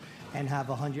front of and have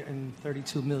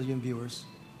 132 million viewers.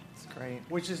 That's great.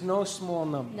 Which is no small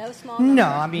number. No small number. No,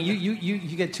 I mean,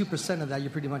 you get 2% of that,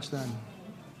 you're pretty much done.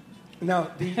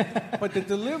 Now, but the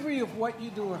delivery of what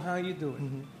you do and how you do it.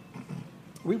 Mm-hmm.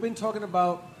 We've been talking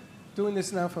about doing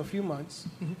this now for a few months,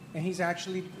 and he's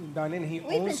actually done it. And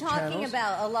We've been talking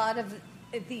about a lot of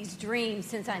these dreams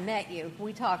since I met you.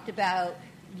 We talked about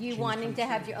you wanting to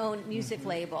have your own music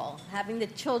label, having the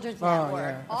children's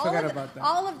network. Yeah. I forgot about that.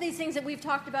 All of these things that we've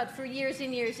talked about for years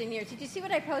and years and years. Did you see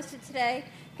what I posted today?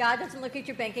 God doesn't look at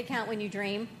your bank account when you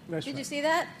dream. Did you see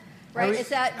that? Right?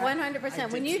 It's at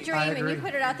 100%. When you dream and you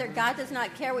put it out there, God does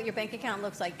not care what your bank account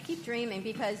looks like. Keep dreaming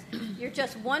because you're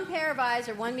just one pair of eyes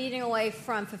or one meeting away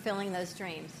from fulfilling those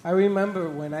dreams. I remember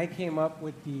when I came up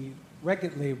with the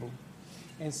record label,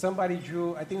 and somebody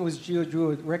drew, I think it was Gio,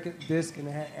 drew a record disc and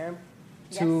it had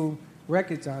two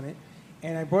records on it.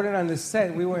 And I brought it on the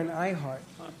set. We were in iHeart.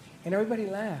 And everybody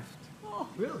laughed. Oh,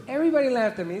 really? Everybody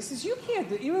laughed at me. He says, you can't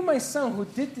do it. Even my son who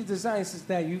did the design says,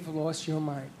 Dad, you've lost your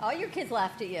mind. All your kids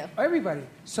laughed at you. Everybody.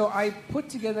 So I put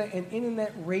together an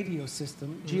internet radio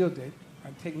system. Gio did. I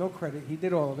take no credit. He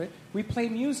did all of it. We play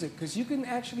music because you can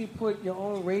actually put your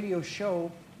own radio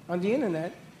show on the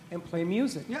internet and play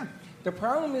music. Yeah. The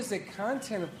problem is the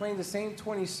content of playing the same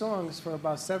 20 songs for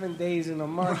about 7 days in a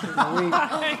month in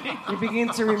a week. You begin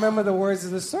to remember the words of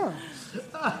the song.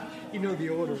 You know the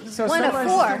order. So One of 4.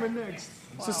 Wow.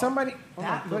 So somebody. Oh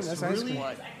that my goodness, looks really.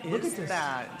 What Look at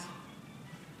that.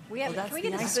 Can we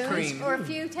get the spoons cream. or a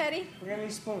few, Teddy? We're going to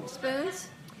need spoons. Spoons?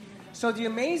 So the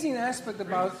amazing aspect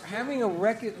about having a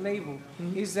record label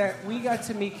is that we got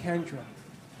to meet Kendra.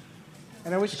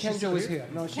 And I wish Kendra was here.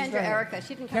 No, she's Kendra not here. Erica.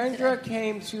 She didn't come Kendra today.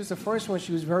 came. She was the first one.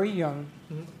 She was very young.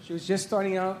 She was just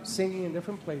starting out singing in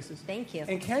different places. Thank you.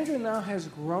 And Kendra now has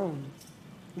grown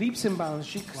leaps and bounds.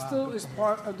 She still is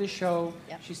part of the show.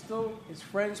 Yep. She still is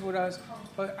friends with us.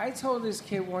 But I told this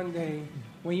kid one day,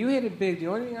 when you hit it big, the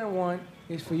only thing I want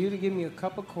is for you to give me a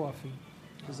cup of coffee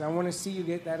because I want to see you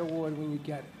get that award when you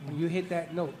get it, when you hit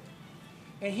that note.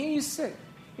 And here you sit.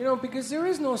 You know, because there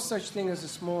is no such thing as a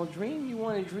small dream. You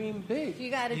want to dream big. You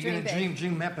got to You're dream gonna big.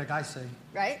 dream epic, I say.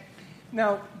 Right?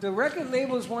 Now, the record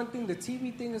label is one thing, the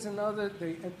TV thing is another,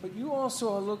 but you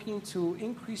also are looking to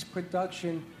increase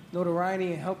production,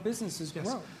 notoriety, and help businesses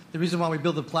grow. The reason why we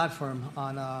built the platform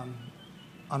on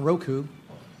Roku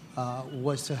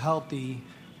was to help the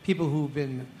people who've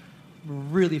been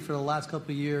really, for the last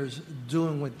couple of years,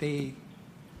 doing what they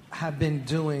have been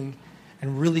doing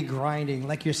and really grinding,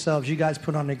 like yourselves. You guys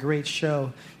put on a great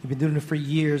show. You've been doing it for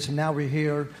years, and now we're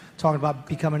here talking about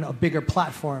becoming a bigger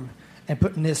platform and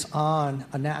putting this on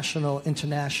a national,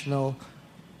 international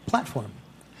platform.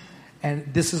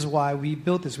 And this is why we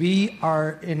built this. We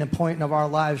are in a point of our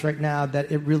lives right now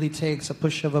that it really takes a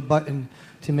push of a button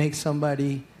to make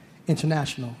somebody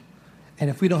international. And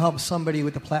if we don't help somebody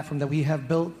with the platform that we have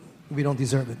built, we don't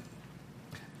deserve it.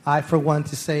 I, for one,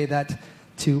 to say that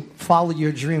to follow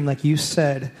your dream, like you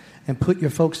said, and put your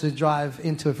focus and drive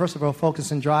into it. First of all, focus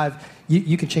and drive,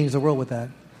 you can change the world with that.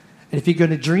 And if you're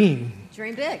going to dream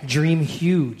big. Dream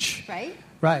huge. Right?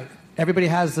 Right. Everybody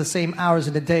has the same hours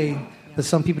in the day, but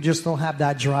some people just don't have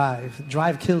that drive.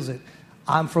 Drive kills it.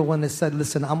 I'm for one that said,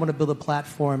 listen, I'm going to build a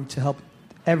platform to help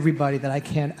everybody that I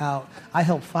can out. I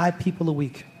help 5 people a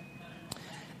week.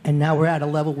 And now we're at a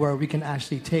level where we can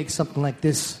actually take something like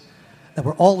this that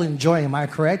we're all enjoying. Am I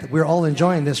correct? We're all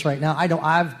enjoying this right now. I know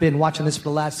I've been watching this for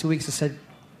the last 2 weeks and said,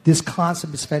 this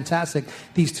concept is fantastic.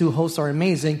 These 2 hosts are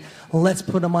amazing. Let's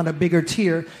put them on a bigger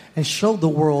tier and show the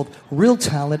world real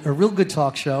talent, a real good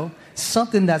talk show,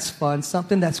 something that's fun,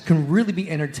 something that can really be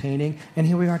entertaining. And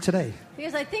here we are today.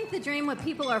 Because I think the dream, what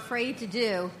people are afraid to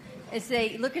do is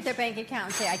they look at their bank account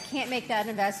and say, I can't make that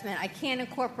investment. I can't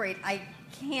incorporate. I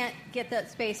can't get the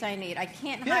space I need. I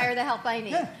can't hire the help I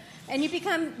need. Yeah. And you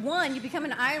become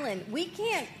an island. We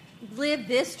can't live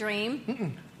this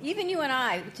dream. even you and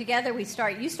I, together you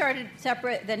started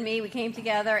separate than me, we came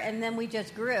together, and then we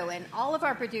just grew. And all of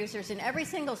our producers and every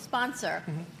single sponsor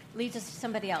leads us to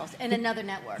somebody else and another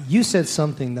network. You said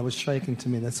something that was striking to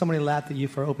me, that somebody laughed at you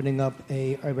for opening up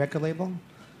a record label,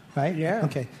 right? Yeah.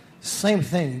 Okay. Same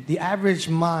thing. The average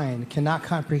mind cannot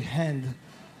comprehend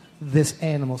this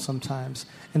animal sometimes.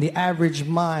 And the average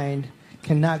mind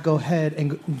cannot go ahead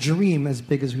and dream as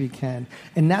big as we can.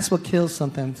 And that's what kills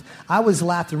sometimes. I was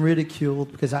laughed and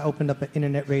ridiculed because I opened up an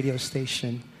internet radio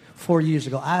station 4 years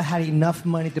ago. I had enough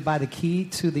money to buy the key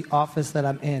to the office that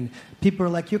I'm in. People are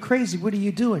like, you're crazy. What are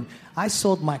you doing? I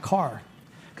sold my car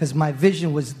because my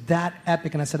vision was that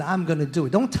epic. And I said, I'm going to do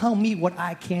it. Don't tell me what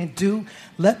I can't do.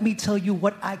 Let me tell you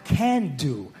what I can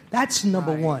do. That's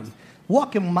number one.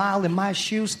 Walk a mile in my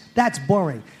shoes, that's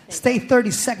boring. Stay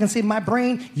 30 seconds in my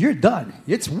brain, you're done.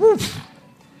 It's woof.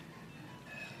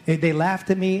 They laughed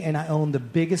at me, and I own the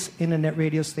biggest internet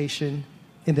radio station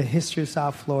in the history of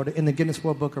South Florida, in the Guinness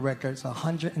World Book of Records,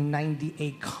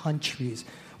 198 countries.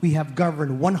 We have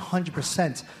governed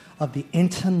 100% of the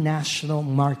international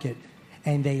market.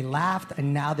 And they laughed,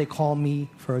 and now they call me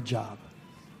for a job.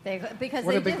 Because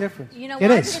what they a big do. difference. You know It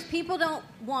why? is. Because people don't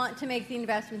want to make the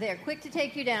investment. They're quick to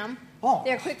take you down.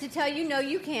 They're quick to tell you, no,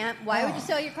 you can't. Why would you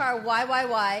sell your car?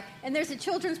 Why? And there's a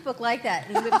children's book like that.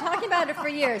 And we've been talking about it for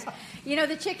years. You know,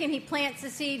 the chicken, he plants the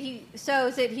seed, he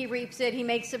sows it, he reaps it, he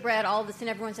makes the bread, all this, and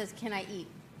everyone says, can I eat?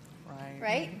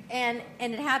 Right? And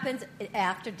it happens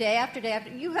after day after day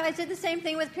after. You guys did the same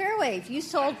thing with PureWave. You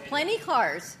sold plenty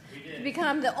cars to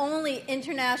become the only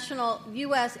international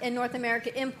U.S. and North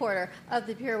America importer of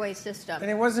the PureWave system. And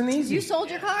it wasn't easy. You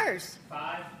sold your cars.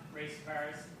 5 race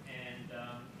cars and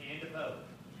a boat.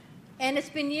 And it's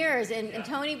been years. And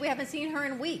Tony, we haven't seen her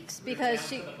in weeks because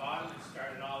she... To the bottom and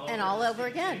started all over. And all over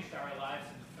again. Changed our lives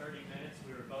in 30 minutes.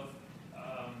 We were both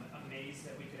amazed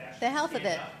that we could actually The health of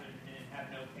stand it. up and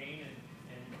have no pain.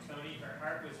 And Tony, her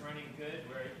heart was running good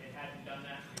where it hadn't done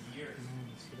that for years.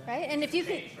 Right? And if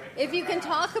you can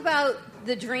talk about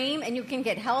the dream and you can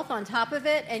get health on top of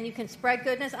it and you can spread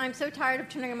goodness, I'm so tired of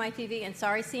turning on my TV and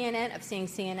sorry CNN, of seeing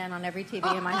CNN on every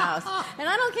TV in my house. And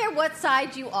I don't care what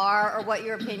side you are or what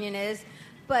your opinion is,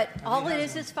 but all it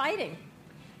is fighting.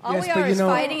 All Yes, we but are you is know-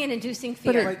 fighting and inducing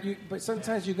fear. But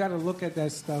sometimes you got to look at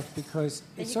that stuff because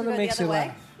And it you sort can of go the makes other you way?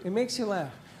 laugh. It makes you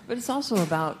laugh. But it's also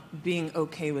about being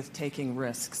okay with taking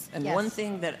risks. And Yes. one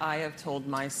thing that I have told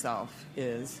myself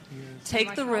is take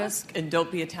much the fun. risk and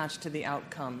don't be attached to the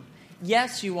outcome.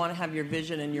 Yes, you want to have your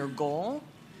vision and your goal,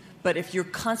 but if you're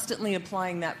constantly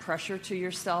applying that pressure to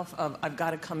yourself of I've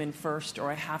got to come in first or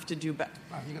I have to do better.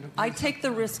 I take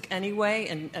the risk anyway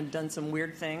and done some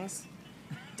weird things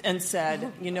and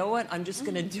said, you know what, I'm just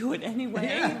going to do it anyway.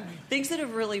 Yeah. Things that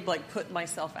have really put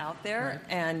myself out there,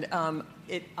 and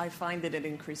I find that it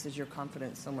increases your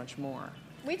confidence so much more.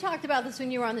 We talked about this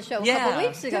when you were on the show a Yeah. couple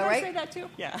weeks ago, Did I right? say that too?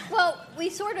 Yeah. Well, we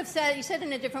sort of said, you said it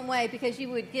in a different way because you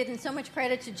would give so much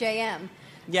credit to JM.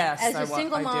 Yes, As I a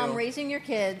single I mom do. raising your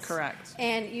kids. Correct.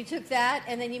 And you took that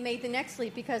and then you made the next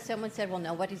leap because someone said, well,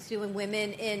 no, what he's doing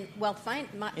women in wealth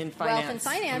and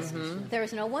finance, Mhm. there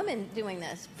is no woman doing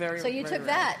this. Very, so you very took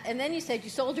rare. that and then you said you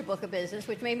sold your book of business,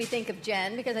 which made me think of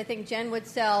Jen because I think Jen would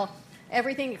sell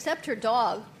everything except her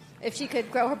dog if she could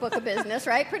grow her book of business,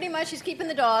 right? Pretty much she's keeping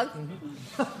the dog.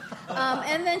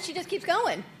 And then she just keeps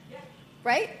going.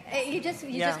 Right? You just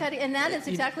got to, and that is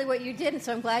exactly what you did. And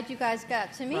so I'm glad you guys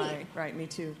got to meet. Right, me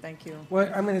too. Thank you.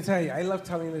 Well, I'm going to tell you, I love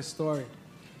telling this story.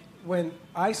 When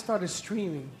I started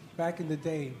streaming back in the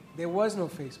day, there was no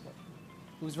Facebook.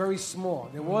 It was very small.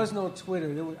 There was no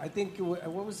Twitter. I think,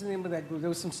 what was the name of that group? There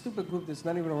was some stupid group that's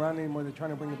not even around anymore. They're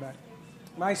trying to bring it back.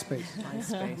 MySpace.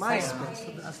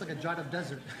 MySpace. That's like a dried up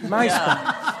desert.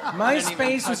 MySpace.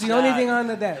 MySpace was the only thing on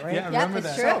the net, right? Yeah, I remember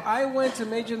that. So I went to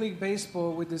Major League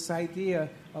Baseball with this idea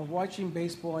of watching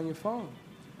baseball on your phone.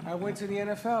 I went to the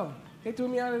NFL. They threw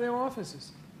me out of their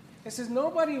offices. It says,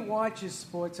 nobody watches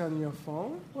sports on your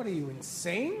phone. What are you,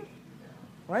 insane?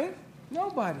 Right?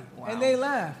 Nobody. Wow. And they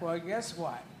laugh. Well, guess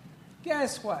what?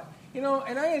 Guess what? You know,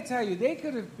 and I gotta tell you, they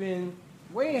could have been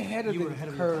way ahead of the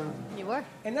curve. You were.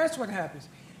 And that's what happens.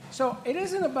 So it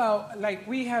isn't about, like,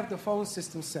 we have the phone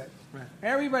system set. Right.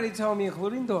 Everybody told me,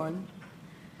 including Dawn,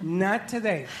 not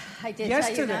today. I did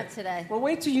Yesterday. tell you not today. Well,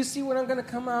 wait till you see what I'm going to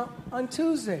come out on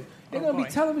Tuesday. There are going to boy.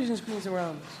 be television screens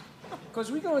around us. Because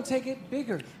we're going to take it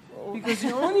bigger. Because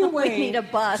the only way need a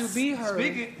bus. to be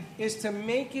heard is to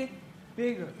make it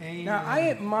bigger. Now, I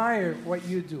admire what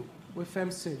you do with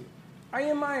Fem City. I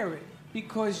admire it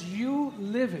because you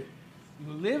live it.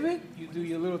 You live it, you do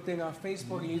your little thing on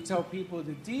Facebook, and you tell people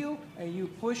the deal, and you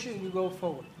push it, and you go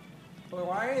forward. But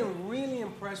what I am really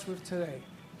impressed with today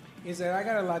is that I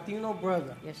got a Latino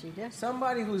brother. Yes, you do.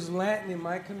 Somebody who's Latin in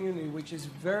my community, which is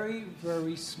very,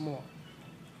 very small.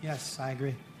 Yes, I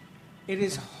agree. It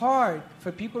is hard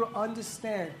for people to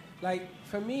understand. Like,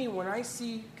 for me, when I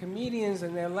see comedians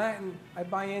and they're Latin, I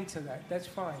buy into that. That's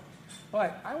fine.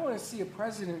 But I want to see a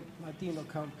president Latino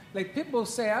come. Like, people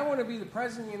say, I want to be the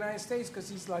president of the United States because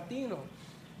he's Latino.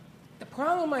 The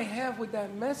problem I have with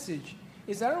that message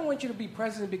is I don't want you to be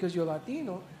president because you're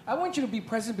Latino. I want you to be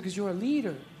president because you're a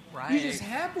leader. Right. You just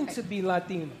happen to be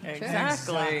Latino.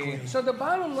 Exactly. So the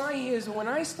bottom line here is when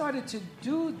I started to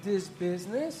do this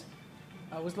business,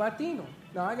 I was Latino.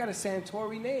 Now, I got a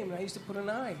Santori name, and I used to put an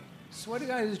I. Swear to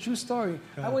God, it's a true story.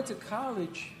 I went to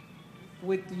college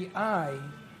with the I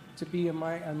to be a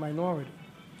minority.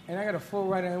 And I got a full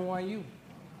ride at NYU.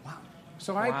 Wow.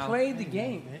 So I played the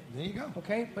game. There you go.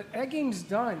 Okay? But that game's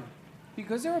done.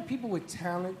 Because there are people with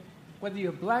talent, whether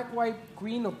you're black, white,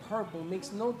 green, or purple,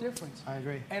 makes no difference. I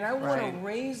agree. And I want to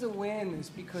raise awareness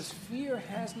because fear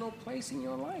has no place in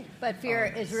your life. But fear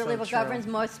is really what governs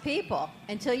most people.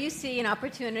 Until you see an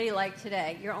opportunity like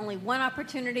today, you're only one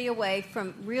opportunity away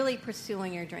from really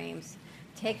pursuing your dreams.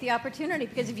 Take the opportunity,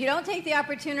 because if you don't take the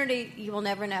opportunity, you will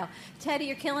never know. Teddy,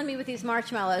 you're killing me with these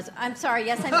marshmallows. I'm sorry.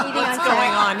 Yes, I'm eating on set. What's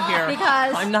going on here?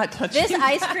 Because I'm not touching this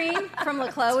ice cream from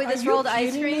La Colie, this rolled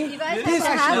ice cream, you guys have to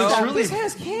have some. This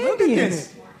has candy in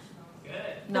it.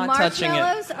 The Not touching it.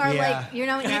 marshmallows are Yeah. like, you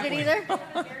don't eat it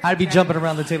either? I'd be jumping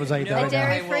around the tables like that The right now.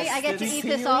 dairy free? I get to eat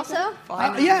this also?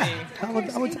 Yeah,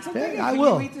 I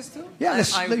will. You eat this too? Yeah,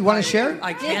 you want to share?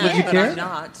 I can, Would you but care? I'm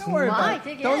not. Don't worry Why? about it.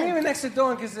 Dig Don't in. leave it next to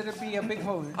Dawn because it'll be a big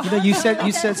hole. You know, you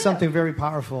said something very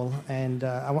powerful, and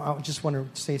I just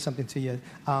want to say something to you.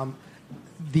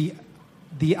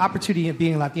 The opportunity of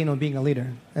being Latino and being a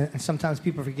leader, and sometimes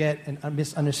people forget and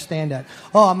misunderstand that.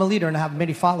 Oh, I'm a leader and I have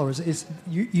many followers.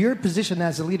 Your position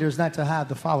as a leader is not to have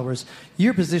the followers.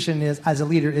 Your position as a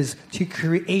leader is to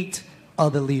create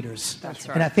other leaders. That's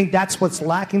right. And I think that's what's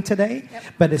lacking today. Yep.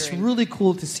 But it's really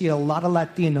cool to see a lot of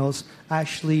Latinos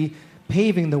actually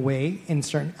paving the way in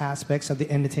certain aspects of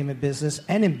the entertainment business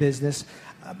and in business.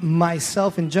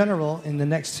 Myself in general, in the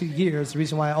next 2 years, the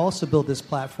reason why I also built this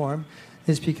platform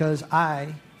is because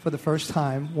I, for the first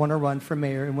time, want to run for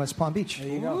mayor in West Palm Beach. There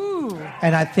you go. Ooh.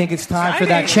 And I think it's time for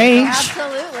that change.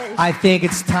 Absolutely. I think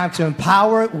it's time to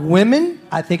empower women.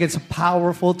 I think it's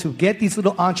powerful to get these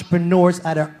little entrepreneurs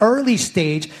at an early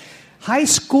stage. High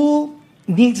school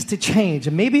needs to change.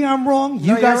 And maybe I'm wrong.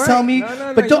 You guys tell me.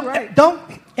 But don't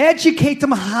educate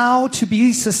them how to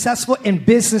be successful in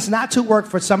business, not to work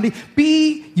for somebody.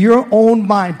 Be your own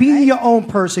mind. Be your own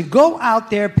person. Go out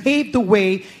there, pave the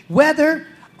way, whether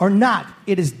or not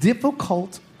it is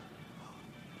difficult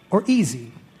or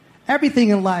easy. Everything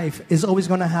in life is always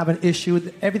going to have an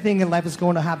issue. Everything in life is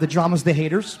going to have the dramas, the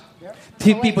haters.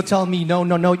 Yep. People telling me,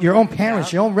 no, your own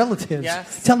parents, your own relatives.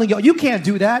 Yes. Telling you can't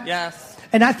do that. Yes.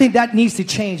 And I think that needs to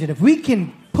change. And if we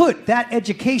can put that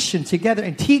education together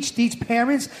and teach these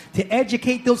parents to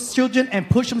educate those children and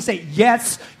push them, say,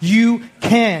 yes, you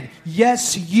can.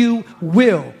 Yes, you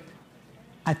will.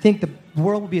 I think the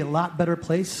world will be a lot better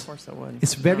place. Of course it would.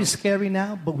 It's very scary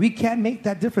now, but we can make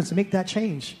that difference and make that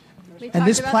change. We And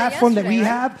this talked about platform that we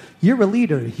yesterday, right? have, you're a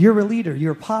leader. You're a leader.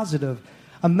 You're positive.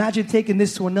 Imagine taking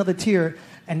this to another tier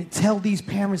and tell these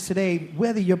parents today,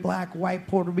 whether you're black, white,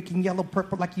 Puerto Rican, yellow,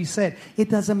 purple, like you said, it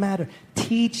doesn't matter.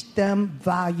 Teach them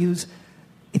values.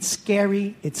 It's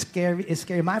scary. It's scary. It's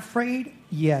scary. Am I afraid?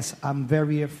 Yes, I'm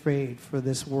very afraid for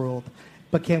this world.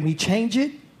 But can we change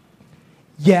it?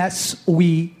 Yes,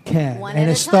 we can. One and at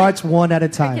it a starts time. one at a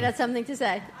time. Cricket has something to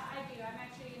say. I do. I'm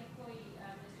actually an employee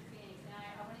of Mr. Phoenix, and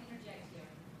I want to interject here.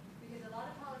 Because a lot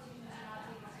of politicians are not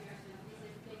taken seriously because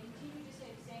they continue to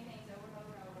say the same things over and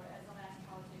over and over as the last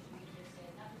politician you just said.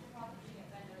 Not that you're probably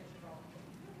offended at your role.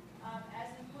 As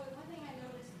an employee, one thing I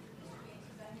noticed with Mr. Phoenix,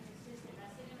 because I'm his assistant, and I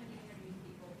sit him and he interviews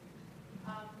people.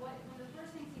 One of the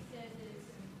first things he says is,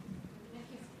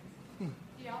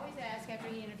 he always asks after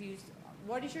he interviews,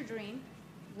 what is your dream?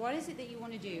 What is it that you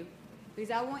want to do? Because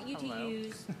I want you to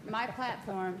use my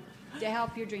platform to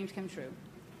help your dreams come true.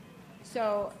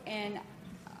 So, and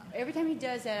every time he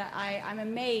does that, I'm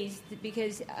amazed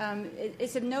because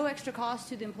it's of no extra cost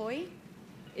to the employee.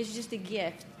 It's just a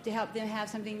gift to help them have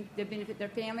something that benefit their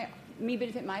family, me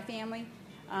benefit my family.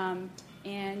 And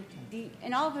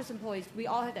all of us employees, we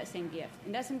all have that same gift.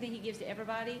 And that's something he gives to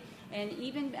everybody. And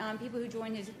even people who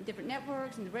join his different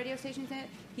networks and the radio stations,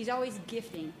 he's always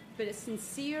gifting. But it's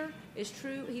sincere, it's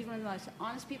true. He's one of the most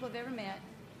honest people I've ever met.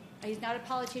 He's not a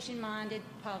politician-minded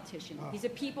politician. He's a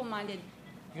people-minded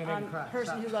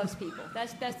person who loves people.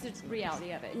 That's the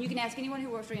reality of it. And you can ask anyone who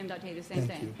works for him, they'll tell you the same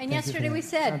thing. And yesterday we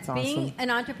said being an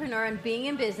entrepreneur and being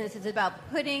in business is about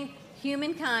putting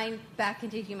humankind back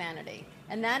into humanity.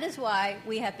 And that is why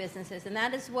we have businesses. And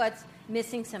that is what's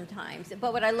missing sometimes.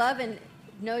 But what I love, and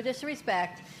no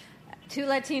disrespect, 2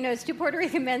 Latinos, 2 Puerto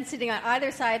Rican men sitting on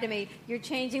either side of me, you're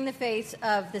changing the face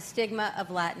of the stigma of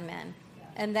Latin men.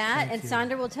 And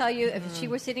Sandra will tell you, if she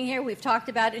were sitting here, we've talked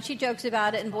about it, and she jokes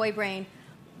about it in Boy Brain.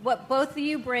 What both of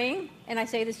you bring, and I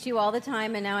say this to you all the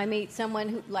time, and now I meet someone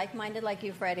who like-minded like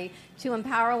you, Freddie, to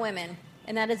empower women.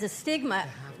 And that is a stigma,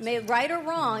 right or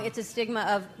wrong, it's a stigma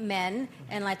of men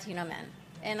and Latino men.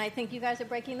 And I think you guys are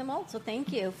breaking the mold, so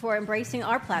thank you for embracing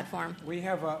our platform. We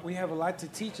have a lot to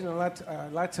teach and a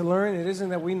lot to learn. It isn't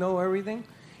that we know everything.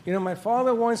 You know, my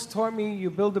father once taught me you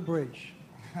build a bridge.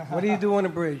 What do you do on a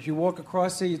bridge? You walk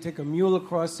across it, you take a mule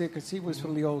across it, because he was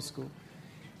from the old school.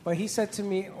 But he said to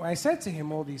me, I said to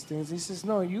him all these things. He says,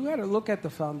 no, you got to look at the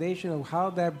foundation of how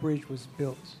that bridge was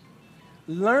built.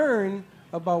 Learn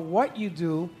about what you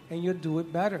do, and you'll do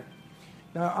it better.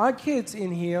 Now, our kids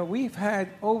in here, we've had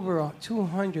over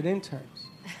 200 interns.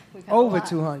 Over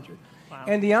 200. Wow.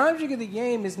 And the object of the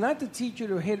game is not to teach you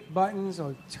to hit buttons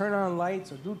or turn on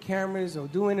lights or do cameras or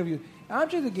do interviews. The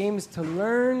object of the game is to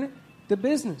learn the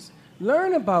business.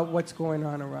 Learn about what's going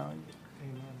on around you.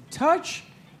 Amen. Touch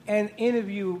and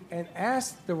interview and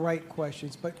ask the right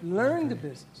questions, but learn the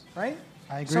business, right?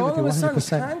 I agree so with you 100%. So all of a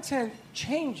sudden, content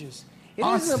changes. It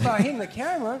isn't about hitting the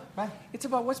camera. It's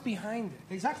about what's behind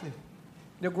it. Exactly.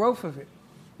 The growth of it.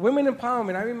 Women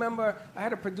empowerment. I remember I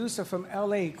had a producer from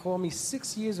L.A. call me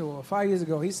 6 years ago or 5 years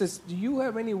ago. He says, do you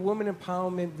have any women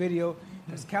empowerment video?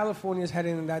 Because California is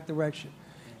heading in that direction.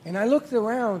 And I looked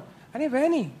around. I didn't have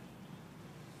any.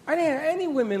 I didn't have any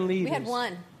women leaders. We had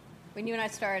one when you and I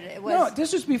started. It was no,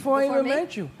 this was before I even me?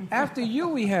 met you. After you,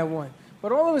 we had one.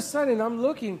 But all of a sudden, I'm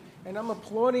looking and I'm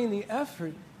applauding the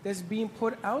effort that's being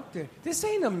put out there. This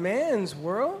ain't a man's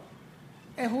world.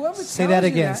 And whoever Say that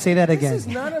again. Say that again. This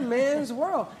is not a man's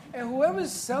world. And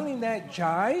whoever's selling that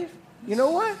jive, you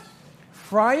know what?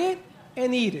 Fry it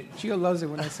and eat it. Gio loves it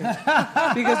when I say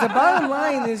that. Because the bottom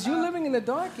line is you're living in the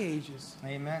dark ages.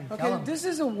 Amen. Okay, this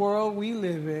is a world we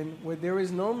live in where there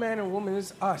is no man or woman.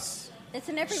 It's us. It's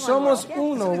in everyone. Somos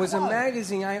Uno was a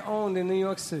magazine I owned in New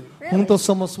York City. Really? Juntos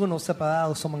somos uno,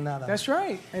 separados somos nada. That's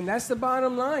right. And that's the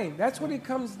bottom line. That's what it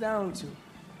comes down to.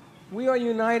 We are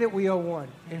united, we are one.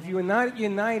 If you're not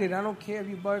united, I don't care if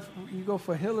you go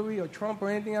for Hillary or Trump or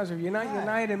anything else. If you're not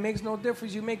united, it makes no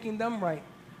difference. You're making them right.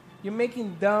 You're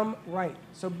making them right.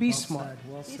 So be smart.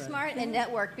 Be smart and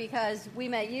network, because we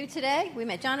met you today. We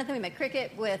met Jonathan. We met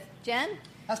Cricket with Jen.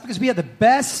 That's because we have the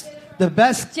best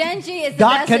Jen G is the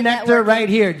dot best connector right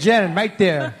here. Jen, right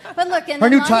there. But look, her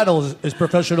new title is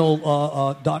professional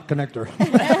dot connector.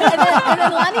 and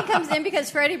then Lonnie comes in because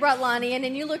Freddie brought Lonnie in,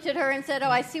 and you looked at her and said, oh,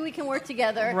 I see we can work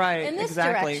together in this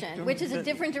direction, which is a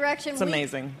different direction. It's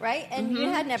amazing. Right? And you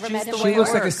had never met him. She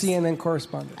looks like a CNN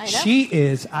correspondent. I know. She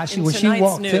is. Actually, when she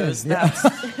walked news, in. That's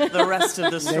the rest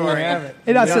of the story.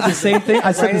 And I said the same thing.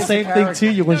 I said the same thing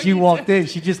to you when she walked in.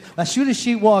 She just, as soon as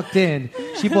she walked in,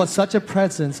 she brought such a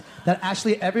presence that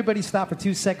actually everybody stopped for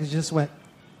 2 seconds and just went.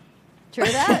 True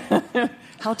that.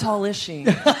 How tall is she?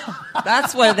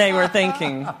 That's what they were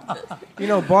thinking. You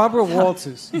know, Barbara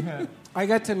Walters. I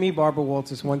got to meet Barbara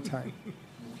Walters one time.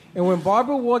 And when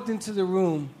Barbara walked into the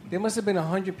room, there must have been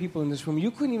 100 people in this room.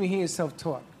 You couldn't even hear yourself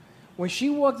talk. When she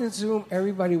walked into the room,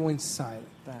 everybody went silent.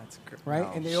 That's great.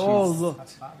 Right? And they all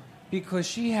looked. Because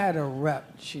she had a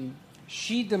rep.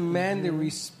 She demanded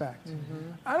respect.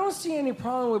 Mm-hmm. I don't see any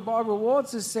problem with Barbara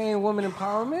Walters saying women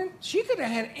empowerment. She could have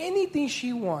had anything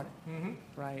she wanted. Mm-hmm.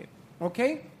 Right.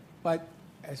 Okay? But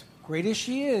as great as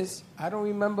she is, I don't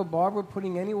remember Barbara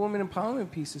putting any women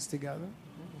empowerment pieces together.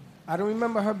 I don't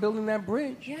remember her building that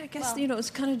bridge. Yeah, I guess, it was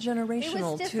kind of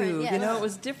generational, too. Yes. You know, it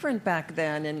was different back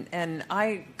then. And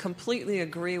I completely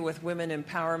agree with women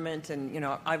empowerment. And,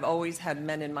 I've always had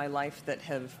men in my life that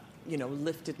have,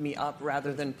 lifted me up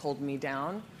rather than pulled me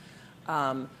down.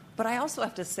 But I also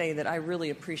have to say that I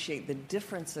really appreciate the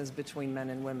differences between men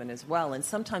and women as well. And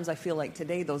sometimes I feel like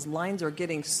today those lines are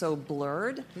getting so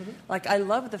blurred. Mm-hmm. Like, I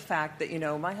love the fact that,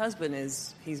 my husband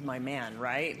he's my man,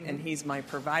 right? Mm-hmm. And he's my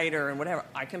provider and whatever.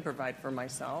 I can provide for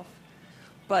myself.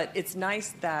 But it's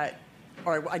nice that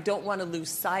or I don't want to lose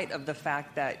sight of the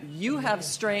fact that you have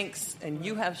strengths and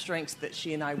you have strengths that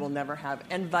she and I will never have,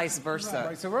 and vice versa. Right,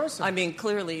 vice versa. I mean,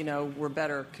 clearly, you know, we're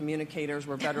better communicators,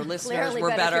 we're better listeners, Clearly we're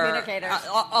better better communicators.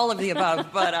 all of the above.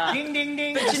 But ding, ding,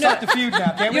 ding. But Let's start the feud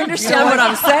now. Can't you we? understand what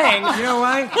I'm saying? You know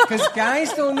why? Because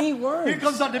guys don't need words. Here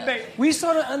comes our debate. We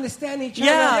sort of understand each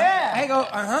other. Yeah. I go,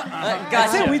 That's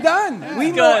Gotcha. it. We done. We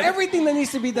Good. know everything that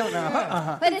needs to be done.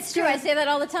 But it's true. I say that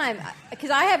all the time because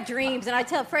I have dreams, and I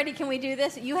tell Freddie, "Can we do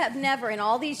this?" You have never, in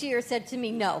all these years, said to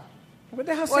me no. What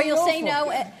the hell? Or you'll say for? no.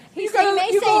 He You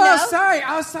may go say no. outside.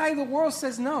 Outside, the world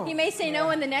says no. He may say no,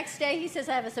 and the next day he says,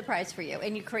 "I have a surprise for you,"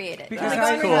 and you create it. Because You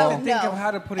I go, have to no, think no. of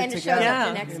how to put it and together. It shows up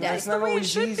the next day. It's not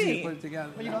always easy to put it together.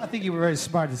 Well, I think you were very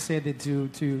smart to say that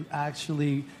to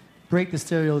actually break the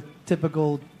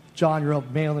stereotypical genre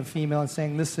of male and female and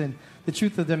saying, listen, the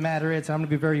truth of the matter is, I'm going to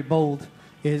be very bold,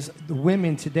 is the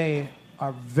women today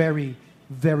are very,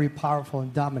 very powerful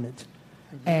and dominant.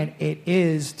 And it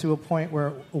is to a point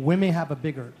where women have a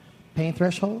bigger pain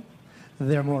threshold,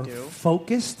 they're more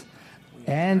focused,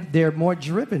 and they're more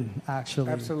driven, actually.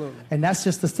 Absolutely. And that's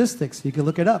just statistics. You can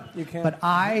look it up. You can. But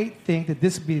I think that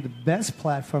this would be the best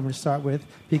platform to start with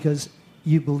because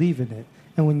you believe in it.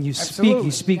 And when you speak,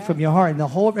 you speak from your heart. And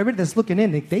everybody that's looking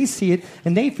in, they see it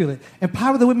and they feel it.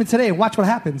 Empower the women today and watch what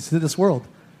happens to this world.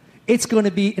 It's going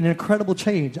to be an incredible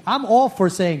change. I'm all for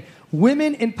saying,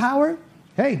 women in power,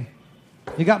 hey,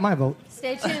 you got my vote.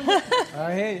 Stay tuned.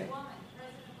 I hear you.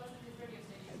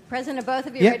 President of both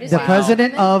of your Yeah, radio the stations.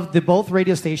 president of the both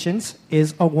radio stations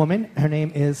is a woman. Her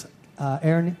name is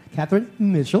Erin Catherine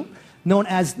Mitchell, known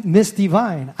as Miss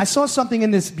Divine. I saw something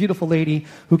in this beautiful lady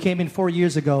who came in 4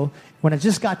 years ago when I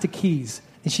just got to Keys.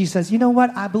 And she says, you know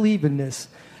what? I believe in this.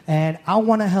 And I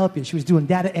want to help you. She was doing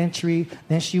data entry.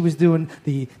 Then she was doing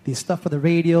the stuff for the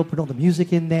radio, put all the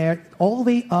music in there. All the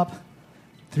way up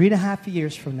 3.5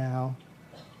 years from now,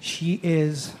 she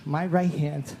is my right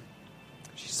hand.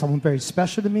 She's someone very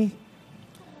special to me.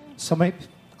 Somebody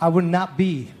I would not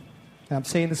be, and I'm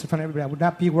saying this in front of everybody, I would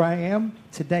not be where I am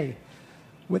today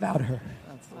without her.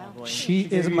 She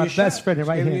is my best friend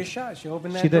right here. She gave here. me a shot. She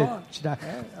opened that She door. did. She did.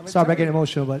 Yeah, Sorry about getting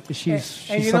emotional, but she's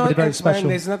somebody very special.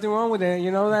 There's nothing wrong with it. You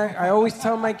know that? I always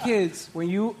tell my kids, when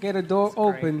you get a door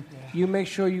open, you make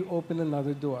sure you open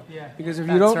another door. Yeah. Because if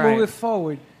you don't move it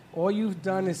forward, all you've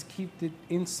done is keep it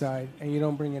inside and you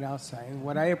don't bring it outside. And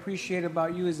what I appreciate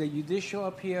about you is that you did show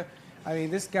up here. I mean,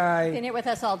 this guy Been here with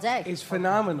us all day. is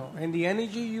phenomenal. And the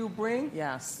energy you bring,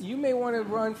 yes, you may want to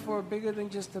run for bigger than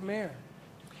just the mayor.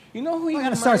 You know who he I got to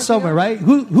reminds start me somewhere, of? right?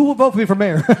 Who will vote for me for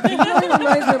mayor? You know who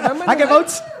reminds me of? Remember I get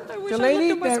votes? The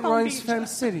lady that runs Fem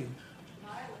City.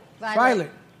 Violet.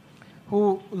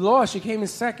 Who lost. She came in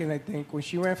second, I think, when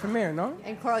she ran for mayor, no?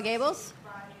 And Coral Gables,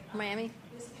 Miami.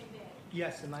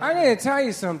 Yes. I gotta tell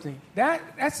you something.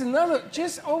 That's another,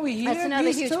 just over here. That's another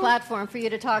these huge two, platform for you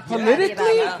to talk to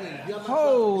politically. Abby about.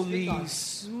 Holy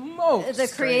smokes! The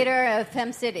creator of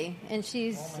Fem City, and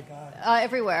she's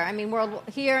everywhere. I mean, world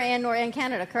here and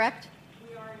Canada, correct?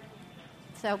 We are.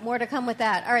 So more to come with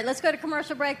that. All right, let's go to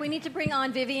commercial break. We need to bring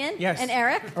on Vivian and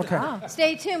Eric. Okay.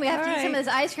 Stay tuned. We have to eat some of this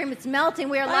ice cream. It's melting.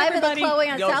 We are Bye, live everybody. at the Chloe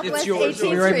on Yo, it's Southwest yours. 18th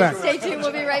We'll be right Street. back. Stay tuned.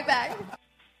 We'll be right back.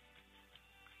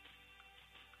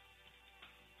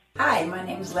 Hi, my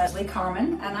name is Leslie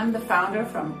Carmen, and I'm the founder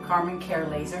from Carmen Care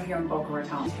Laser here in Boca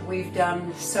Raton. We've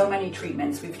done so many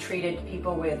treatments. We've treated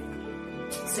people with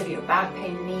severe back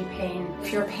pain, knee pain.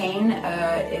 If your pain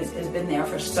has been there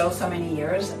for so many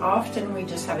years, often we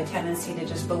just have a tendency to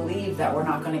just believe that we're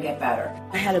not going to get better.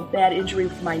 I had a bad injury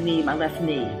with my knee, my left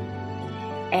knee.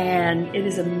 And it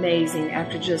is amazing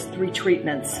after just 3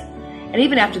 treatments. And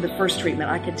even after the first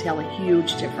treatment, I could tell a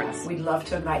huge difference. We'd love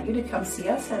to invite you to come see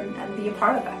us and be a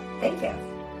part of it. Thank you.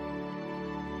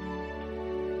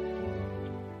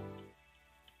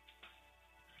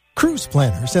 Cruise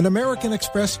Planners, an American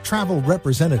Express travel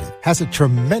representative, has a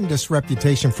tremendous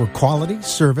reputation for quality,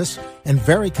 service, and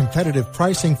very competitive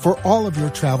pricing for all of your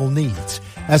travel needs.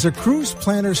 As a Cruise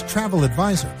Planners travel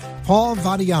advisor, Paul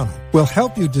Vadiano will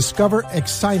help you discover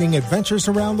exciting adventures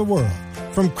around the world,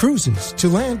 from cruises to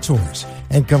land tours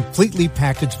and completely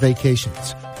packaged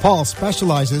vacations. Paul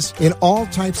specializes in all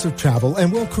types of travel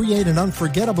and will create an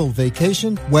unforgettable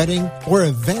vacation, wedding, or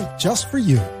event just for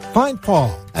you. Find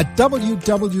Paul at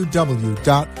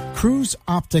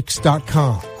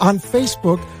www.cruiseoptics.com, on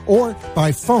Facebook, or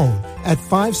by phone at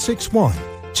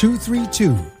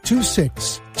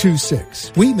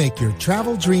 561-232-2626. We make your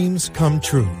travel dreams come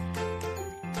true.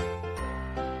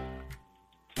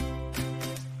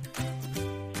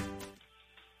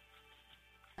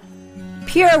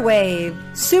 Pure Wave.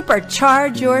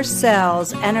 Supercharge your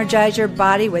cells. Energize your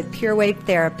body with Pure Wave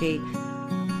therapy.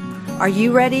 Are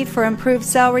you ready for improved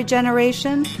cell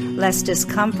regeneration, less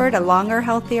discomfort, a longer,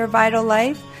 healthier, vital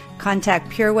life? Contact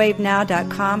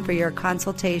purewavenow.com for your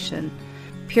consultation.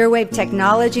 PureWave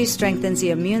technology strengthens the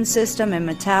immune system and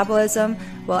metabolism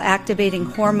while activating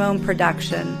hormone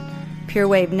production.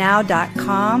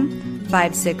 PureWaveNow.com,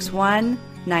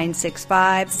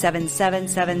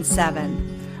 561-965-7777.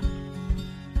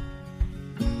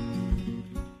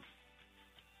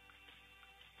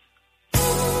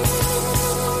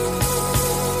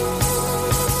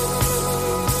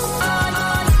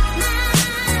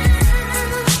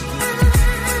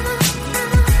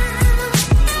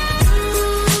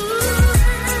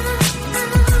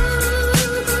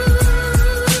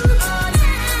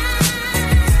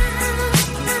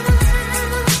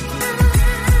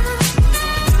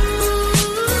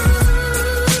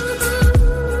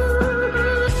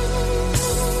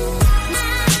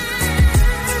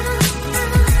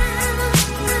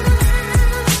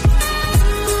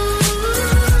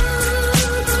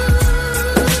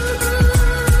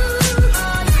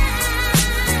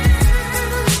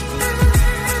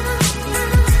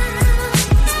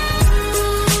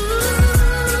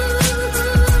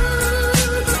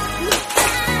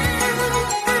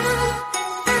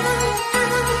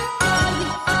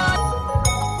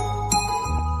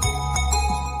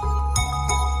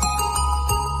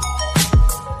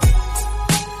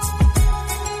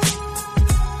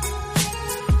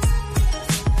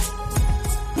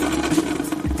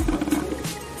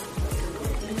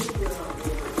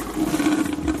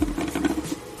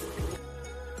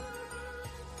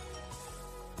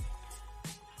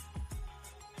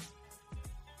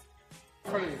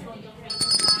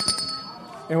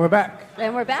 And we're back.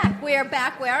 And we're back. We are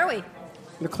back. Where are we?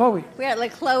 La Colie. We're at La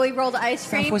Colie Rolled Ice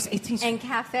Cream Southwest 18th and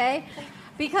Cafe.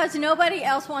 Because nobody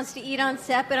else wants to eat on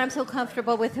set, but I'm so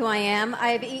comfortable with who I am. I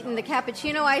have eaten the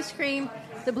cappuccino ice cream,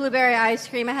 the blueberry ice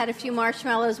cream. I had a few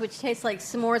marshmallows, which taste like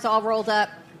s'mores all rolled up.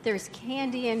 There's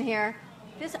candy in here.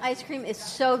 This ice cream is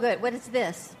so good. What is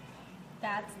this?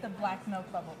 That's the black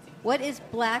milk bubble tea. What is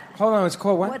black? Hold on, it's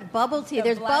called what? What bubble tea? The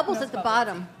There's black bubbles milk at the bubble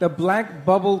bottom. The black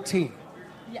bubble tea.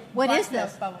 Yeah, What black is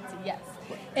this? milk bubble tea, yes.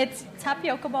 It's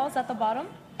tapioca balls at the bottom,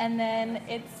 and then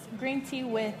it's green tea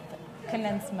with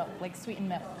condensed milk, like sweetened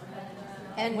milk,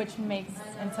 and which makes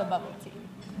into bubble tea.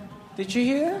 Did you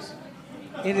hear this?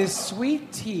 It is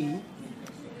sweet tea.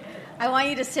 I want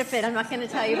you to sip it. I'm not going to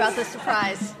tell you about the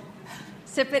surprise.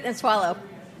 Sip it and swallow.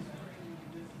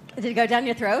 Did it go down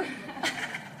your throat?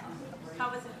 How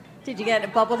was it? Did you get a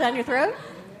bubble down your throat?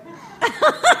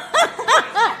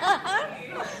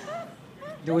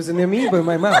 There was an amoeba in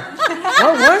my mouth.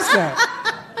 What was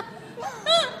that?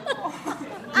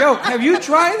 Yo, have you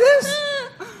tried this?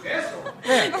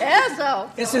 Eso.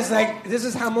 This is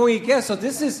jamón y queso.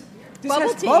 This Bubble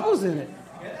has tea. bubbles in it.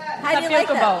 How do you like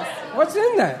Tapioca that? What's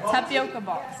in that? Tapioca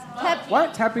balls.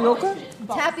 What? Tapioca?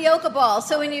 Tapioca balls.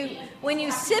 So when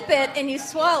you sip it and you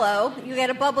swallow, you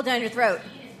get a bubble down your throat.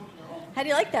 How do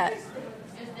you like that?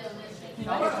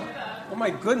 Oh my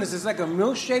goodness, it's like a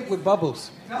milkshake with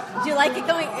bubbles. Do you like it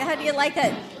going? How do you like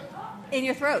that in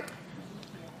your throat?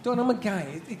 Don't, I'm a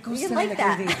guy. It goes You down like like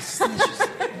that? everything. It's delicious.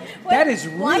 That is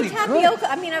Why really tapioca? good.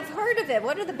 I mean, I've heard of it.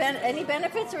 What are the any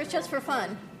benefits, or it's just for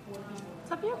fun?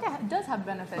 Tapioca does have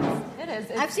benefits. It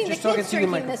is. I've seen the Just talking kids to the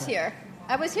drinking this microphone. here.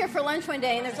 I was here for lunch one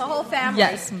day, and there's a whole family.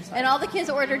 Yes, I'm sorry. And all the kids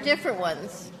ordered different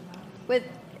ones.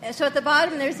 So at the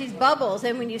bottom, there's these bubbles,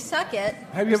 and when you suck it...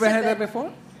 Have you ever sip had that it-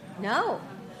 before? No.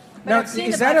 But Now, I've seen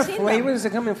is them. that I've a seen flavor? them. Does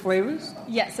it come in flavors?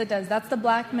 Yes, it does. That's the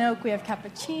black milk. We have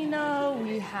cappuccino.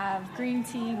 We have green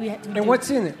tea. And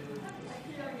what's in it?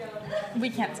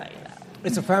 We can't tell you that.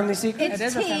 It's a family secret? It's It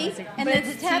is a family tea, secret. and But there's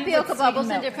it's the tea with tapioca sweetened bubbles in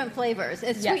milk. different flavors.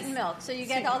 It's Yes. sweetened milk, so you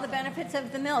get all the benefits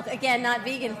of the milk. Again, not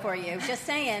vegan for you. Just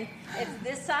saying, it's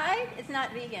this side, it's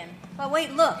not vegan. But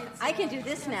wait, look, I can do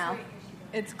this now.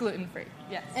 It's gluten free.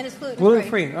 Yes. And it's gluten-free.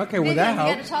 Gluten-free. Okay, well, Vivian, that you got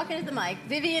helps. to talk into the mic.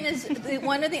 Vivian is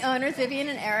one of the owners, Vivian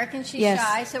and Eric, and she's Yes.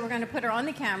 shy, so we're going to put her on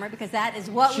the camera because that is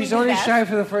what we She's do only best. shy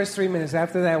for the first 3 minutes.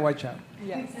 After that, watch out.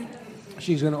 Yes.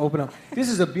 She's going to open up. This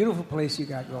is a beautiful place you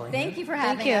got going. Thank you for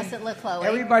having us at La Colie.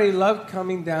 Everybody loved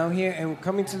coming down here and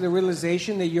coming to the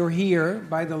realization that you're here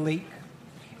by the lake.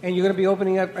 And you're going to be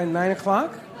opening up at 9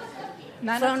 o'clock?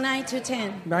 From 9 to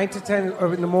 10. 9 to 10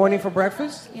 in the morning for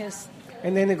breakfast? Yes.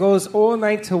 And then it goes all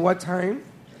night to what time?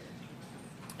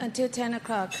 Until 10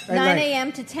 o'clock. At 9 night.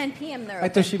 a.m. to 10 p.m. they're I open.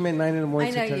 thought she meant 9 in the I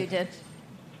morning know to 10. you did.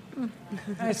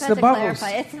 It's Just the had to bubbles.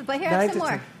 clarify. But here, 9 have to some more.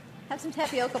 10. Have some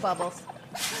tapioca bubbles.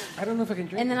 I don't know if I can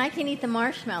drink And then I can eat the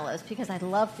marshmallows because I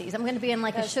love these. I'm going to be in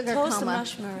like a sugar toasted coma.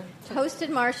 marshmallow. Toasted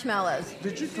marshmallows.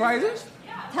 Did you try this?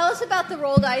 Tell us about the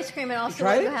rolled ice cream and also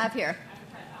try what it? you have here.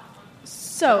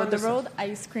 So the rolled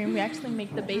ice cream, we actually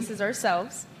make the bases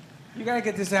ourselves. You gotta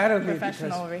get this out of me.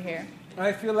 Professional over here.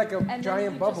 I feel like a And giant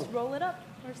then we bubble. just roll it up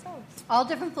ourselves. All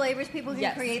different flavors. People can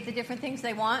Yes. create the different things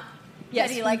they want. Yes.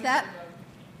 Do you like that?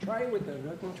 Try it with them.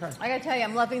 Let them try. I gotta tell you,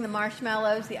 I'm loving the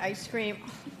marshmallows, the ice cream.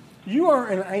 You are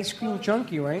an ice cream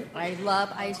junkie, right? I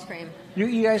love ice cream. You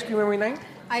eat ice cream every night?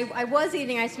 I was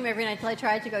eating ice cream every night until I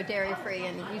tried to go dairy-free,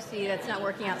 and you see that's not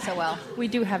working out so well. We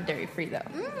do have dairy-free, though.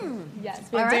 Yes,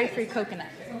 we All have right. dairy-free coconut.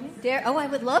 I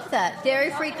would love that.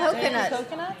 Dairy-free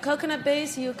coconut. Coconut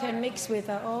base you can mix with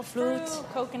all fruits.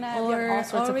 Coconut, or we have all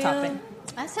sorts of Oreo. topping.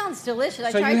 That sounds delicious.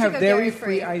 I So tried you to have go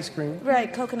dairy-free ice cream.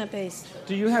 Right, coconut base.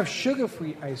 Do you have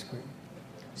sugar-free ice cream?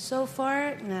 So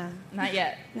far, nah. Not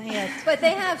yet. Not yet. But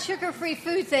they have sugar-free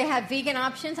foods. They have vegan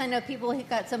options. I know people who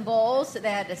got some bowls.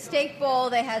 They had a steak bowl.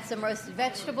 They had some roasted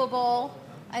vegetable bowl.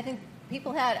 I think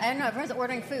people had, I don't know, everyone's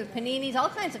ordering food. Paninis, all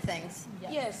kinds of things.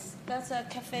 Yes, that's a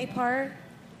cafe part.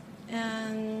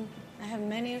 And I have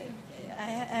many, I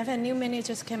have a new menu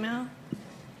just came out.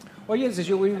 Oh, yes.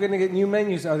 We're going to get new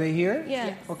menus. Are they here? Yeah.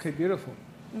 Yes. Okay, beautiful.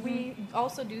 We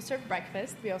also do serve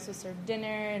breakfast. We also serve dinner,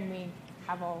 and we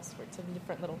have all sorts of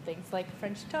different little things like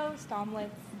French toast,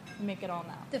 omelets. We make it all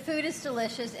now. The food is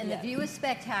delicious, and Yes. the view is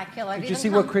spectacular. Did you see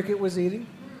what Cricket was eating?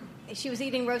 She was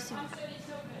eating roasted.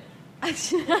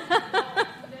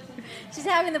 She's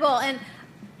having the bowl, and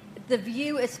the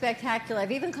view is spectacular.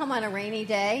 I've even come on a rainy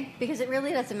day because it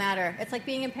really doesn't matter. It's like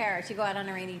being in Paris. You go out on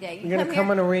a rainy day. You're going to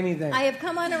come on a rainy day. I have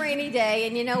come on a rainy day,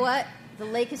 and you know what? The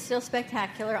lake is still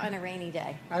spectacular on a rainy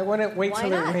day. I want to wait Why till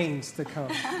not? it rains to come.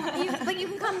 But you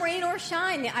can come rain or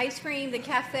shine. The ice cream, the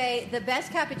cafe, the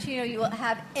best cappuccino you will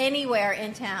have anywhere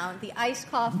in town. The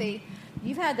iced coffee.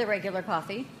 You've had the regular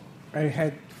coffee, I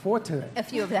had 4 today. a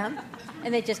few of them,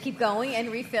 and they just keep going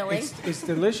and refilling. It's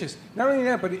delicious. Not only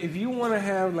that, but if you want to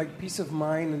have like peace of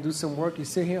mind and do some work, you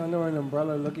sit here under an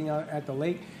umbrella looking out at the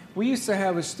lake. We used to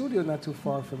have a studio not too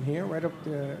far from here, right up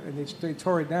there, and they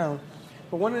tore it down.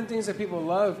 But one of the things that people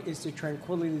love is the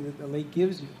tranquility that the lake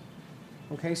gives you.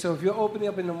 Okay, so if you're opening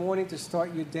up in the morning to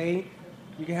start your day,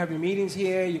 you can have your meetings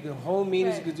here, you can hold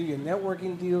meetings, you can do your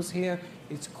networking deals here.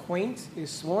 It's quaint,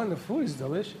 it's small, and the food is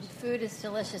delicious. Food is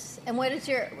delicious. And what is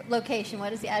your location?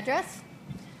 What is the address?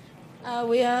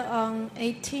 We are on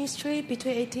 18th Street,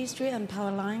 between 18th Street and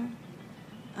Power Line.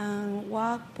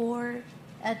 Walkboard.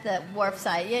 At the wharf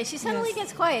side. Yeah, she suddenly Yes.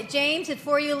 gets quiet. James,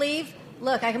 before you leave,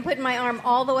 look, I can put my arm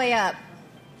all the way up.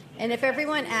 And if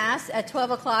everyone asks, at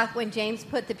 12 o'clock when James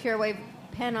put the Pure Wave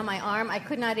pen on my arm, I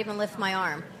could not even lift my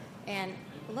arm. And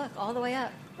look, all the way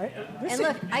up. And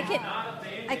look,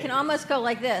 I can almost go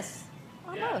like this.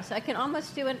 Almost. I can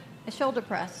almost do a shoulder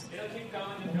press. It'll keep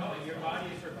going and going. Your body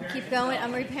is repairing. Keep going.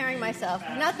 I'm repairing myself.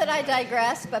 Not that I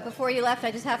digress, but before you left,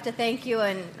 I just have to thank you.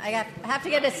 And I have to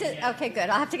get okay, good.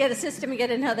 I'll have to get a system and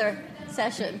get another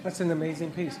session. That's an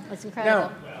amazing piece. That's incredible.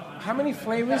 Now, how many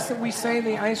flavors did we say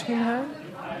the ice cream had?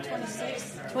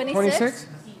 26. 26?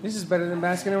 This is better than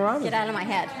Baskin and Robbins. Get out of my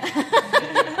head.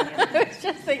 I was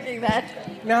just thinking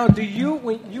that. Now,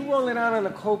 when you roll it out on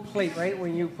a cold plate, right?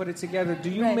 When you put it together, do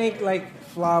you make like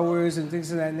flowers and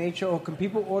things of that nature, or can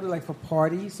people order like for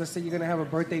parties? Let's say you're gonna have a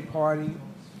birthday party.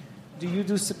 Do you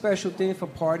do special things for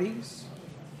parties?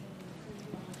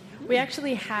 We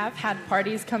actually have had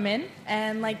parties come in,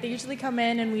 and like they usually come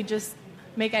in, and we just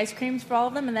make ice creams for all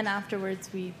of them, and then afterwards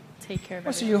we take care of it.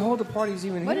 Oh, so you hold the parties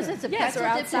even What here? is this? A Yes, pretzel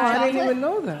we're dipped in outside. I didn't chocolate? even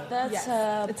know that. That's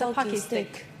Yes. It's a pocky pocky stick.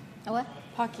 stick. A what?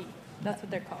 Pocky. That's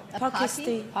what they're called. A Pocky pocky?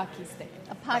 stick. Pocky stick.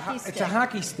 A pocky stick. It's a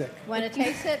hockey stick. Want to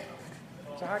taste it?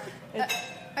 It's a hockey.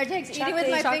 It takes eating with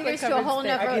my Chocolate fingers to a covered whole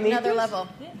stick. I can eat another this? level.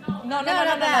 No.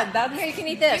 That's, here, you can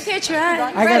eat this. Okay,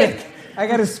 try. I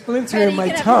got a splinter Ready, in my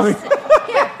you can tongue. have this-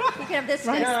 Here, you can have this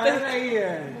stick.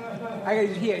 I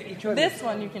got here. Each one. This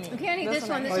one you can eat. You can't eat this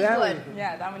one. This Oh, is that good. one.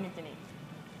 Yeah, that one you can eat.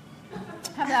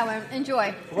 Have that one.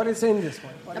 Enjoy. What is in this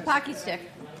one? A pocky stick.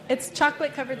 It's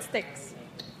chocolate covered sticks.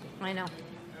 I know.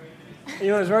 You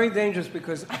know, it's very dangerous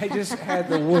because I just had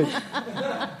the wood.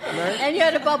 Right? And you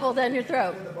had a bubble down your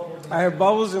throat. I have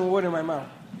bubbles and wood in my mouth.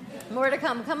 More to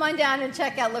come. Come on down and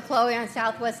check out La Colie on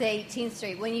Southwest 18th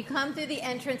Street. When you come through the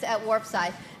entrance at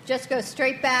Wharfside, just go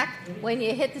straight back. When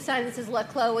you hit the sign that says La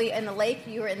Colie and the lake,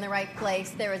 you are in the right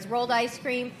place. There is rolled ice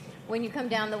cream when you come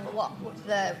down the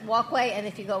walkway, and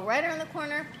if you go right around the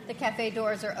corner, the cafe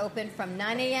doors are open from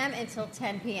 9 a.m. until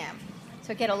 10 p.m.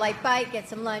 So get a light bite, get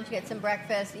some lunch, get some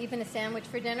breakfast, even a sandwich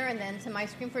for dinner, and then some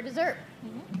ice cream for dessert.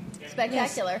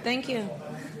 Spectacular. Yes, thank you.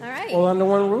 All right. All under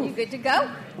one roof. You good to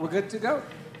go? We're good to go.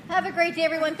 Have a great day,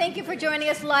 everyone. Thank you for joining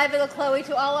us live at La Colie.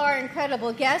 To all our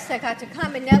incredible guests that got to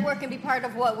come and network and be part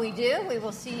of what we do, we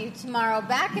will see you tomorrow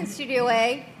back in Studio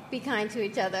A Be kind to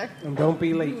each other. And don't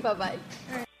be late.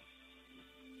 Bye-bye.